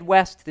to the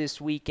Midwest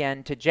this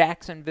weekend, to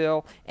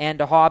Jacksonville and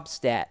to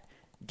Hobstadt.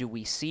 Do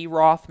we see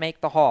Roth make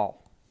the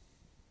haul?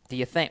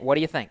 What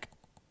do you think?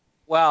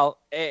 Well,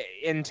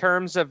 in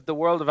terms of the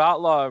World of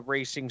Outlaw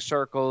racing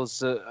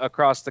circles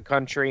across the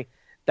country,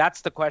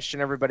 that's the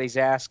question everybody's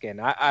asking.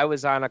 I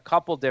was on a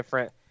couple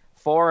different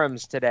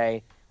forums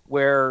today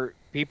where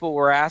people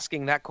were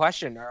asking that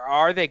question.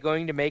 Are they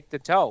going to make the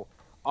tow?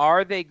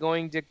 Are they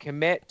going to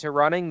commit to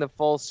running the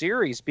full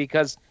series?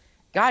 Because,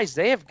 guys,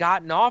 they have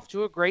gotten off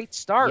to a great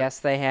start. Yes,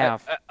 they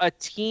have. A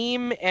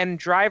team and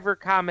driver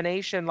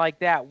combination like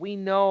that, we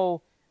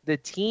know the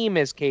team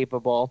is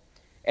capable,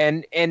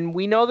 and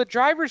we know the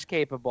driver's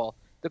capable.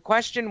 The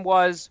question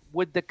was,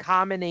 would the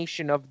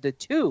combination of the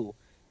two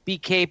be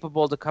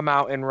capable to come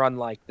out and run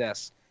like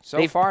this?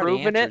 So far, the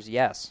answer is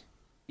yes.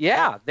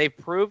 Yeah, they've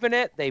proven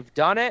it. They've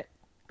done it.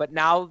 But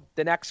now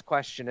the next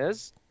question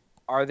is,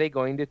 are they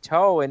going to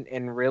tow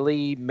and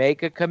really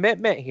make a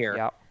commitment here?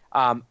 Yep.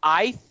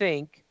 I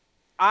think,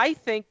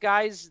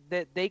 guys,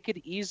 that they could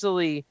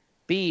easily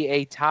be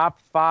a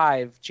top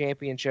 5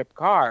 championship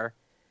car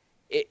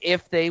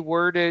if they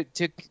were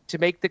to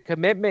make the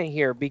commitment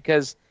here,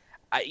 because,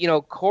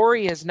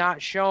 Corey has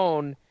not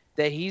shown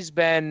that he's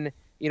been,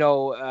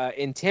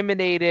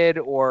 intimidated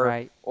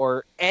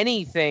or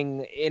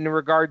anything in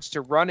regards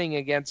to running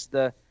against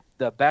the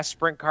best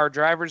sprint car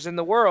drivers in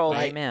the world.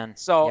 Amen.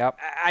 So, yep.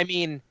 I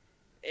mean,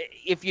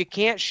 if you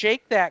can't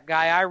shake that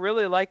guy, I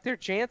really like their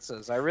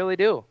chances. I really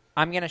do.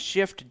 I'm going to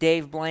shift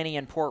Dave Blaney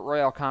and Port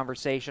Royal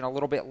conversation a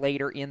little bit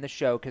later in the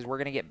show because we're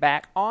going to get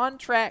back on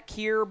track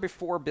here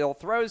before Bill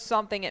throws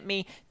something at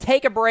me.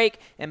 Take a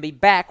break and be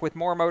back with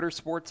more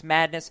Motorsports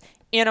Madness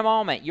in a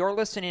moment. You're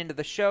listening to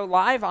the show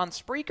live on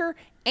Spreaker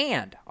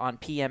and on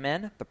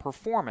PMN, the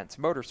Performance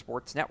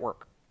Motorsports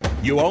Network.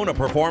 You own a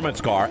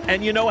performance car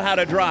and you know how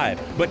to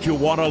drive, but you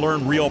want to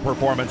learn real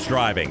performance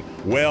driving.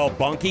 Well,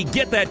 Bunky,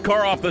 get that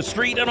car off the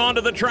street and onto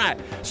the track.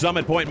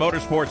 Summit Point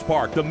Motorsports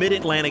Park, the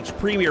Mid-Atlantic's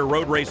premier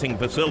road racing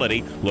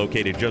facility,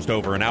 located just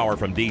over an hour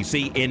from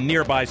D.C. in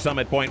nearby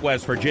Summit Point,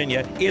 West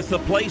Virginia, is the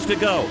place to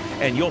go.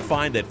 And you'll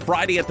find that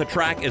Friday at the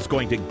Track is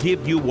going to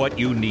give you what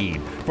you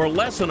need. For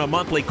less than a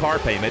monthly car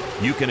payment,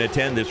 you can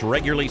attend this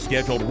regularly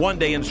scheduled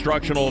one-day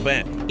instructional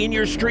event in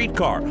your street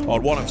car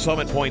on one of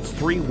Summit Point's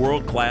 3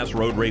 world-class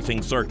road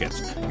racing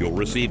circuits. You'll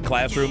receive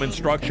classroom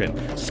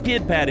instruction,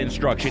 skid pad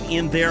instruction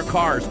in their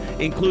cars,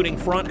 including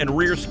front and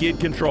rear skid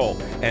control,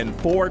 and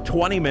 4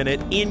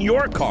 20-minute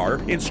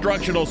in-your-car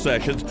instructional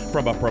sessions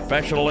from a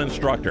professional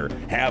instructor.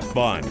 Have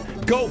fun,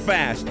 go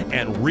fast,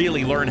 and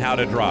really learn how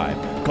to drive.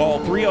 Call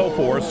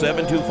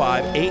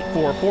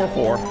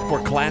 304-725-8444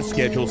 for class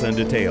schedules and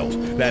details.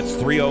 That's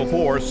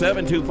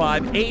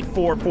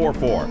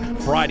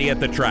 304-725-8444. Friday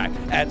at the Track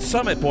at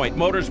Summit Point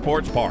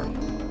Motorsports Park.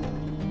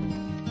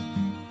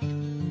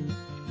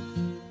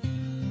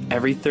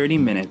 Every 30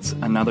 minutes,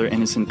 another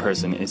innocent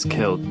person is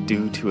killed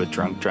due to a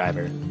drunk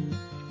driver.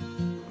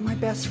 My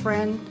best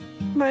friend.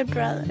 My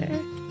brother.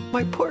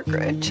 My poor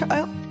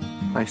grandchild.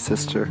 My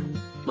sister.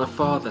 My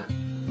father.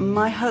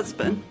 My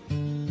husband.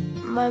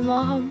 My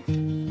mom.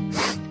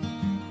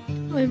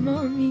 My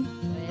mommy.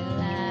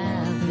 Well,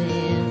 I've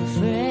been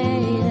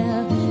afraid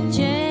of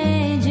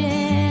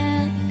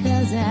changing,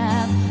 'cause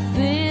I've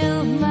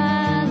built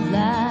my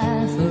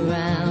life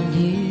around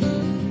you.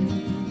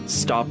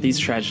 Stop these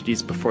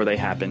tragedies before they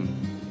happen.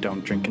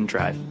 Don't drink and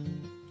drive.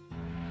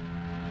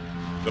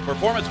 The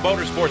Performance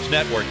Motorsports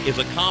Network is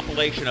a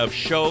compilation of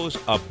shows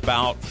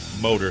about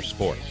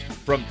motorsports.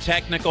 From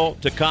technical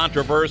to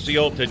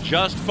controversial to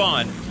just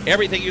fun,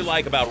 everything you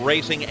like about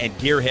racing and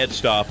gearhead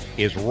stuff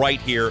is right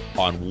here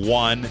on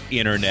one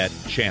internet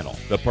channel.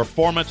 The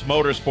Performance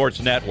Motorsports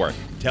Network.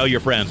 Tell your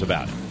friends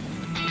about it.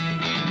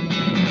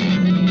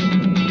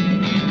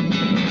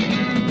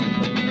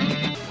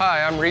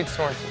 Hi, I'm Reed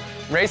Sorensen.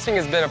 Racing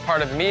has been a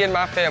part of me and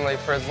my family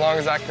for as long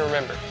as I can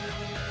remember.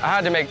 I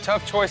had to make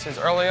tough choices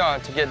early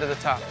on to get to the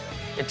top.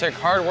 It took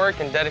hard work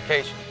and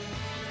dedication.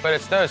 But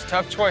it's those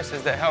tough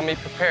choices that help me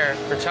prepare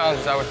for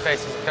challenges I would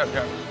face as a cup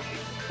driver.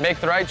 Make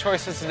the right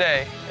choices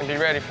today and be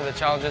ready for the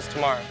challenges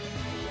tomorrow.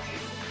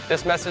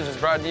 This message is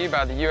brought to you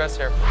by the U.S.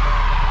 Air Force.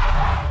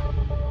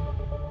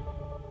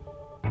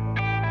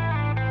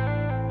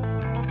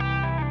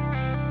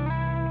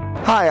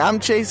 Hi, I'm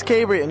Chase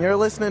Cabrey, and you're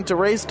listening to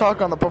Race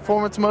Talk on the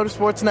Performance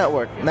Motorsports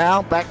Network.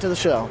 Now, back to the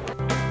show.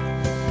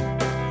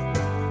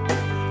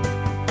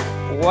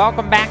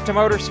 Welcome back to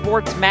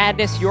Motorsports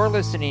Madness. You're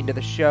listening to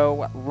the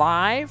show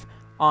live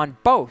on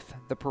both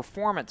the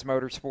Performance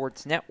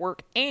Motorsports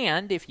Network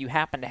and if you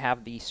happen to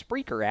have the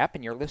Spreaker app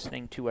and you're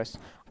listening to us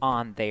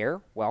on there,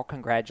 well,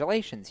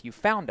 congratulations. You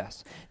found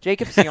us.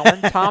 Jacob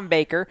Seelman, Tom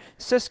Baker,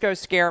 Cisco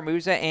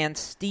Scaramouza, and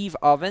Steve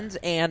Ovens.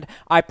 And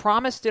I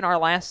promised in our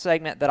last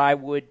segment that I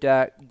would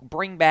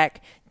bring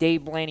back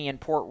Dave Blaney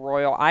and Port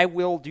Royal. I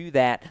will do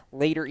that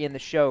later in the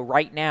show.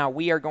 Right now,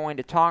 we are going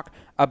to talk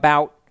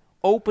about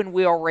open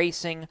wheel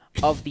racing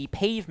of the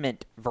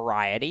pavement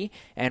variety.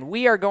 And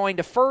we are going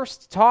to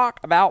first talk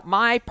about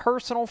my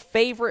personal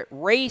favorite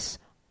race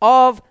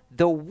of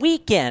the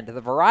weekend,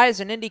 the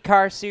Verizon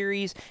IndyCar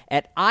Series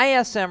at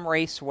ISM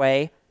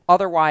Raceway,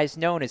 otherwise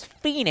known as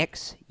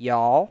Phoenix,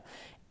 y'all.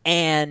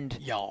 And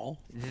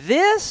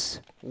this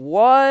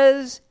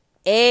was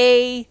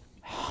a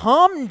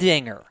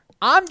humdinger.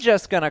 I'm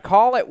just going to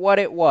call it what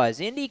it was.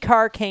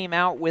 IndyCar came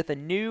out with a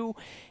new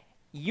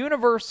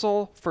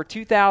Universal for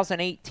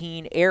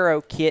 2018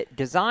 Aero kit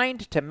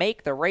designed to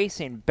make the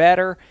racing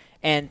better.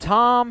 And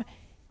Tom,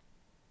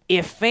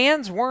 if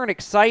fans weren't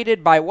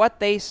excited by what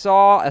they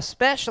saw,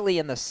 especially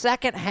in the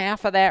second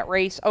half of that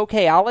race,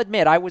 okay, I'll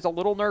admit I was a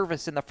little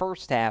nervous in the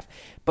first half,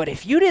 but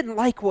if you didn't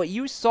like what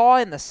you saw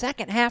in the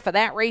second half of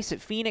that race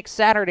at Phoenix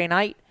Saturday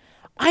night,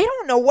 I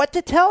don't know what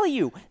to tell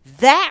you.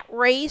 That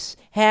race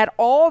had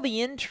all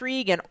the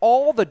intrigue and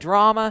all the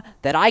drama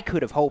that I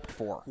could have hoped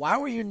for. Why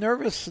were you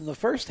nervous in the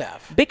first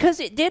half? Because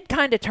it did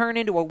kind of turn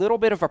into a little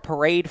bit of a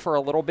parade for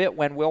a little bit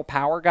when Will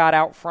Power got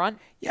out front.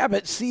 Yeah,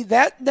 but see,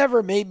 that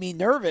never made me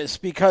nervous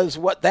because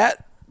what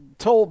that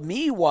told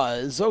me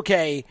was,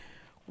 okay,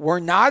 we're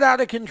not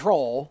out of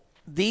control.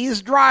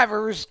 These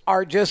drivers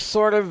are just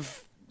sort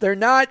of, they're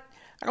not,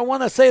 I don't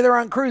want to say they're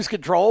on cruise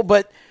control,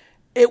 but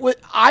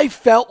I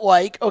felt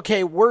like,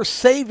 okay, we're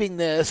saving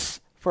this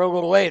for a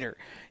little later.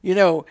 You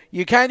know,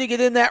 you kind of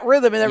get in that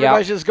rhythm and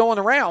everybody's just going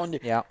around.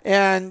 Yep.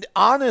 And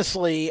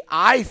honestly,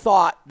 I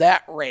thought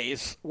that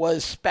race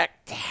was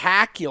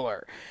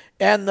spectacular.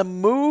 And the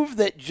move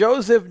that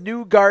Josef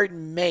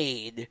Newgarden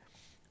made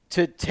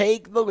to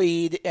take the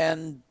lead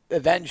and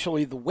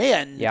eventually the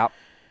win,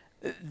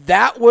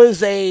 that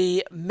was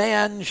a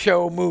man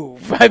show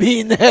move. I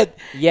mean,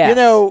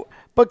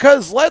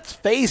 because let's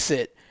face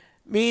it,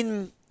 I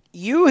mean,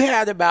 you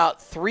had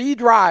about 3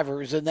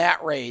 drivers in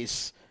that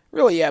race.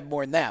 Really, you had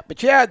more than that.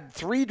 But you had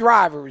 3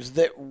 drivers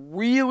that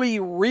really,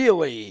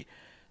 really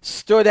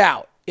stood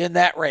out in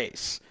that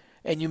race.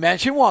 And you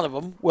mentioned one of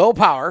them, Will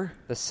Power.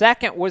 The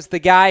second was the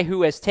guy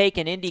who has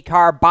taken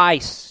IndyCar by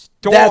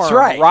storm. That's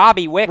right.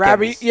 Robbie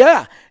Wickens.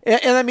 And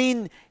I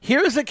mean,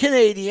 here's a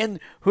Canadian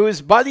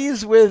who's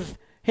buddies with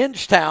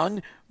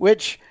Hinchtown,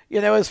 which, you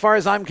know, as far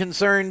as I'm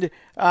concerned,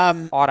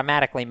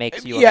 automatically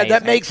makes you amazing.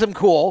 That makes him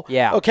cool.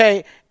 Yeah.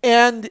 Okay.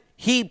 And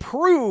he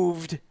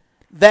proved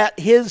that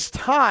his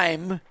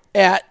time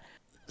at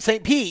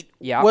St. Pete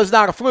was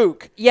not a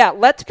fluke. Yeah,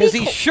 let's be because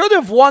he should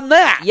have won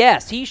that.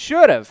 Yes, he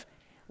should have.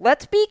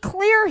 Let's be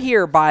clear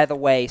here, by the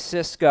way,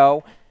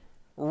 Cisco.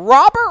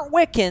 Robert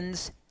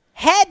Wickens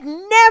had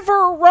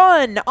never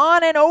run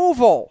on an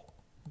oval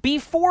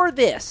before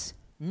this.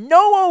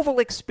 No oval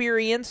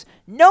experience,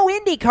 no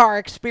IndyCar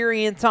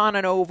experience on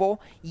an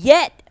oval,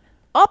 yet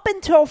up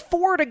until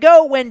 4 to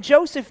go when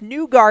Josef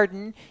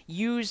Newgarden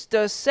used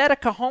a set of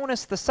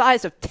cojones the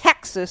size of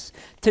Texas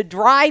to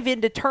drive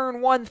into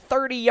turn 1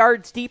 30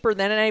 yards deeper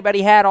than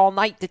anybody had all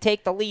night to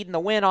take the lead in the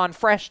win on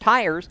fresh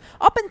tires.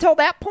 Up until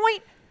that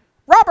point,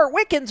 Robert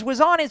Wickens was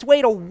on his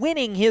way to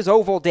winning his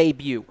oval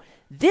debut.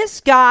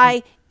 This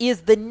guy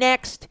is the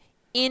next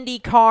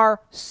IndyCar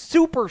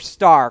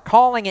superstar,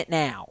 calling it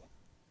now.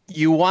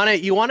 You want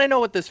to know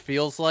what this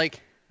feels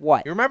like?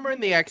 What? You remember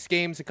in the X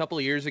Games a couple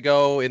of years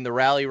ago in the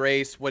rally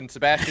race when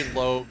Sebastian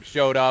Loeb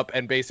showed up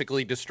and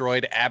basically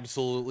destroyed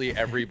absolutely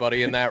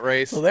everybody in that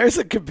race? Well, there's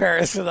a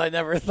comparison I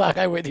never thought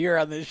I would hear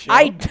on this show.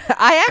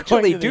 I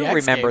actually do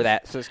remember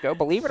that, Cisco,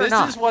 believe it or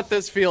not. This is what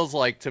this feels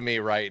like to me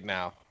right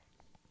now.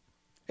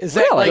 Is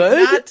that like,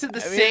 good? Not to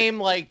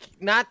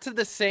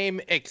the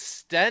same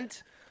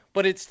extent,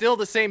 but it's still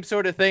the same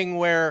sort of thing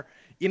where,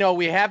 you know,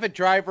 we have a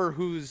driver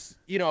who's,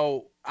 you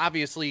know,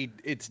 obviously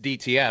it's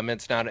DTM,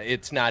 it's not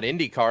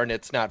IndyCar and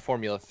it's not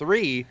Formula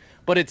 3,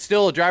 but it's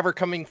still a driver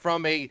coming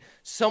from a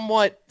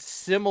somewhat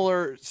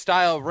similar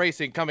style of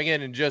racing coming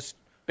in and just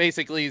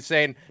basically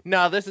saying,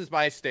 "No, this is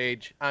my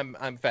stage.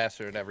 I'm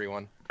faster than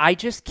everyone." I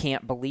just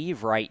can't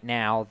believe right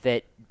now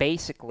that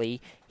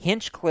basically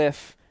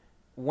Hinchcliffe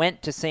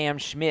went to Sam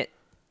Schmidt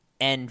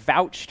and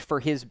vouched for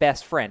his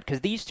best friend,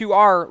 because these two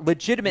are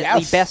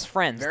legitimately best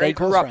friends. They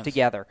grew up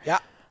together. Yeah.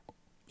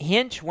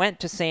 Hinch went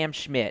to Sam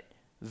Schmidt,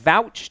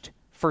 vouched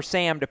for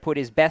Sam to put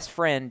his best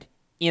friend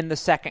in the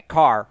second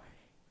car.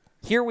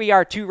 Here we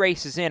are 2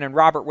 races in, and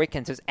Robert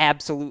Wickens has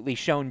absolutely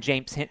shown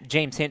James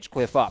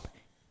Hinchcliffe up.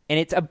 And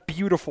it's a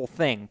beautiful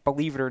thing,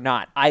 believe it or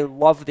not. I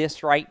love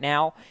this right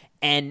now,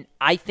 and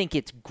I think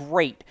it's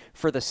great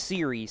for the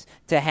series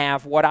to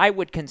have what I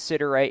would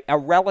consider a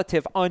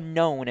relative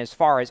unknown as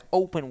far as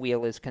open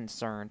wheel is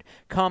concerned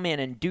come in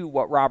and do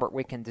what Robert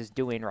Wickens is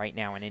doing right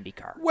now in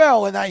IndyCar.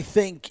 Well, and I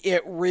think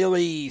it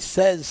really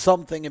says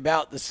something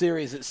about the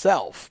series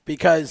itself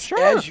because,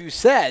 as you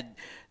said,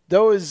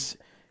 those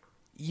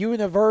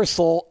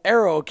universal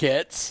aero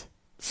kits,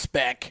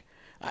 spec,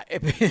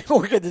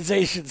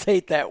 organizations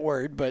hate that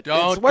word, but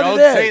it's what it is.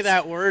 Don't say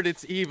that word.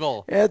 It's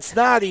evil. It's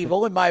not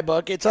evil in my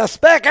book. It's a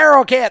spec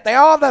aero kit. They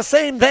all have the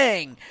same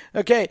thing.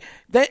 Okay,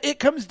 it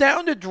comes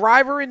down to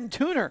driver and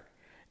tuner.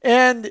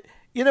 And,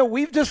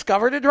 we've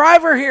discovered a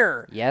driver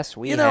here. Yes,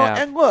 we have.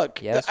 And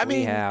look, yes,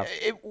 we have.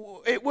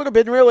 It would have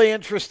been really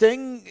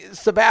interesting.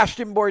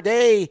 Sebastian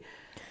Bourdais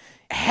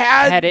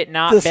had it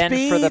not the been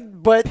speed, for the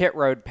but pit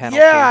road penalty.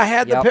 Yeah,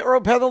 had the pit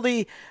road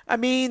penalty. I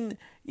mean,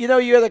 you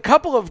had a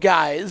couple of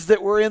guys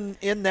that were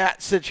in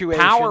that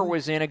situation. Power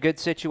was in a good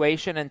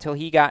situation until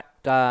he got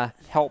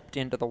helped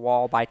into the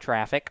wall by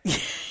traffic.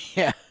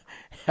 Yeah,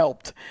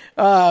 helped.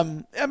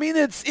 I mean,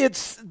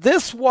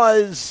 this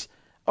was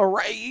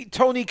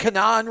Tony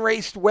Kanaan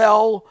raced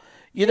well.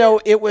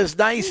 It was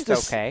nice to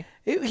okay.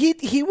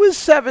 He was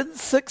 7th,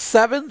 6th,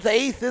 7th,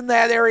 8th in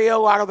that area a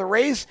lot of the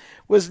race.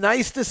 Was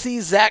nice to see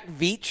Zach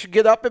Veach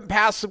get up and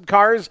pass some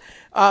cars.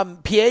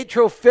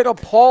 Pietro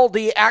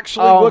Fittipaldi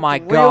actually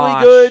looked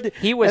really good.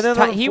 He was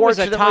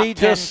a top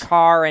 10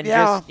 car, and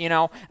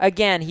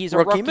again, he's a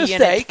rookie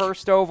in his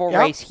first oval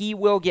race. He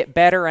will get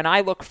better, and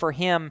I look for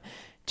him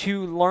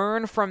to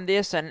learn from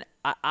this. And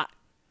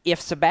if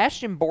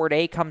Sebastian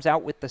Bourdais comes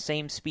out with the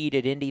same speed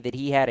at Indy that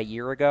he had a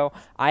year ago,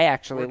 I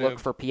actually look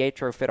for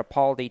Pietro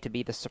Fittipaldi to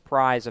be the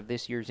surprise of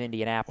this year's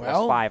Indianapolis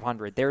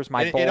 500. There's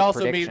my bold prediction. It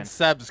also means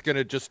Seb's going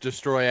to just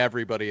destroy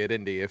everybody at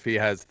Indy if he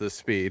has the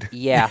speed.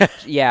 Yeah.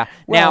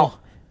 Now,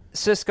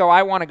 Cisco,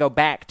 I want to go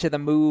back to the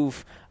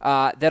move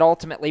that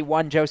ultimately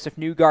won Josef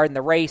Newgarden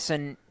the race,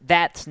 and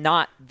that's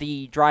not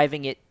the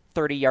driving it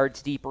 30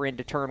 yards deeper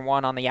into turn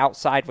 1 on the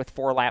outside with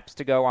 4 laps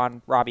to go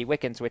on Robbie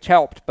Wickens, which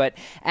helped, but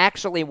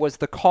actually was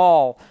the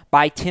call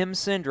by Tim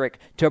Cindric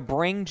to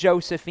bring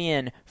Josef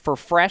in for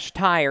fresh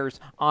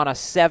tires on a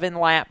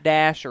 7-lap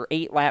dash or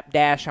 8-lap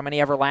dash, how many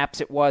ever laps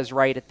it was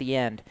right at the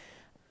end.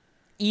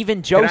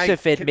 Even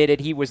Josef admitted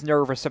he was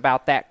nervous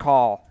about that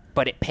call,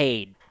 but it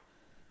paid.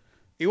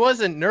 He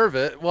wasn't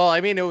nervous. Well,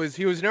 I mean,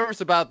 he was nervous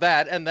about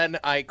that, and then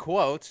I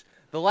quote,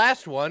 the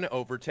last one,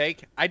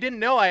 overtake, I didn't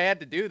know I had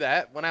to do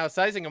that. When I was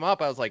sizing him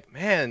up, I was like,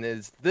 man,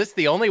 is this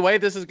the only way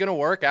this is going to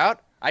work out?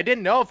 I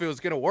didn't know if it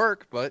was going to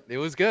work, but it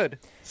was good.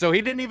 So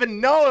he didn't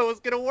even know it was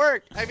going to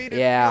work. I mean,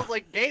 it feels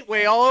like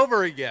Gateway all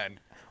over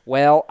again.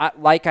 Well,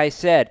 like I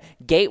said,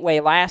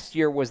 Gateway last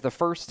year was the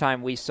first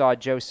time we saw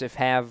Josef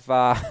have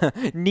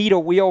need a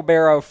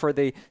wheelbarrow for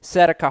the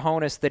set of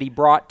cojones that he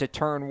brought to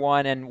turn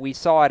 1, and we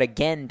saw it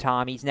again,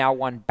 Tom. He's now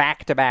won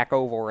back-to-back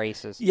oval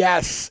races.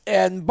 Yes,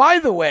 and by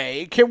the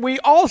way, can we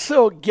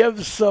also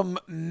give some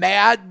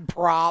mad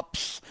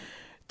props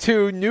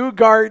to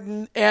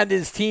Newgarden and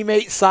his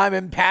teammate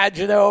Simon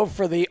Pagenaud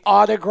for the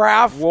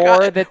autograph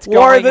war that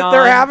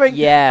they're having?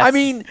 Yes. I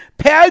mean,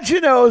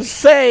 Pagenaud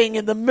saying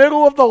in the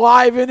middle of the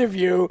live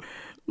interview,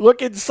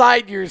 look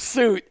inside your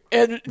suit,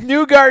 and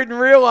Newgarden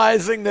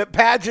realizing that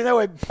Pagenaud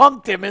had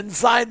punked him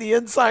inside the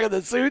inside of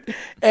the suit,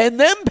 and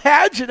then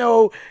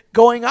Pagenaud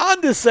going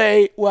on to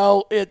say,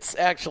 well, it's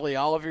actually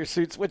all of your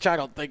suits, which I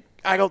don't think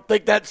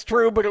that's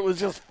true, but it was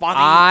just funny.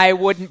 I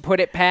wouldn't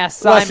put it past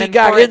Simon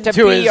for it to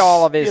be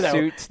all of his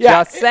suits.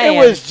 Yeah, just saying.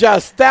 It was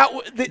just that.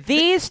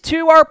 These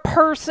two are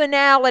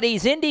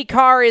personalities.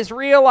 IndyCar is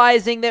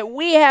realizing that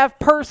we have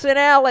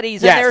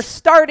personalities, and they're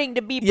starting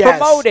to be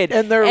promoted.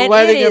 And they're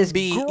letting them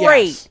be.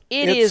 Great. Yes,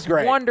 it is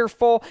great.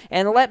 wonderful.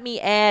 And let me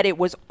add, it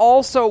was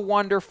also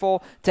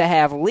wonderful to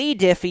have Lee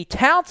Diffie,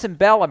 Townsend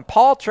Bell, and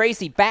Paul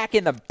Tracy back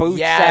in the booth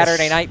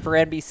Saturday night for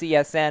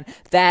NBCSN.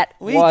 That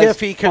Lee was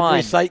Diffie fun. could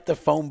recite the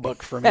phone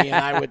book for me, and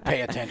I would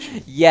pay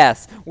attention.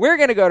 Yes. We're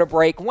going to go to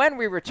break. When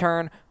we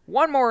return,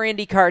 one more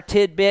IndyCar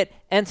tidbit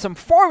and some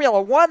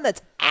Formula One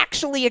that's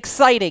actually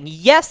exciting.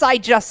 Yes, I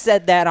just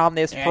said that on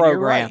this program. You're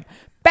right.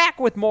 Back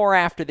with more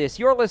after this.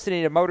 You're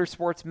listening to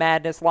Motorsports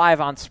Madness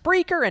live on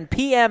Spreaker and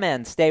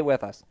PMN. Stay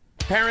with us.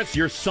 Parents,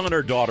 your son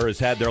or daughter has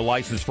had their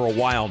license for a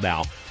while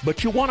now,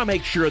 but you want to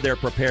make sure they're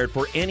prepared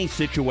for any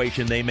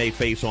situation they may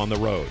face on the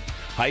road.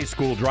 High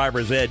school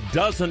driver's ed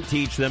doesn't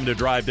teach them to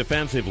drive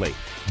defensively.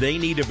 They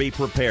need to be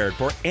prepared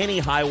for any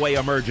highway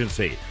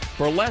emergency.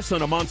 For less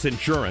than a month's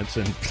insurance,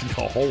 and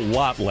a whole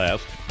lot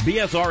less,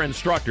 BSR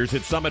instructors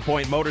at Summit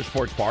Point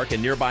Motorsports Park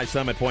in nearby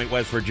Summit Point,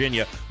 West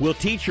Virginia, will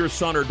teach your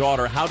son or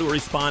daughter how to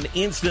respond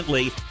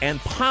instantly and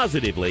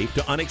positively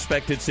to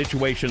unexpected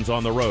situations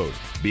on the road.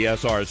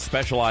 BSR's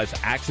specialized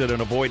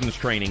accident avoidance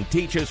training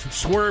teaches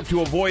swerve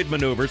to avoid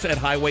maneuvers at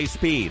highway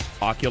speed,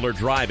 ocular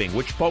driving,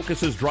 which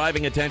focuses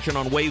driving attention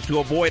on ways to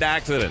avoid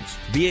accidents,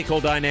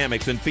 vehicle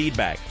dynamics and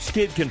feedback,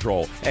 skid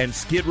control and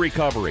skid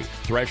recovery,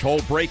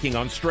 threshold braking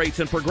on straights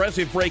and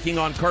progressive braking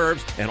on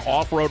curves, and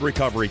off-road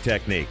recovery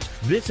techniques.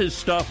 This is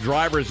stuff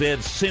driver's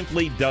ed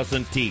simply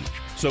doesn't teach.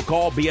 So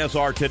call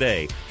BSR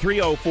today,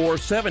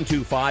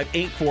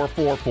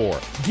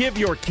 304-725-8444. Give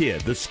your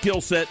kid the skill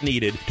set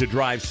needed to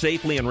drive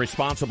safely and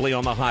responsibly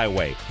on the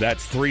highway.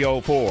 That's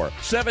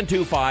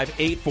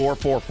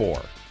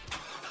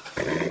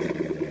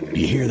 304-725-8444.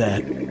 You hear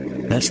that?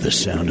 That's the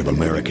sound of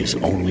America's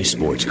only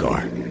sports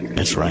car.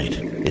 That's right.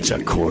 It's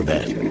a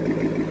Corvette.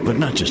 But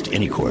not just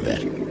any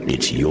Corvette.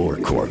 It's your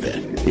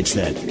Corvette. It's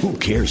that who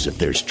cares if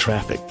there's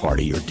traffic part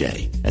of your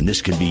day. And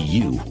this can be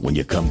you when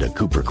you come to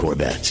Cooper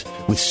Corvettes.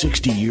 With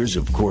 60 years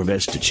of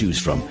Corvettes to choose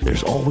from,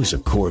 there's always a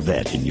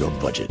Corvette in your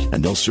budget.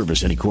 And they'll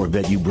service any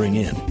Corvette you bring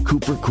in.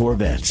 Cooper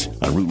Corvettes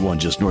on Route 1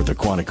 just north of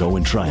Quantico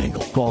and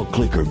Triangle. Call,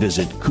 click, or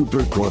visit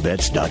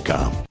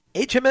CooperCorvettes.com.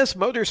 HMS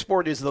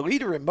Motorsport is the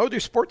leader in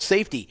motorsport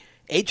safety.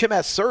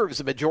 HMS serves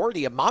a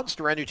majority of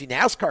Monster Energy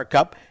NASCAR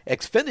Cup,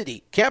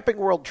 Xfinity, Camping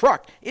World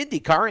Truck,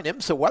 IndyCar, and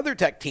IMSA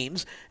WeatherTech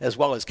teams, as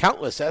well as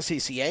countless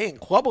SCCA and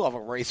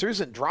club-level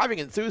racers and driving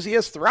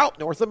enthusiasts throughout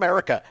North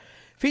America.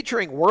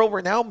 Featuring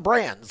world-renowned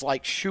brands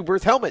like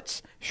Schuberth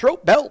helmets,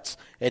 Schroep belts,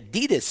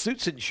 Adidas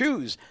suits and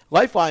shoes,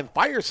 Lifeline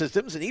fire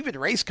systems, and even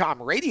Racecom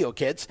radio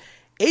kits,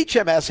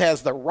 HMS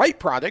has the right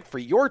product for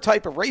your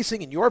type of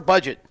racing and your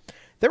budget.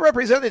 Their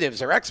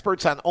representatives are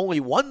experts on only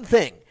one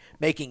thing,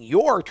 making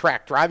your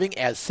track driving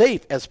as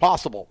safe as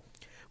possible.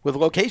 With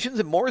locations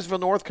in Mooresville,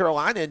 North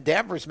Carolina, and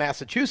Danvers,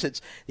 Massachusetts,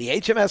 the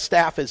HMS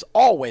staff is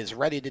always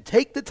ready to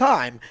take the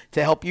time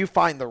to help you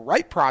find the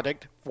right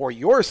product for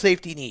your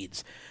safety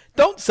needs.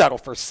 Don't settle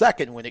for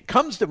second when it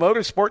comes to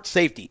motorsport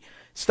safety.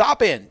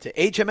 Stop in to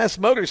HMS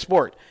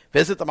Motorsport.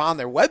 Visit them on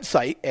their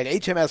website at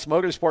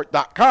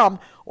hmsmotorsport.com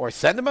or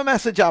send them a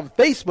message on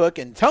Facebook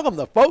and tell them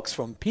the folks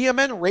from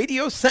PMN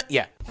Radio sent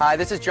you. Hi,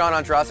 this is John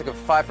Ondrasik of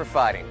Five for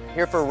Fighting,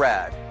 here for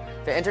RAD,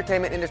 the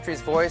entertainment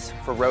industry's voice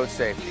for road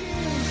safety.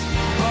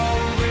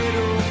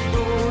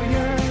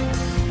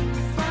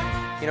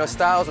 You know,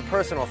 style is a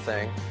personal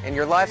thing, and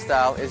your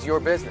lifestyle is your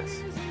business.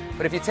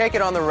 But if you take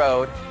it on the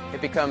road,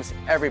 it becomes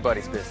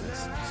everybody's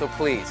business. So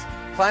please,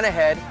 plan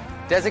ahead,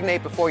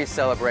 designate before you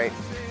celebrate.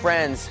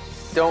 Friends,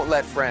 don't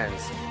let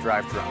friends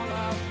drive drunk.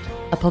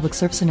 A public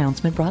service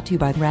announcement brought to you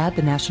by RAD,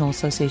 the National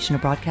Association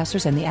of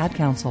Broadcasters, and the Ad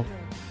Council.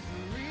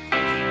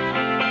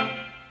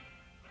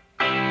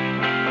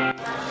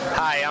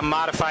 Hi, I'm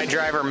modified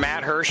driver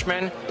Matt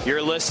Hirschman.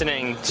 You're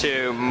listening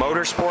to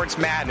Motorsports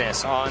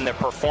Madness on the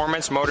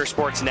Performance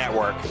Motorsports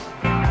Network.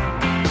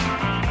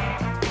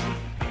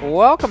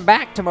 Welcome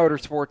back to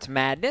Motorsports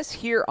Madness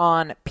here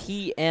on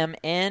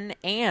PMN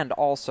and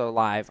also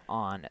live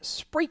on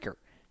Spreaker.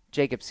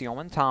 Jacob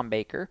Seelman, Tom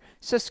Baker,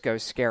 Cisco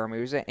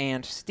Scaramuza,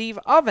 and Steve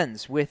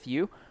Ovens with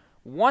you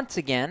once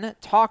again,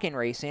 talking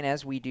racing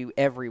as we do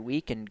every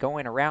week and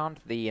going around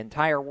the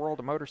entire world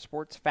of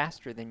motorsports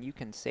faster than you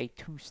can say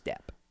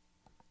two-step.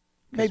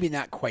 Maybe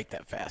not quite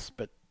that fast,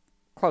 but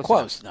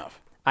close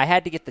enough. I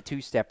had to get the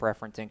two-step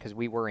reference in because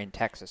we were in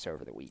Texas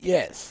over the weekend.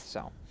 Yes.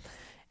 So,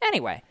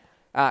 anyway,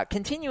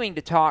 continuing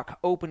to talk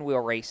open-wheel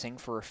racing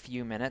for a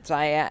few minutes,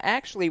 I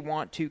actually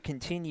want to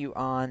continue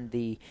on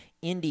the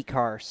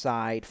IndyCar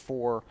side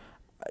for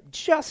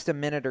just a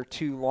minute or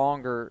two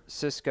longer,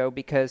 Cisco,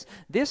 because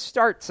this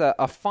starts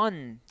a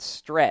fun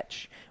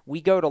stretch. We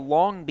go to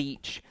Long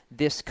Beach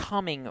this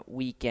coming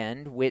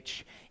weekend,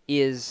 which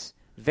is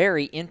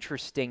very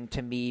interesting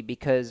to me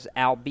because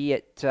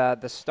albeit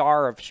the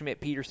star of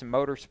Schmidt-Peterson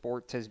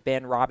Motorsports has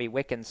been Robbie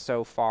Wickens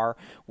so far,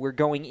 we're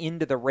going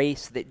into the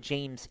race that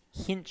James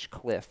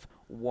Hinchcliffe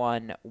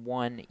won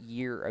 1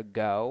 year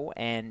ago,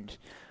 and,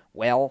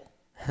 well,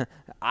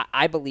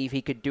 I believe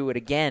he could do it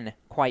again,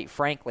 quite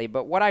frankly.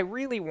 But what I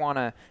really want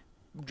to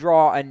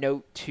draw a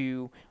note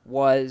to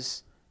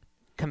was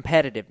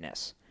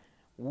competitiveness.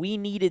 We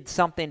needed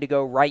something to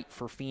go right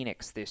for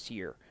Phoenix this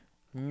year.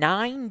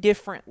 9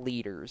 different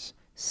leaders,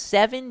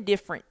 7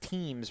 different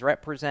teams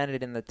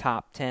represented in the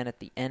top 10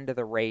 at the end of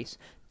the race,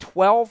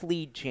 12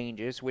 lead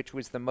changes, which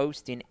was the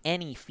most in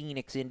any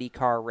Phoenix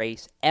IndyCar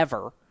race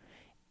ever,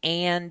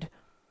 and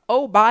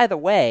oh, by the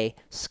way,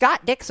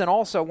 Scott Dixon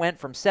also went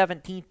from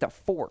 17th to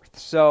 4th.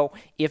 So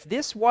if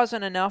this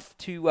wasn't enough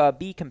to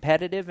be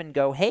competitive and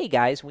go, hey,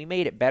 guys, we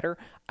made it better,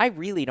 I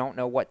really don't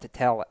know what to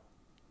tell,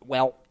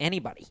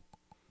 anybody.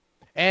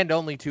 And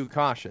only 2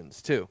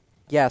 cautions, too.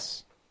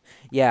 Yes.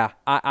 Yeah,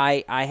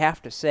 I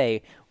have to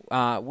say,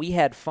 we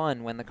had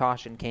fun when the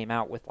caution came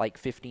out with like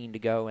 15 to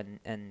go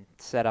and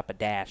set up a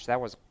dash.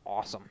 That was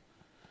awesome.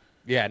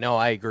 Yeah, no,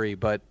 I agree.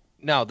 But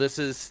no, this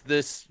was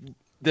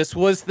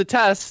the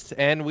test,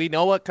 and we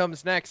know what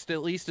comes next,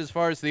 at least as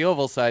far as the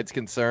oval side's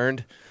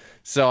concerned.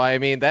 So, I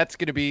mean, that's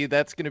gonna be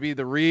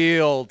the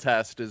real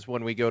test is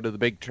when we go to the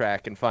big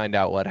track and find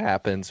out what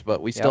happens.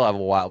 But we still have a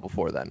while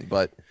before then.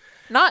 But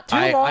not too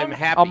long. I'm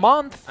happy. A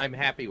month. I'm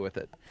happy with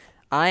it.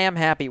 I am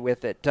happy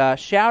with it.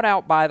 Shout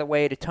out, by the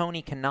way, to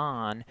Tony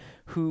Kanaan,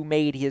 who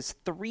made his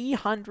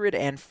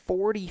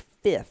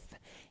 345th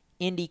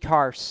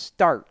IndyCar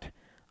start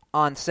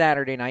on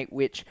Saturday night,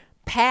 which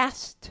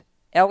passed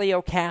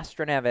Elio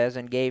Castroneves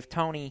and gave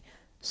Tony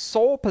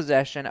sole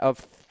possession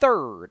of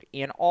 3rd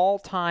in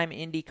all-time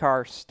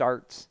IndyCar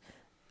starts.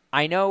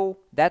 I know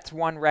that's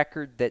one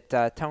record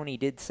that Tony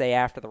did say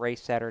after the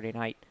race Saturday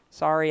night.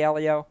 Sorry,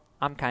 Elio.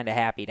 I'm kind of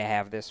happy to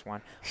have this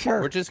one.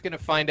 Sure. We're just going to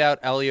find out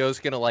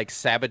Elio's going to,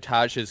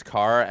 sabotage his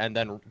car, and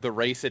then the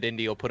race at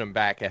Indy will put him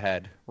back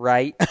ahead.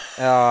 Right.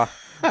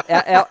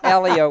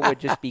 Elio would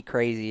just be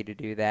crazy to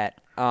do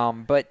that.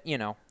 But,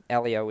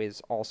 Elio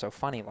is also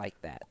funny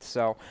like that.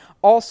 So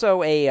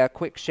also a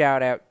quick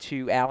shout-out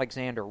to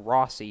Alexander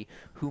Rossi,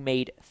 who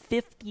made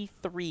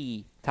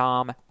 53,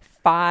 Tom,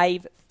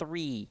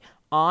 5-3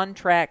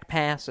 on-track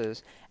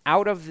passes.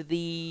 Out of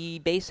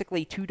the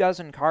basically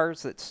 24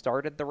 cars that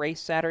started the race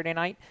Saturday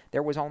night,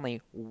 there was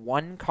only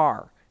one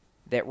car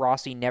that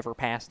Rossi never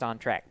passed on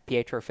track,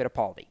 Pietro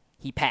Fittipaldi.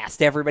 He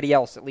passed everybody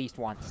else at least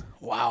once.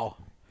 Wow.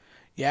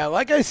 Yeah,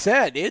 like I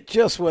said, it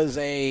just was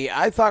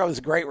I thought it was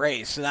a great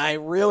race, and I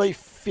really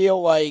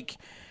feel like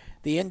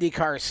the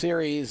IndyCar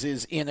series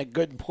is in a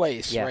good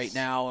place right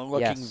now and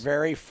looking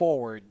very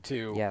forward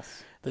to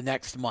the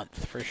next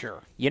month for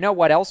sure. You know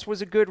what else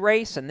was a good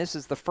race? And this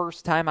is the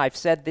first time I've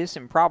said this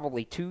in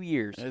probably 2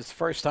 years. It's the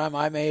first time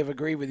I may have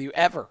agreed with you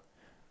ever.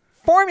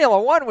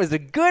 Formula One was a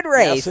good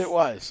race. Yes, it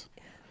was.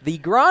 The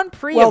Grand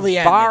Prix of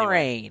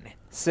Bahrain,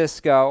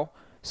 Cisco,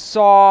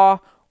 saw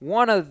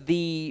one of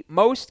the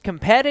most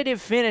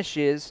competitive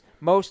finishes,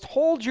 most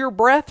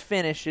hold-your-breath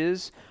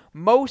finishes,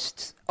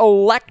 most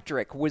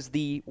electric was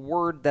the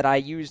word that I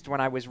used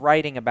when I was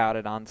writing about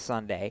it on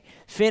Sunday,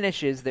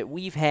 finishes that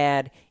we've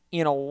had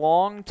in a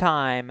long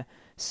time.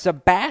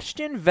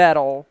 Sebastian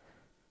Vettel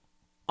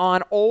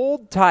on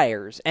old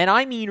tires, and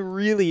I mean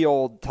really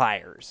old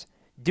tires,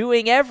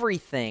 doing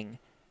everything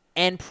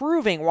and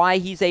proving why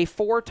he's a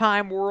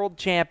 4-time world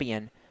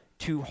champion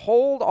to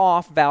hold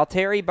off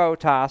Valtteri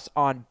Bottas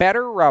on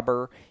better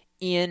rubber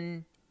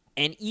in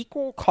an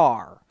equal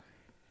car.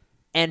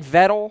 And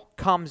Vettel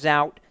comes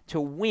out to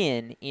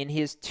win in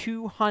his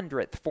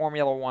 200th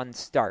Formula One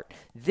start.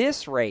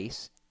 This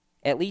race,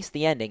 at least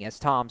the ending, as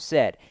Tom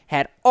said,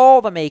 had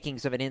all the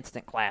makings of an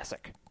instant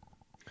classic.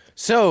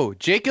 So,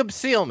 Jacob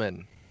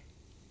Seelman.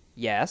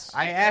 Yes?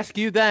 I ask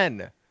you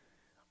then,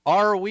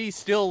 are we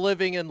still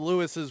living in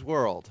Lewis's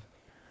world?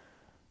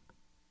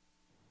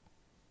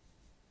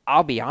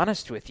 I'll be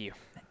honest with you.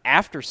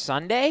 After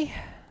Sunday,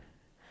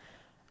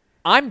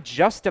 I'm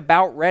just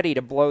about ready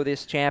to blow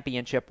this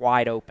championship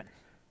wide open.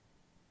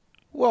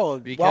 Well,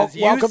 because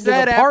you welcome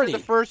said to the party. After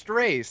the first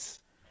race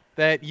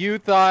that you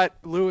thought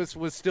Lewis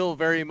was still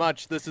very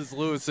much, this is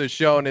Lewis's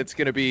show and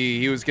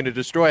he was going to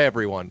destroy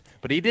everyone.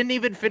 But he didn't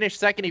even finish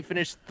second, he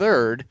finished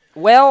third.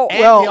 Well,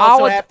 you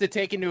also have to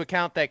take into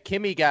account that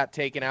Kimi got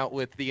taken out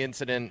with the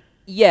incident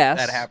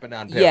that happened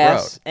on pit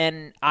road.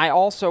 And I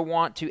also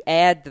want to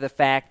add to the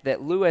fact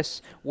that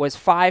Lewis was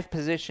 5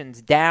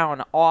 positions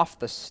down off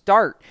the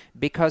start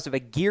because of a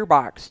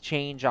gearbox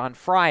change on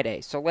Friday.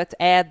 So let's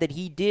add that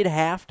he did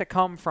have to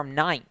come from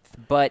 9th.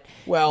 But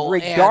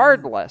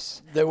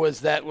regardless, there was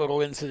that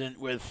little incident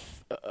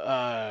with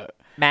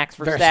Max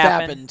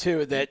Verstappen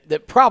too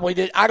that probably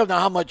did. I don't know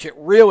how much it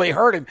really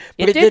hurt him,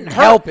 but it didn't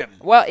help him.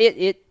 Well,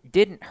 it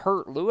didn't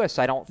hurt Lewis,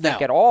 I don't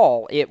think, at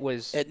all. It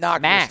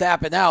knocked Max.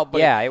 Verstappen out.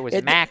 But it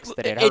was Max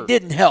that it hurt. It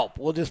didn't help.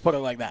 We'll just put it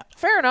like that.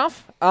 Fair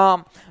enough.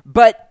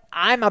 But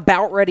I'm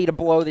about ready to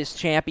blow this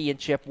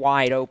championship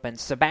wide open.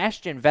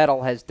 Sebastian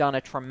Vettel has done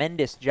a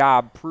tremendous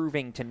job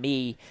proving to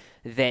me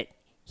that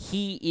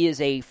he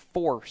is a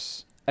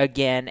force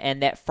again,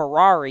 and that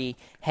Ferrari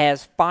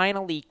has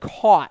finally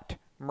caught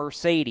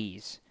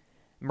Mercedes.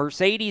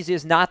 Mercedes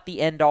is not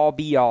the end-all,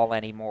 be-all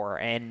anymore,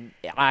 and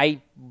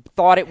I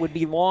thought it would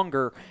be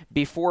longer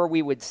before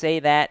we would say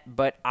that,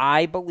 but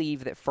I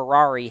believe that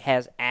Ferrari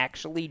has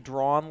actually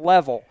drawn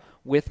level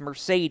with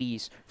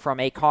Mercedes from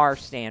a car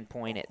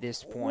standpoint at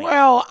this point.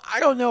 Well,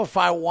 I don't know if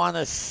I want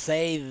to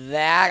say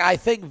that. I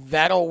think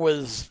Vettel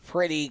was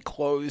pretty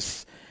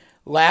close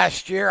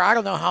last year. I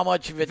don't know how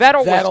much of it's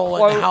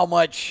Vettel and how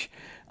much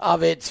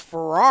of it's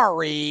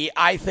Ferrari.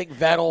 I think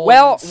Vettel,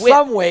 in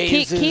some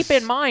ways, keep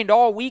in mind,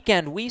 all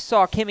weekend we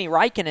saw Kimi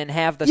Räikkönen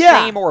have the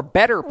same or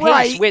better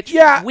pace, which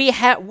we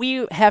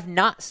have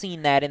not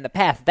seen that in the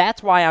past.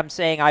 That's why I'm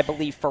saying I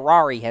believe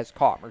Ferrari has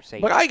caught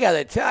Mercedes. But I got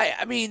to tell you,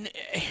 I mean,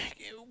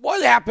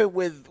 what happened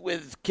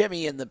with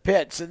Kimi in the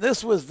pits, and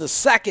this was the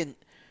second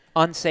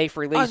unsafe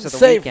release of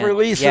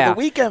the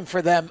weekend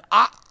for them.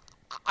 I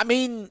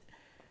mean,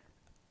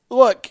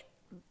 look,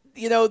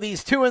 you know,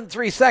 these 2 and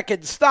 3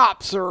 second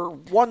stops are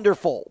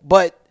wonderful,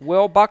 but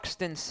Will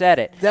Buxton said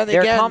it. Then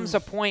there again, comes a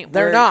point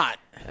they're where not.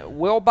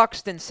 Will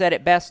Buxton said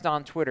it best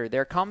on Twitter.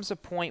 There comes a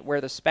point where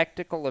the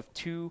spectacle of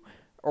 2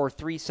 or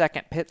 3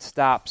 second pit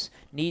stops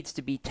needs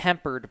to be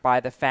tempered by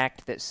the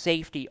fact that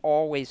safety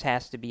always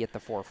has to be at the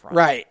forefront.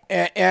 Right.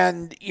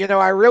 And you know,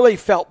 I really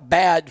felt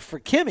bad for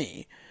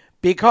Kimi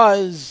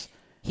because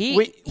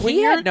he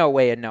had no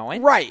way of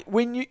knowing. Right.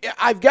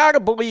 I've got to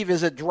believe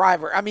as a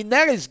driver, I mean,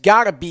 that has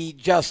got to be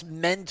just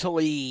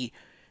mentally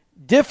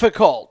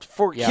difficult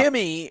for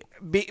Kimi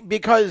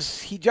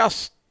because he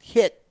just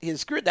hit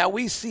his grid. Now,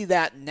 we see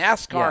that in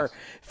NASCAR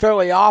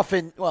fairly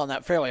often. Well,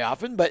 not fairly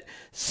often, but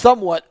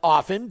somewhat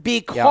often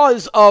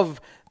because of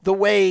the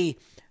way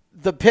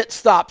the pit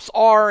stops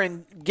are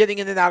and getting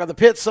in and out of the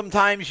pits.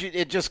 Sometimes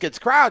it just gets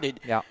crowded.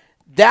 Yeah.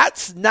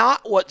 That's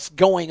not what's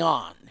going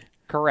on.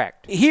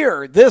 Correct.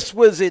 Here, this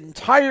was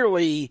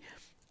entirely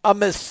a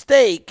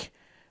mistake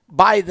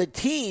by the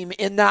team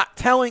in not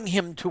telling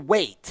him to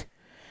wait.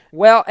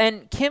 Well,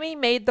 and Kimi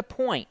made the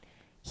point.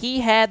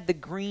 he had the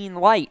green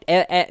light,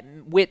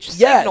 which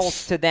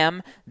signals to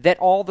them that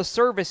all the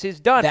service is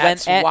done.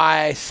 That's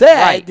why I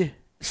said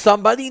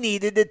somebody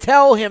needed to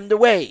tell him to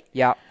wait.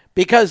 Yeah.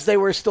 Because they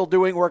were still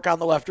doing work on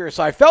the left rear.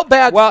 So I felt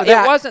bad for that.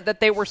 Well, it wasn't that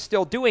they were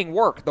still doing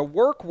work. The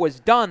work was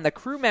done. The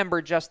crew member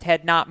just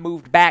had not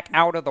moved back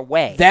out of the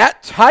way.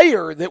 That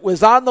tire that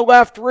was on the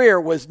left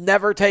rear was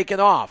never taken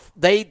off.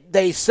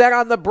 They said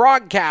on the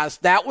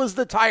broadcast that was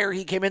the tire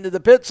he came into the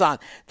pits on.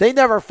 They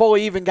never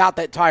fully even got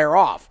that tire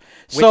off.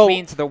 Which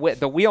means the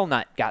wheel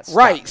nut got stuck.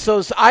 Right.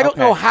 So I don't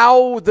know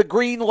how the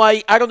green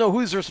light, I don't know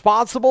who's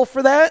responsible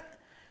for that,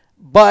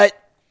 but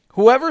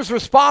whoever's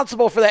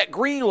responsible for that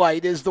green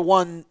light is the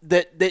one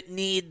that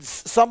needs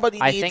somebody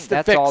needs to fix that.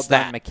 I think that's all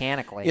done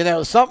mechanically. You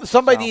know,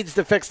 somebody needs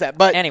to fix that.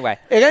 But anyway,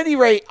 at any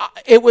rate,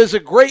 it was a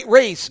great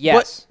race.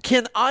 Yes. But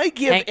can I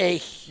give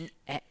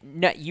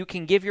No, you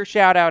can give your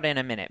shout out in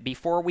a minute.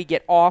 Before we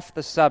get off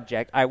the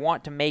subject, I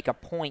want to make a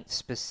point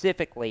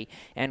specifically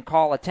and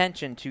call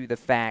attention to the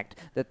fact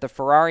that the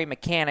Ferrari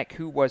mechanic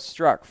who was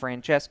struck,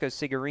 Francesco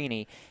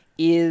Cigarini,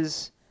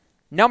 is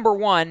number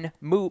one,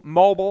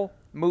 mobile.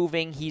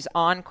 Moving. He's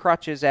on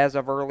crutches as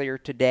of earlier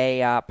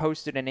today.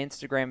 Posted an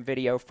Instagram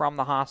video from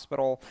the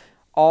hospital.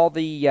 All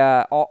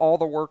the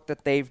work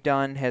that they've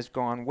done has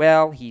gone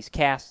well. He's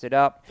casted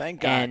up. Thank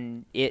God.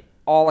 And it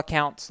all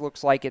accounts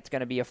looks like it's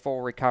going to be a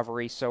full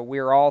recovery. So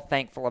we're all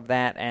thankful of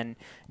that, and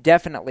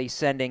definitely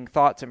sending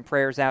thoughts and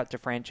prayers out to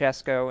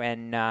Francesco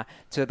and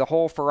to the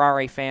whole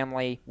Ferrari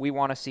family. We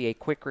want to see a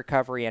quick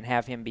recovery and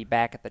have him be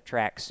back at the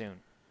track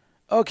soon.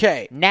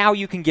 Okay. Now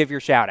you can give your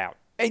shout out.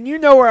 And you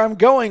know where I'm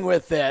going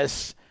with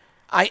this.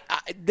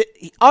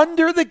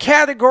 Under the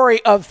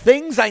category of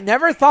things I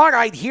never thought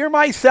I'd hear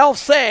myself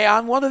say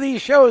on one of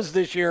these shows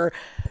this year,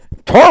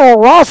 Toro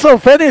Rosso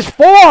finished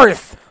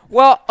 4th.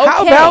 Well, okay.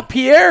 How about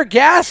Pierre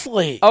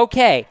Gasly?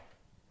 Okay.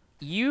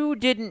 You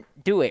didn't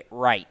do it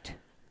right.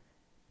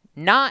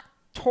 Not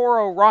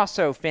Toro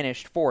Rosso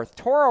finished 4th.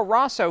 Toro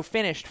Rosso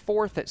finished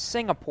 4th at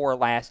Singapore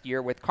last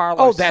year with Carlos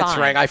Sainz. Oh, that's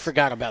right. I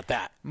forgot about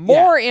that.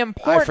 More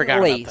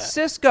importantly,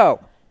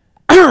 Cisco,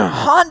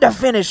 Honda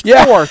finished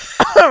 4th.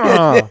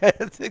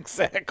 Yes,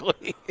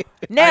 exactly.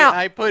 Now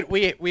I put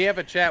we have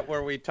a chat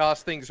where we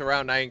toss things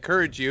around. I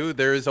encourage you.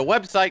 There's a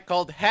website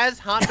called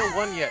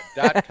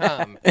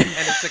HasHondaWonYet.com, and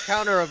it's a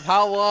counter of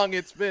how long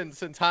it's been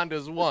since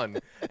Honda's won.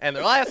 And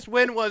their last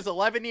win was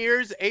 11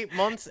 years, 8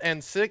 months,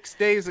 and 6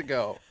 days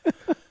ago.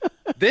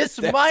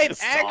 This might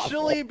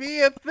actually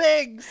be a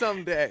thing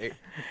someday.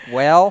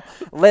 Well,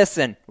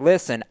 listen.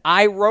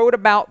 I wrote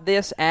about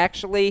this,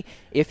 actually.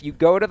 If you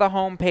go to the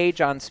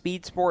homepage on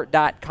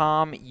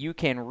speedsport.com, you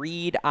can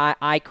read.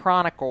 I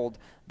chronicled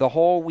the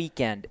whole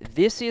weekend.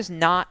 This is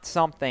not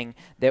something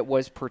that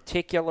was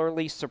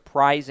particularly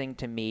surprising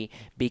to me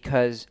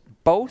because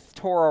both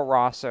Toro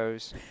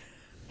Rossos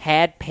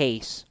had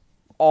pace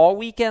all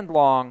weekend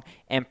long,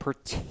 and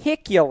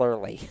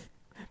particularly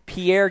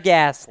Pierre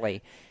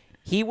Gasly.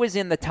 He was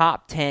in the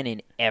top 10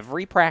 in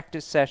every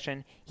practice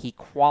session. He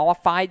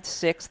qualified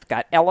 6th,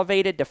 got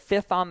elevated to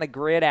 5th on the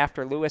grid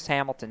after Lewis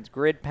Hamilton's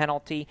grid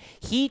penalty.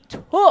 He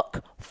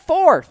took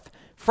 4th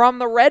from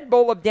the Red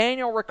Bull of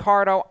Daniel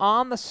Ricciardo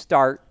on the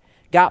start,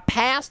 got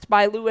passed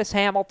by Lewis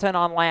Hamilton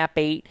on lap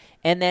 8,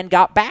 and then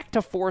got back to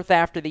 4th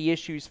after the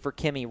issues for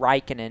Kimi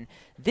Räikkönen.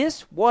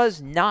 This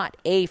was not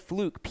a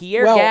fluke.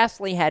 Pierre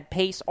Gasly had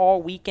pace all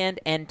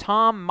weekend, and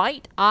Tom,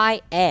 might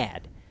I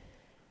add,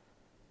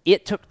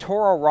 it took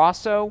Toro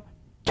Rosso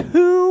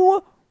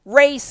 2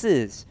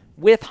 races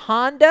with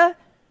Honda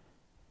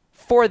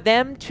for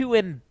them to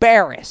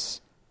embarrass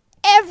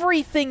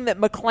everything that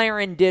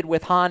McLaren did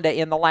with Honda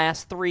in the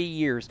last 3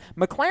 years.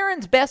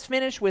 McLaren's best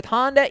finish with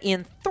Honda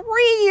in 3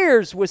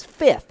 years was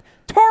 5th.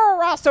 Toro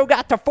Rosso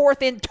got to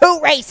 4th in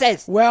 2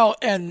 races. Well,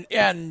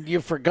 and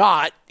you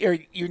forgot, or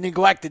you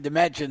neglected to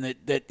mention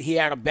that he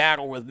had a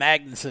battle with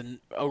Magnussen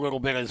a little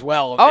bit as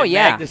well. Oh, and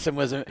yeah. Magnussen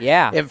was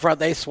in front.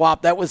 They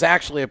swapped. That was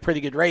actually a pretty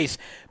good race.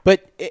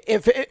 But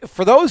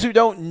for those who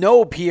don't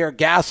know Pierre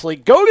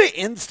Gasly, go to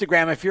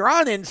Instagram. If you're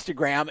on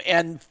Instagram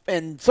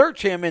and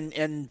search him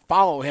and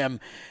follow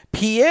him,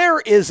 Pierre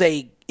is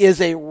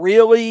a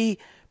really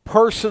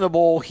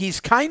personable. He's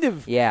kind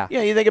of, you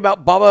think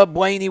about Bubba,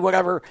 Blaney,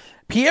 whatever.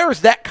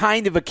 Pierre's that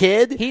kind of a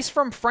kid. He's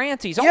from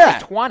France. He's only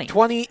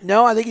 20.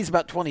 No, I think he's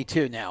about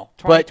 22 now.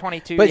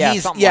 22, but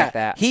he's, something like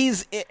that.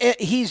 He's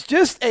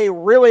just a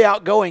really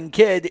outgoing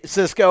kid,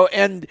 Cisco,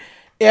 and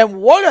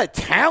what a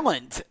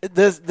talent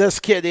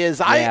this kid is.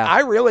 Yeah. I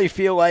really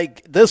feel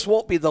like this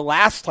won't be the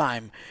last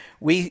time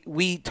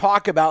we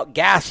talk about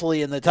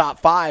Gasly in the top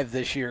 5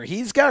 this year.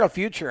 He's got a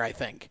future, I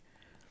think.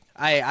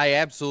 I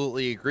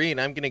absolutely agree,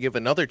 and I'm going to give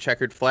another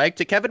checkered flag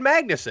to Kevin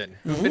Magnussen,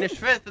 who finished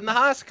 5th in the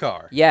Haas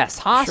car. Yes,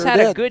 Haas had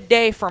a good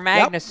day for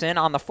Magnussen. Yep.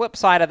 On the flip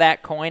side of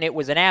that coin, it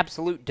was an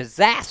absolute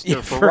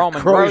disaster for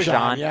Roman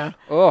Grosjean.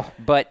 Yeah.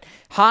 But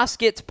Haas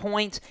gets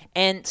points.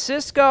 And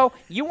Cisco,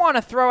 you want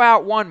to throw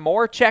out one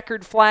more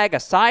checkered flag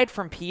aside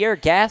from Pierre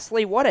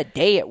Gasly? What a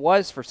day it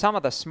was for some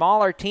of the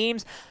smaller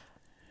teams.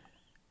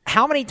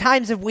 How many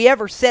times have we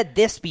ever said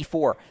this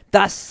before?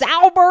 The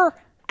Sauber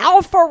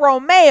Alfa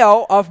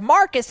Romeo of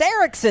Marcus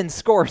Ericsson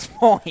scores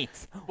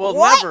points. Well,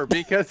 What? never,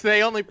 because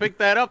they only picked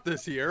that up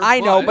this year. I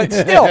know, but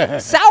still,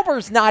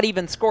 Sauber's not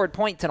even scored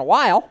points in a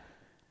while.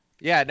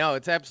 Yeah, no,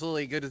 it's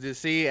absolutely good to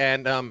see.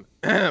 And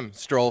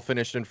Stroll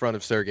finished in front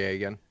of Sergey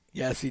again.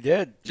 Yes, he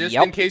did. Just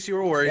in case you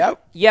were worried.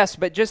 Yep. Yes,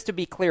 but just to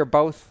be clear,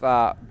 both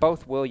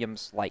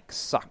Williams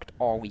sucked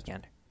all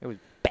weekend. It was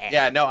bad.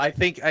 Yeah, no, I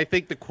think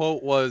the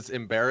quote was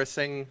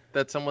embarrassing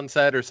that someone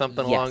said or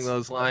something along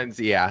those lines.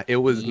 Yeah, it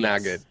was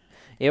not good.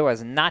 It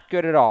was not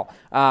good at all.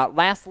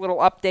 Last little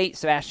update,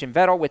 Sebastian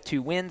Vettel with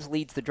 2 wins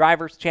leads the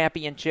Drivers'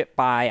 Championship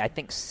by, I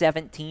think,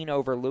 17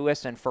 over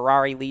Lewis, and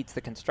Ferrari leads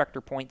the Constructor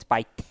points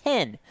by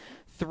 10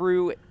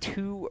 through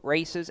 2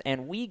 races,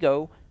 and we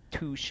go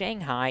to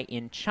Shanghai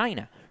in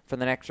China for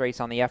the next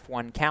race on the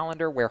F1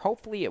 calendar, where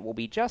hopefully it will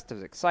be just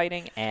as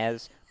exciting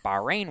as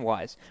Bahrain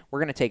was. We're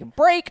going to take a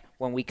break.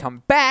 When we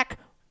come back,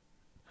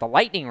 the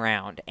lightning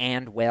round,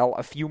 and, well,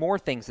 a few more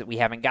things that we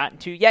haven't gotten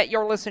to yet.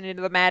 You're listening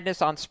to The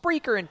Madness on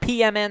Spreaker and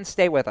PMN.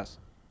 Stay with us.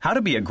 How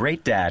to be a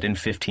great dad in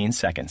 15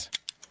 seconds.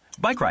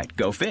 Bike ride,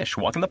 go fish,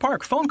 walk in the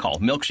park, phone call,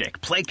 milkshake,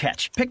 play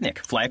catch, picnic,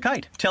 fly a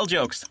kite, tell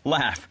jokes,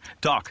 laugh,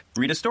 talk,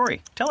 read a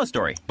story, tell a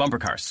story, bumper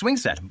car, swing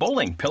set,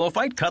 bowling, pillow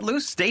fight, cut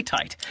loose, stay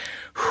tight.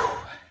 Whew.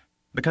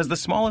 Because the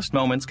smallest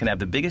moments can have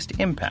the biggest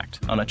impact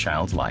on a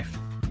child's life.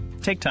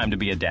 Take time to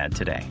be a dad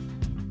today.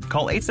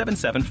 Call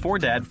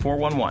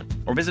 877-4DAD-411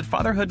 or visit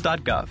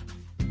fatherhood.gov.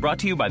 Brought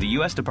to you by the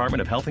U.S. Department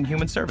of Health and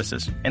Human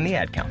Services and the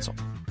Ad Council.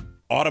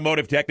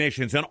 Automotive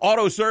technicians and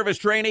auto service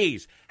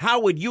trainees, how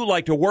would you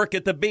like to work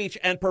at the beach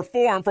and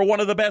perform for one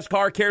of the best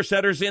car care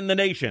centers in the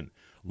nation?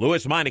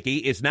 Louis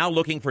Meineke is now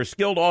looking for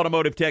skilled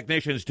automotive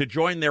technicians to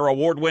join their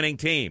award-winning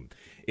team.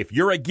 If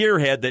you're a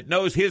gearhead that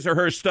knows his or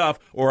her stuff,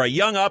 or a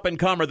young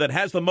up-and-comer that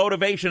has the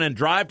motivation and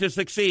drive to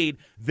succeed,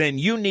 then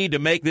you need to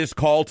make this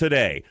call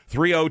today.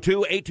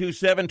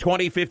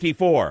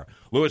 302-827-2054.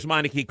 Louis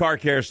Meineke Car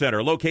Care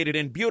Center, located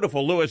in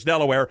beautiful Lewis,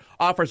 Delaware,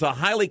 offers a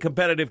highly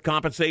competitive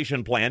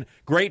compensation plan,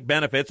 great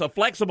benefits, a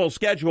flexible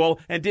schedule,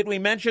 and did we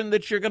mention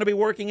that you're going to be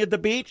working at the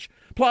beach?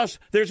 Plus,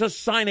 there's a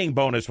signing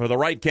bonus for the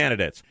right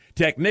candidates.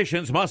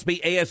 Technicians must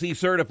be ASE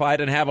certified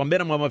and have a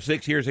minimum of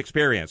 6 years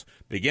experience.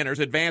 Beginners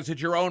advance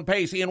at your own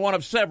pace in one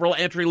of several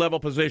entry-level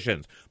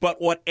positions. But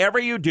whatever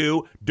you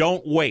do,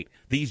 don't wait.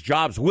 These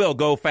jobs will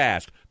go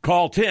fast.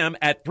 Call Tim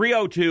at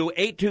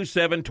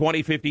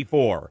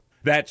 302-827-2054.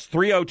 That's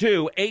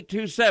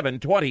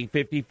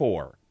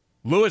 302-827-2054.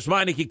 Louis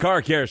Meineke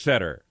Car Care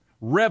Center.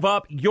 Rev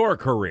up your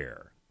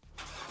career.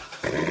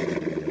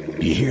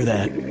 You hear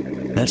that?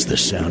 That's the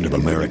sound of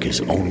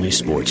America's only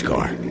sports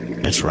car.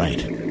 That's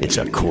right. It's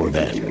a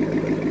Corvette.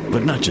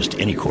 But not just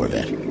any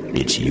Corvette.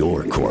 It's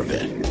your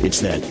Corvette.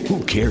 It's that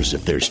who cares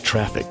if there's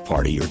traffic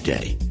part of your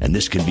day. And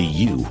this can be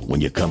you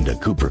when you come to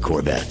Cooper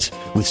Corvettes.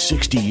 With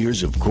 60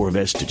 years of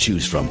Corvettes to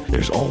choose from,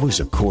 there's always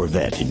a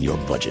Corvette in your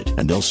budget.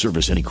 And they'll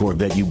service any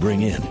Corvette you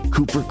bring in.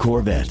 Cooper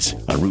Corvettes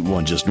on Route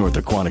 1 just north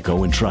of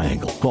Quantico and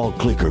Triangle. Call,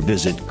 click, or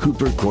visit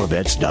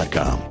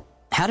CooperCorvettes.com.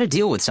 How to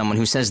deal with someone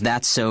who says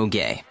that's so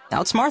gay.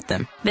 Outsmart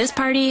them. This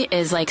party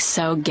is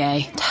so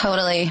gay.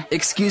 Totally.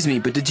 Excuse me,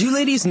 but did you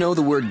ladies know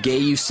the word gay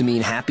used to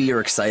mean happy or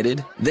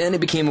excited? Then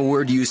it became a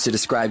word used to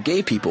describe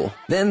gay people.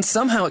 Then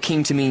somehow it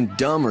came to mean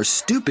dumb or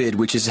stupid,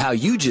 which is how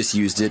you just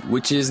used it,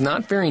 which is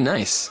not very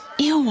nice.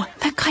 Ew,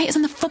 that guy is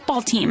on the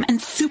football team and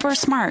super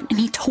smart, and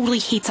he totally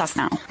hates us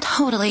now.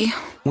 Totally.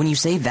 When you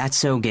say that's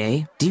so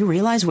gay, do you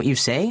realize what you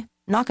say?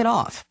 Knock it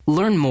off.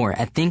 Learn more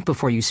at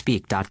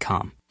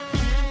thinkbeforeyouspeak.com.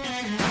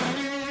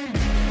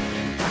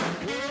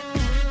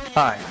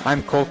 Hi,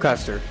 I'm Cole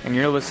Custer, and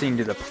you're listening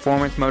to the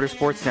Performance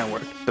Motorsports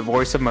Network, the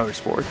voice of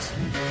motorsports.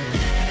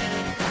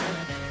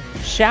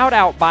 Shout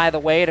out, by the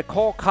way, to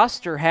Cole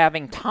Custer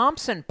having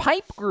Thompson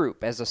Pipe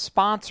Group as a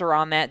sponsor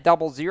on that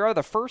 00.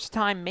 The first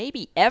time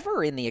maybe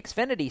ever in the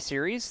Xfinity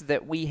Series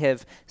that we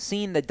have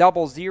seen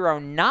the 00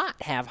 not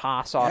have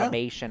Haas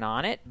automation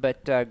on it,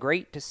 but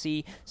great to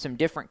see some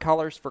different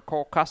colors for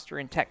Cole Custer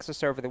in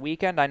Texas over the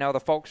weekend. I know the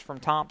folks from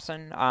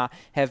Thompson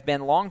have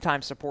been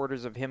longtime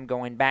supporters of him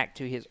going back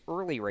to his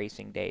early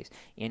racing days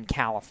in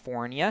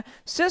California.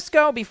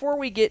 Cisco, before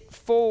we get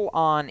full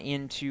on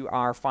into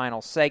our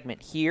final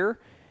segment here,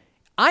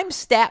 I'm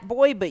Stat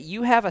Boy, but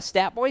you have a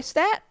Stat Boy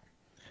stat?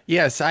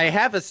 Yes, I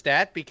have a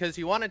stat because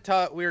you want to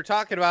talk. We were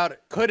talking about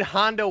could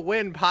Honda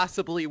win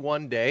possibly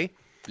one day.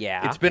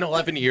 Yeah. It's been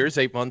 11 years,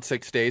 8 months,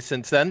 6 days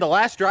since then. The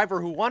last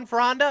driver who won for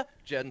Honda,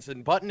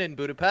 Jenson Button in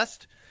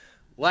Budapest.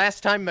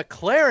 Last time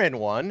McLaren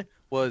won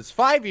was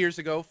 5 years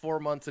ago, 4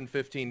 months and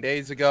 15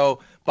 days ago,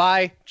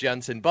 by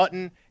Jenson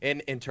Button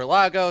in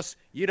Interlagos.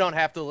 You don't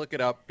have to look it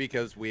up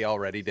because we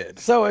already did.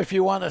 So if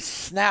you want to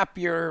snap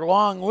your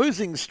long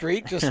losing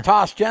streak, just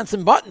toss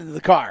Jenson Button into the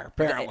car,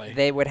 apparently.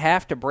 They would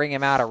have to bring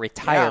him out of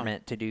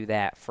retirement to do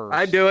that first.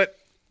 I'd do it.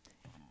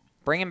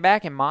 Bring him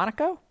back in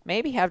Monaco?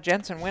 Maybe have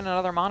Jenson win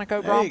another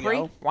Monaco Grand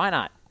Prix? Why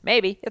not?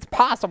 Maybe. It's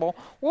possible.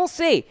 We'll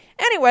see.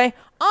 Anyway,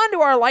 on to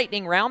our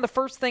lightning round. The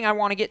first thing I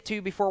want to get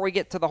to before we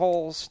get to the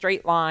whole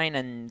straight line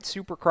and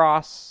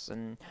Supercross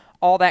and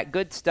all that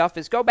good stuff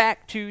is go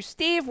back to,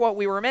 Steve, what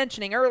we were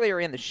mentioning earlier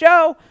in the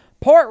show,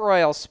 Port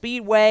Royal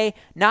Speedway.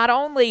 Not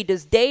only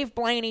does Dave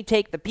Blaney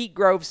take the Pete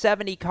Grove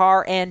 70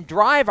 car and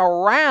drive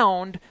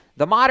around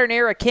the modern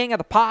era king of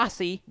the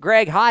posse,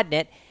 Greg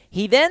Hodnett,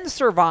 he then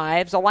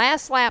survives a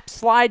last lap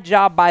slide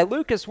job by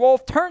Lucas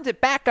Wolf, turns it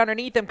back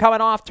underneath him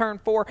coming off turn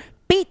 4,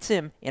 beats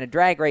him in a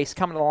drag race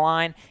coming to the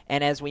line,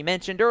 and as we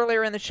mentioned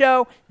earlier in the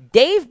show,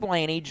 Dave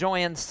Blaney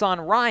joins son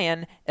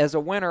Ryan as a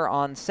winner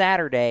on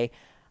Saturday.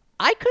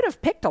 I could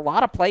have picked a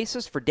lot of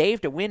places for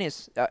Dave to win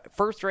his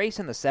first race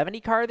in the 70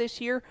 car this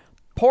year.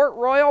 Port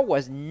Royal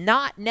was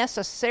not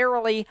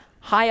necessarily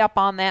high up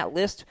on that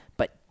list,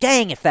 but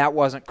dang if that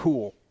wasn't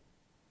cool.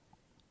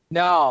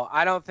 No,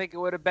 I don't think it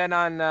would have been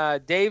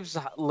on Dave's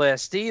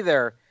list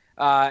either.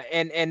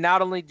 And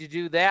not only to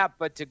do that,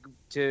 but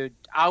to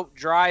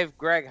outdrive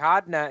Greg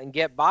Hodnett and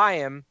get by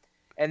him,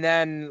 and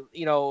then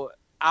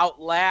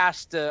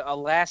outlast a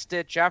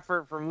last-ditch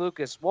effort from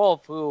Lucas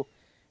Wolf, who,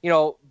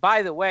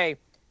 by the way,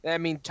 I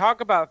mean,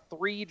 talk about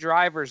 3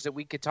 drivers that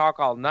we could talk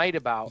all night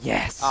about.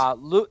 Yes.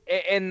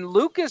 And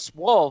Lucas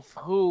Wolf,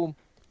 who,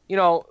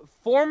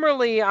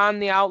 formerly on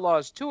the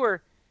Outlaws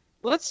Tour,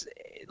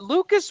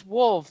 Lucas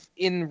Wolf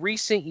in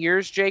recent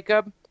years,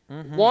 Jacob,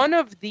 one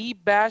of the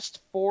best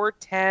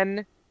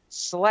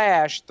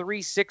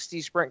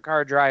 410/360 sprint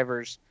car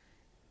drivers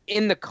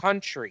in the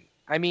country.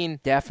 I mean,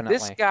 definitely.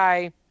 This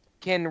guy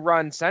can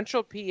run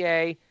Central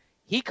PA.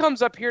 He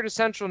comes up here to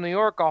Central New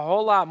York a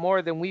whole lot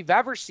more than we've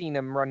ever seen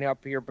him run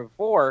up here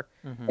before,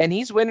 and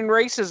he's winning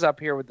races up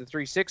here with the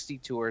 360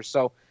 Tour.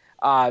 So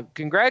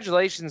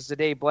congratulations to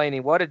Dave Blaney.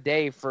 What a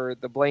day for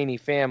the Blaney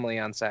family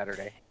on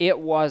Saturday. It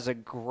was a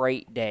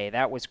great day.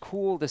 That was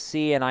cool to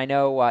see, and I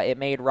know it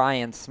made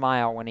Ryan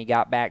smile when he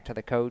got back to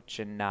the coach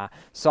and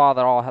saw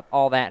that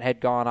all that had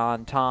gone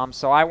on, Tom.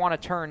 So I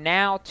want to turn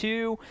now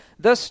to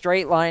the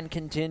straight line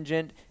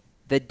contingent,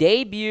 the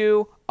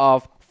debut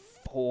of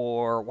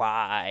 4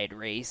 Wide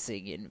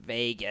Racing in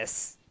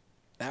Vegas.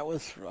 That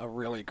was a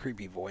really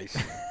creepy voice.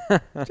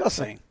 Just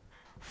saying.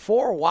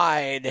 4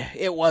 Wide,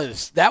 it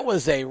was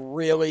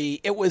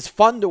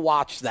fun to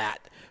watch that.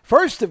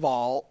 First of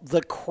all,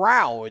 the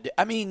crowd,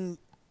 I mean,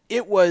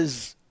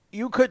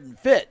 you couldn't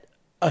fit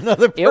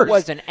another person. It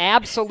was an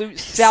absolute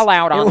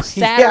sellout on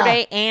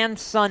Saturday and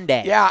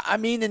Sunday. Yeah, I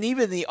mean, and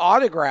even the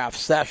autograph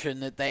session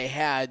that they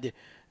had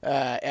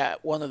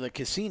at one of the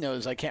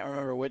casinos, I can't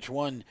remember which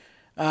one,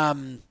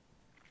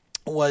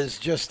 was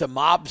just a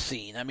mob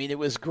scene. I mean, it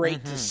was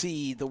great to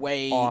see the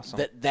way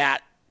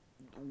that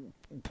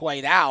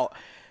played out.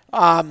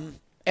 And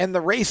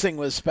the racing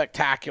was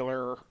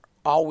spectacular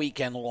all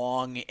weekend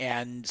long,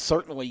 and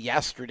certainly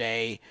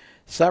yesterday,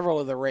 several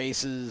of the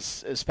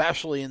races,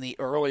 especially in the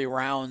early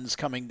rounds,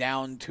 coming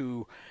down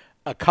to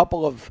a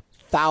couple of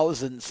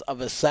thousandths of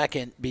a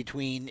second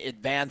between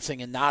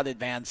advancing and not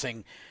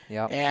advancing.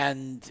 Yep.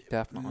 And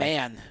definitely.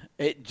 Man,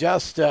 it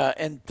just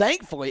and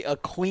thankfully a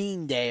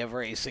clean day of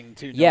racing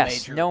too.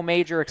 No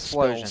major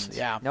explosions. Spills.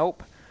 Yeah.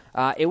 Nope.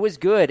 It was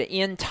good.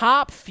 In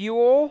Top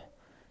Fuel,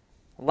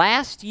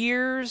 last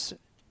year's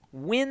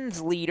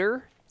wins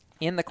leader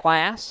in the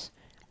class,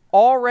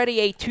 already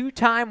a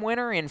 2-time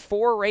winner in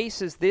 4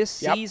 races this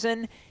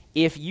season.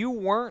 If you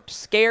weren't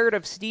scared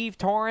of Steve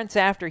Torrence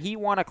after he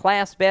won a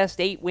class best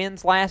 8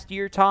 wins last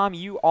year, Tom,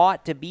 you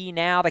ought to be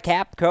now. The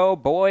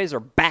Capco boys are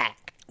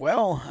back.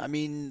 Well, I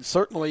mean,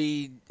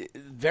 certainly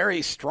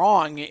very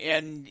strong,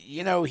 and,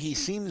 he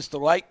seems to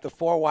like the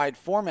 4-wide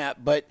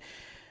format, but,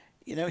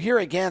 here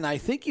again, I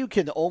think you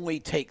can only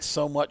take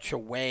so much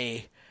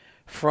away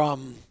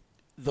from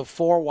the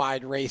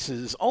 4-wide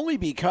races, only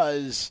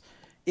because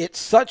it's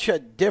such a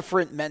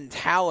different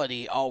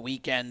mentality all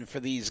weekend for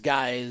these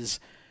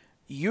guys.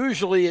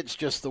 Usually it's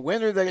just the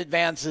winner that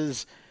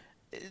advances.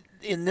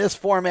 In this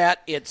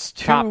format, it's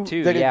top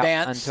two that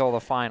advance until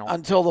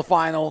the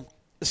final.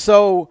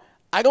 So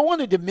I don't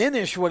want to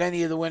diminish what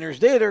any of the winners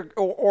did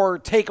or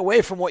take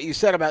away from what you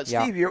said about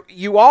Steve.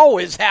 You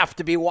always have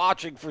to be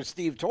watching for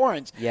Steve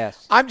Torrence.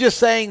 Yes. I'm just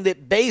saying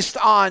that based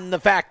on the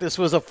fact this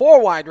was a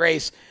 4-wide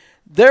race,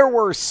 there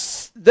were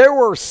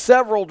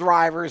several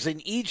drivers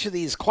in each of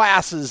these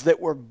classes that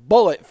were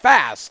bullet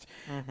fast.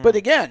 But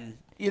again,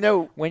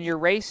 when you're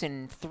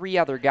racing 3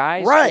 other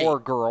guys or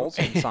girls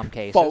in some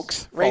cases,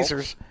 folks,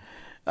 racers,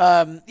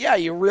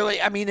 you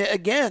really. I mean,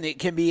 again, it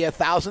can be a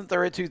thousandth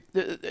or a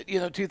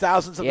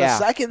 2,000ths of a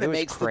second that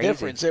makes the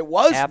difference. It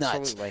was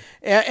nuts,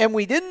 and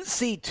we didn't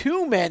see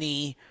too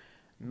many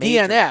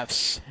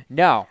DNFs.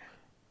 No,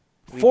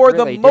 for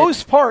the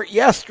most part,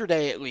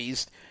 yesterday at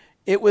least,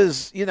 it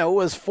was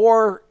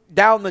 4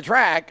 down the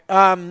track.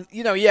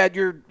 You had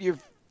your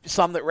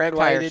some that red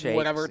lighted,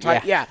 whatever.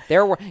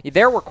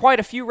 There were quite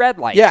a few red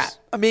lights. Yeah,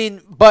 I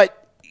mean, but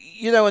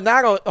and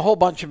not a whole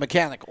bunch of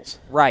mechanicals.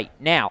 Right.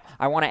 Now,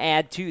 I want to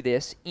add to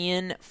this,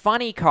 in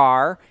Funny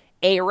Car,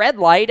 a red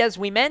light, as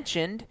we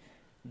mentioned,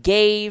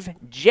 gave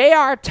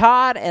J.R.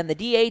 Todd and the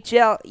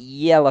DHL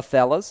Yellow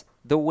Fellas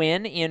the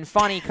win in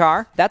Funny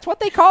Car. That's what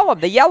they call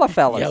them, the Yellow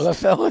Fellas. Yellow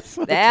Fellas.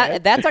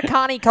 That's a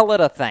Connie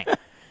Kalita thing.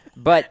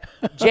 But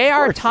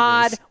J.R.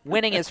 Todd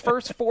winning his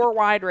first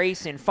 4-wide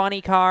race in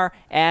funny car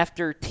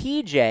after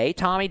TJ,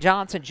 Tommy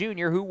Johnson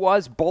Jr., who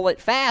was bullet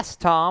fast,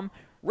 Tom,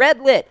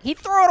 red lit. He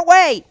threw it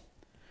away.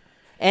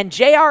 And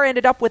JR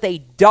ended up with a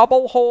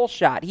double hole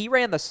shot. He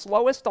ran the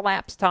slowest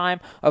elapsed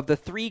time of the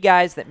 3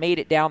 guys that made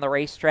it down the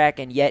racetrack,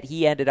 and yet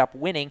he ended up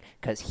winning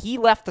because he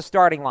left the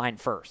starting line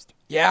first.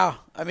 Yeah,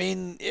 I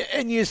mean,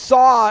 and you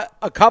saw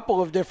a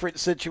couple of different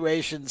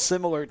situations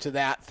similar to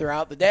that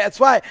throughout the day.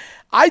 That's why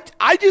I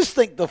just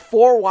think the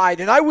 4-wide,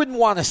 and I wouldn't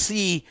want to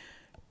see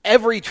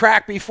every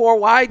track be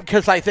 4-wide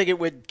because I think it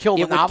would kill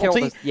the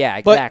novelty. Yeah,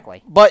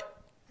 exactly. But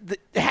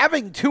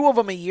having 2 of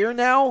them a year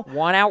now.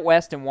 One out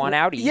west and one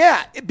out east.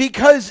 Yeah,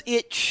 because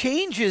it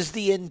changes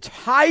the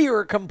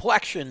entire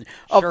complexion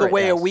of the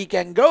way a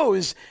weekend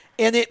goes,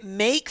 and it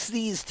makes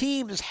these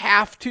teams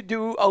have to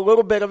do a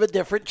little bit of a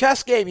different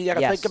chess game. You got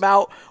to think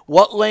about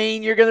what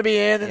lane you're going to be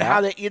in and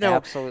how to,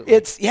 absolutely.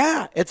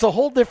 It's a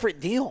whole different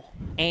deal.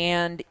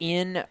 And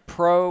in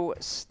pro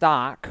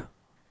stock,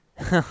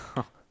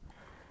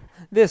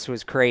 this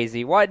was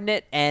crazy, wasn't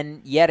it?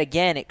 And yet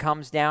again, it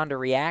comes down to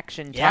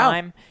reaction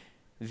time.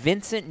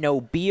 Vincent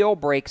Nobile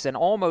breaks an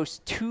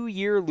almost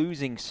 2-year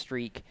losing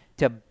streak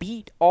to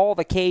beat all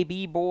the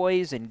KB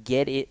boys and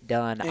get it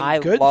done. I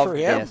love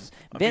this.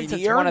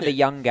 Vincent's one of the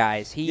young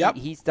guys.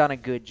 He's done a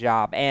good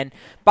job. And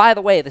by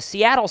the way, the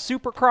Seattle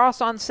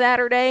Supercross on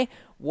Saturday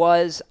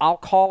was, I'll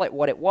call it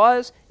what it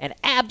was, an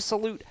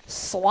absolute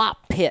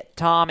slop pit,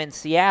 Tom, in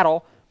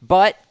Seattle.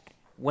 But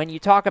when you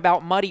talk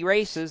about muddy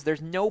races,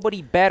 there's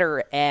nobody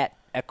better at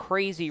a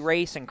crazy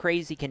race and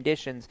crazy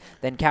conditions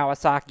than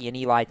Kawasaki and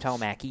Eli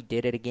Tomac. He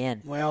did it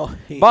again. Well,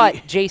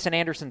 but Jason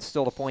Anderson's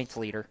still the points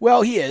leader.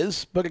 Well, he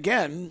is. But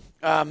again,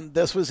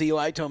 this was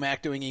Eli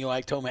Tomac doing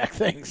Eli Tomac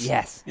things.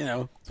 Yes.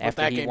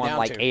 After he won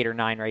like 8 or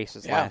 9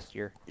 races last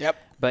year. Yep.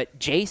 But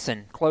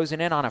Jason closing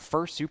in on a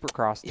first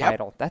Supercross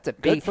title. That's a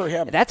big, good for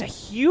him. That's a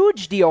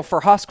huge deal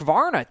for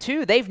Husqvarna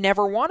too. They've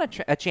never won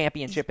a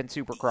championship in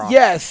Supercross.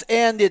 Yes,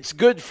 and it's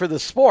good for the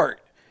sport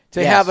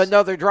to have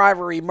another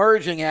driver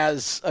emerging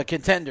as a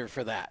contender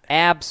for that.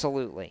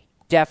 Absolutely.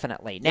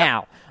 Definitely. Yep.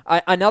 Now,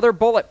 another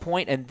bullet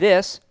point, and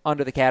this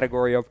under the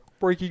category of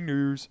breaking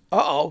news.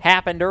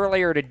 Happened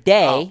earlier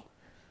today.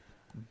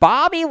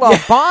 Bobby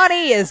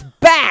Labonte is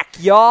back,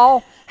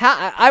 y'all.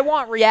 I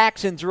want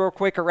reactions real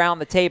quick around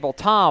the table.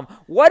 Tom,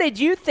 what did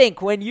you think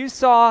when you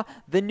saw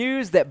the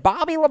news that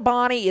Bobby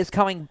Labonte is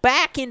coming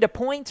back into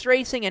points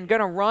racing and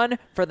going to run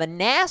for the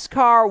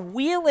NASCAR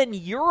Whelen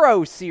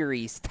Euro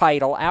Series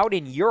title out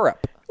in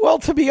Europe? Well,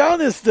 to be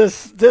honest,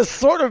 this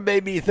sort of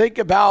made me think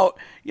about,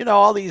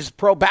 all these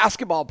pro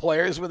basketball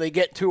players when they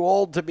get too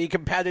old to be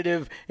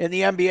competitive in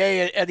the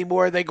NBA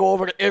anymore. They go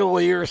over to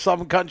Italy or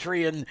some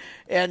country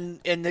and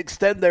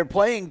extend their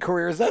playing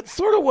careers. That's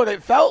sort of what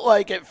it felt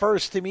like at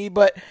first to me.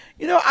 But,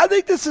 I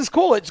think this is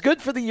cool. It's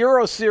good for the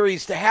Euro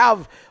Series to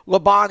have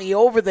Labonte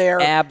over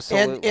there.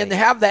 Absolutely. And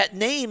have that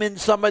name in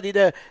somebody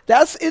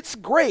it's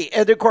great.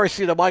 And of course,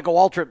 Michael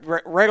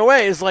Waltrip right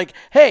away is like,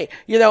 hey,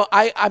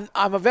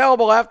 I'm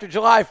available after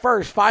July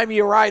 1st. Find me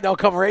a ride. I'll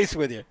come race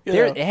with you.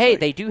 Hey,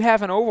 they do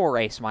have an oval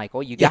race,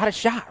 Michael. You got a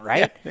shot,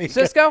 right? Yeah.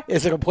 Cisco?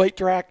 Is it a plate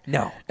track?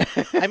 No.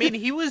 I mean,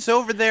 he was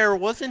over there.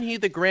 Wasn't he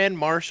the grand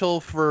marshal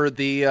for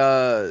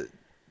the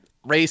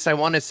race? I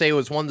want to say it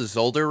was one of the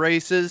Zolder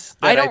races.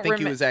 I think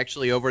he was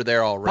actually over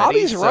there already.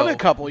 Bobby's run a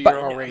couple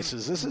Euro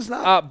races. This is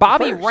not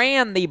Bobby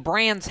ran the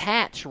Brands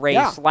Hatch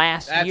race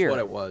last year. That's what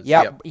it was.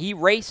 Yep. He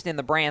raced in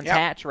the Brands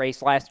Hatch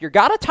race last year.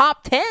 Got a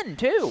top 10,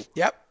 too.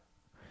 Yep.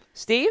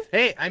 Steve?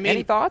 Hey, I mean,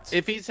 any thoughts?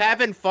 If he's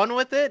having fun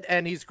with it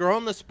and he's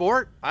growing the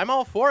sport, I'm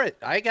all for it.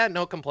 I got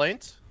no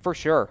complaints. For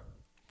sure.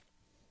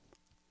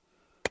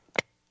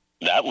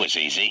 That was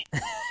easy.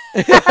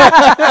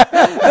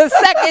 The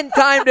second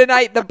time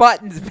tonight, the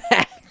button's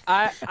back.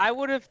 I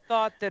would have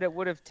thought that it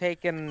would have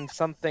taken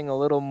something a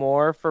little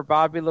more for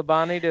Bobby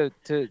Labonte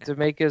to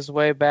make his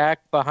way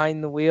back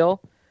behind the wheel.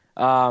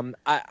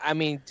 I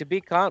mean, to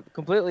be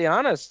completely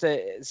honest,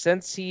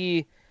 since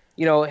he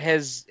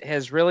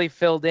has really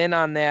filled in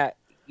on that,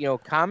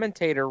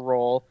 commentator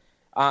role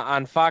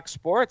on Fox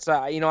Sports.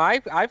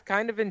 I've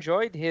kind of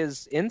enjoyed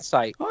his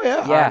insight. Oh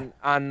yeah.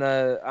 On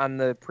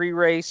the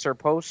pre-race or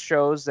post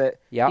shows that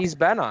he's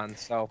been on.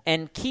 So.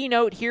 And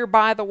keynote here,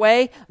 by the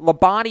way,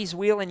 Labonte's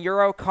Whelen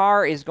Euro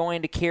car is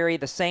going to carry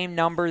the same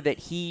number that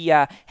he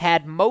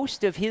had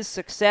most of his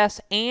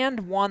success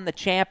and won the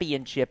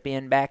championship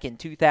in back in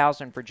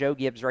 2000 for Joe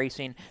Gibbs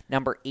Racing,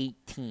 number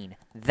 18.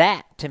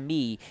 That, to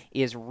me,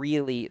 is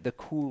really the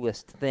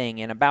coolest thing.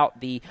 And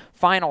about the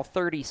final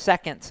 30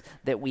 seconds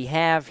that we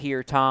have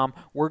here, Tom,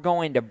 we're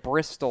going to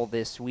Bristol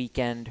this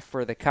weekend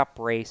for the Cup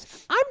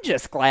race. I'm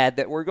just glad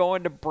that we're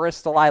going to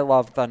Bristol. I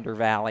love Thunder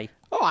Valley.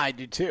 Oh, I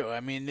do too. I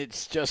mean,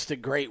 it's just a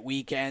great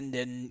weekend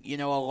and,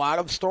 a lot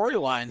of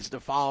storylines to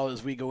follow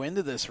as we go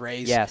into this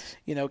race. Yes.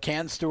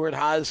 Can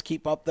Stewart-Haas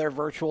keep up their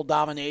virtual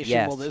domination?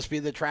 Yes. Will this be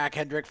the track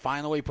Hendrick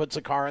finally puts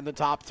a car in the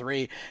top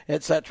 3,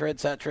 et cetera,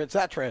 et cetera, et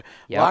cetera?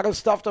 Yep. A lot of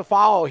stuff to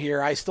follow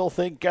here. I still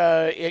think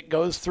it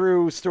goes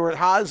through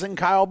Stewart-Haas and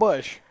Kyle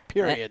Busch.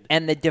 period.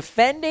 And the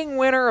defending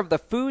winner of the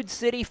Food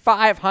City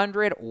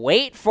 500,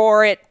 wait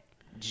for it,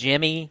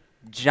 Jimmy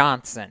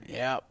Johnson.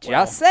 Yeah.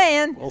 Just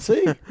saying. We'll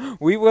see.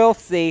 We will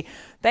see.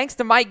 Thanks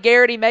to Mike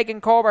Garrity,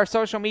 Megan Kolb, our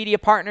social media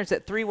partners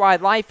at 3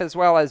 Wide Life, as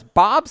well as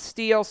Bob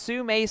Steele,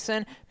 Sue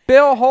Mason,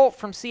 Bill Holt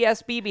from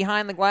CSB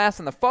Behind the Glass,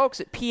 and the folks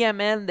at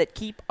PMN that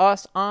keep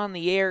us on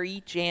the air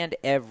each and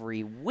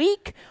every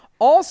week.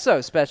 Also,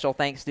 special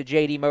thanks to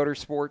JD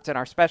Motorsports and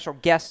our special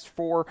guests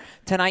for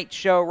tonight's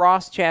show,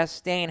 Ross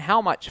Chastain.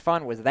 How much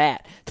fun was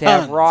that to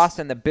have Ross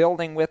in the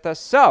building with us?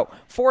 So,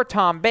 for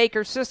Tom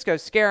Baker, Cisco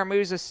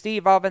Scaramuza,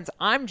 Steve Ovens,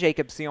 I'm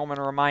Jacob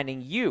Seelman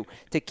reminding you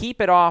to keep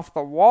it off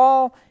the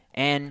wall.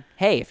 And,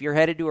 hey, if you're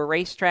headed to a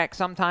racetrack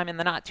sometime in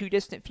the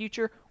not-too-distant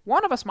future,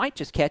 one of us might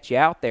just catch you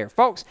out there.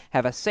 Folks,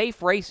 have a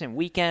safe racing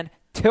weekend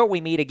till we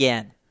meet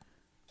again.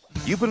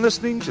 You've been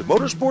listening to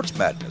Motorsports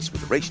Madness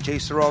with the Race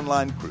Chaser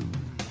Online crew.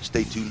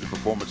 Stay tuned to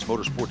Performance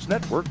Motorsports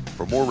Network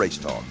for more race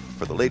talk.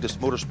 For the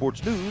latest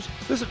motorsports news,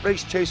 visit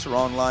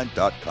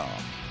racechaseronline.com.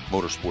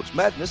 Motorsports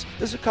Madness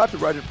is a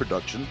copyrighted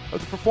production of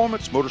the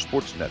Performance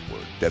Motorsports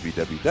Network,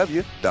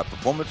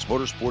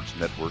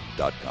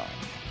 www.performancemotorsportsnetwork.com.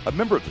 A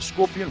member of the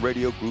Scorpion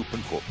Radio Group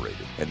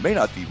Incorporated, and may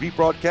not be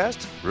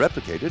rebroadcast,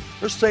 replicated,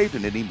 or saved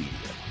in any media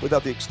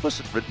without the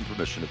explicit written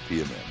permission of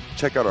PMN.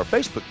 Check out our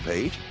Facebook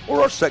page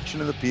or our section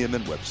in the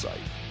PMN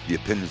website. The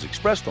opinions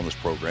expressed on this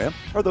program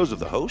are those of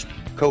the host,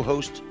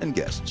 co-hosts, and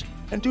guests,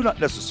 and do not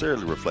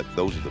necessarily reflect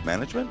those of the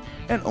management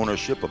and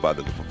ownership of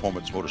either the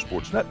Performance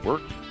Motorsports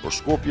Network or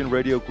Scorpion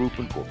Radio Group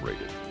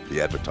Incorporated,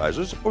 the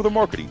advertisers, or the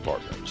marketing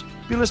partners.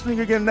 Be listening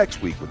again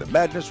next week when the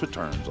madness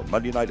returns on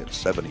Monday night at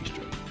 7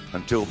 Eastern.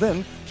 Until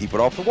then, keep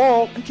it off the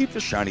wall and keep the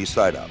shiny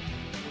side out.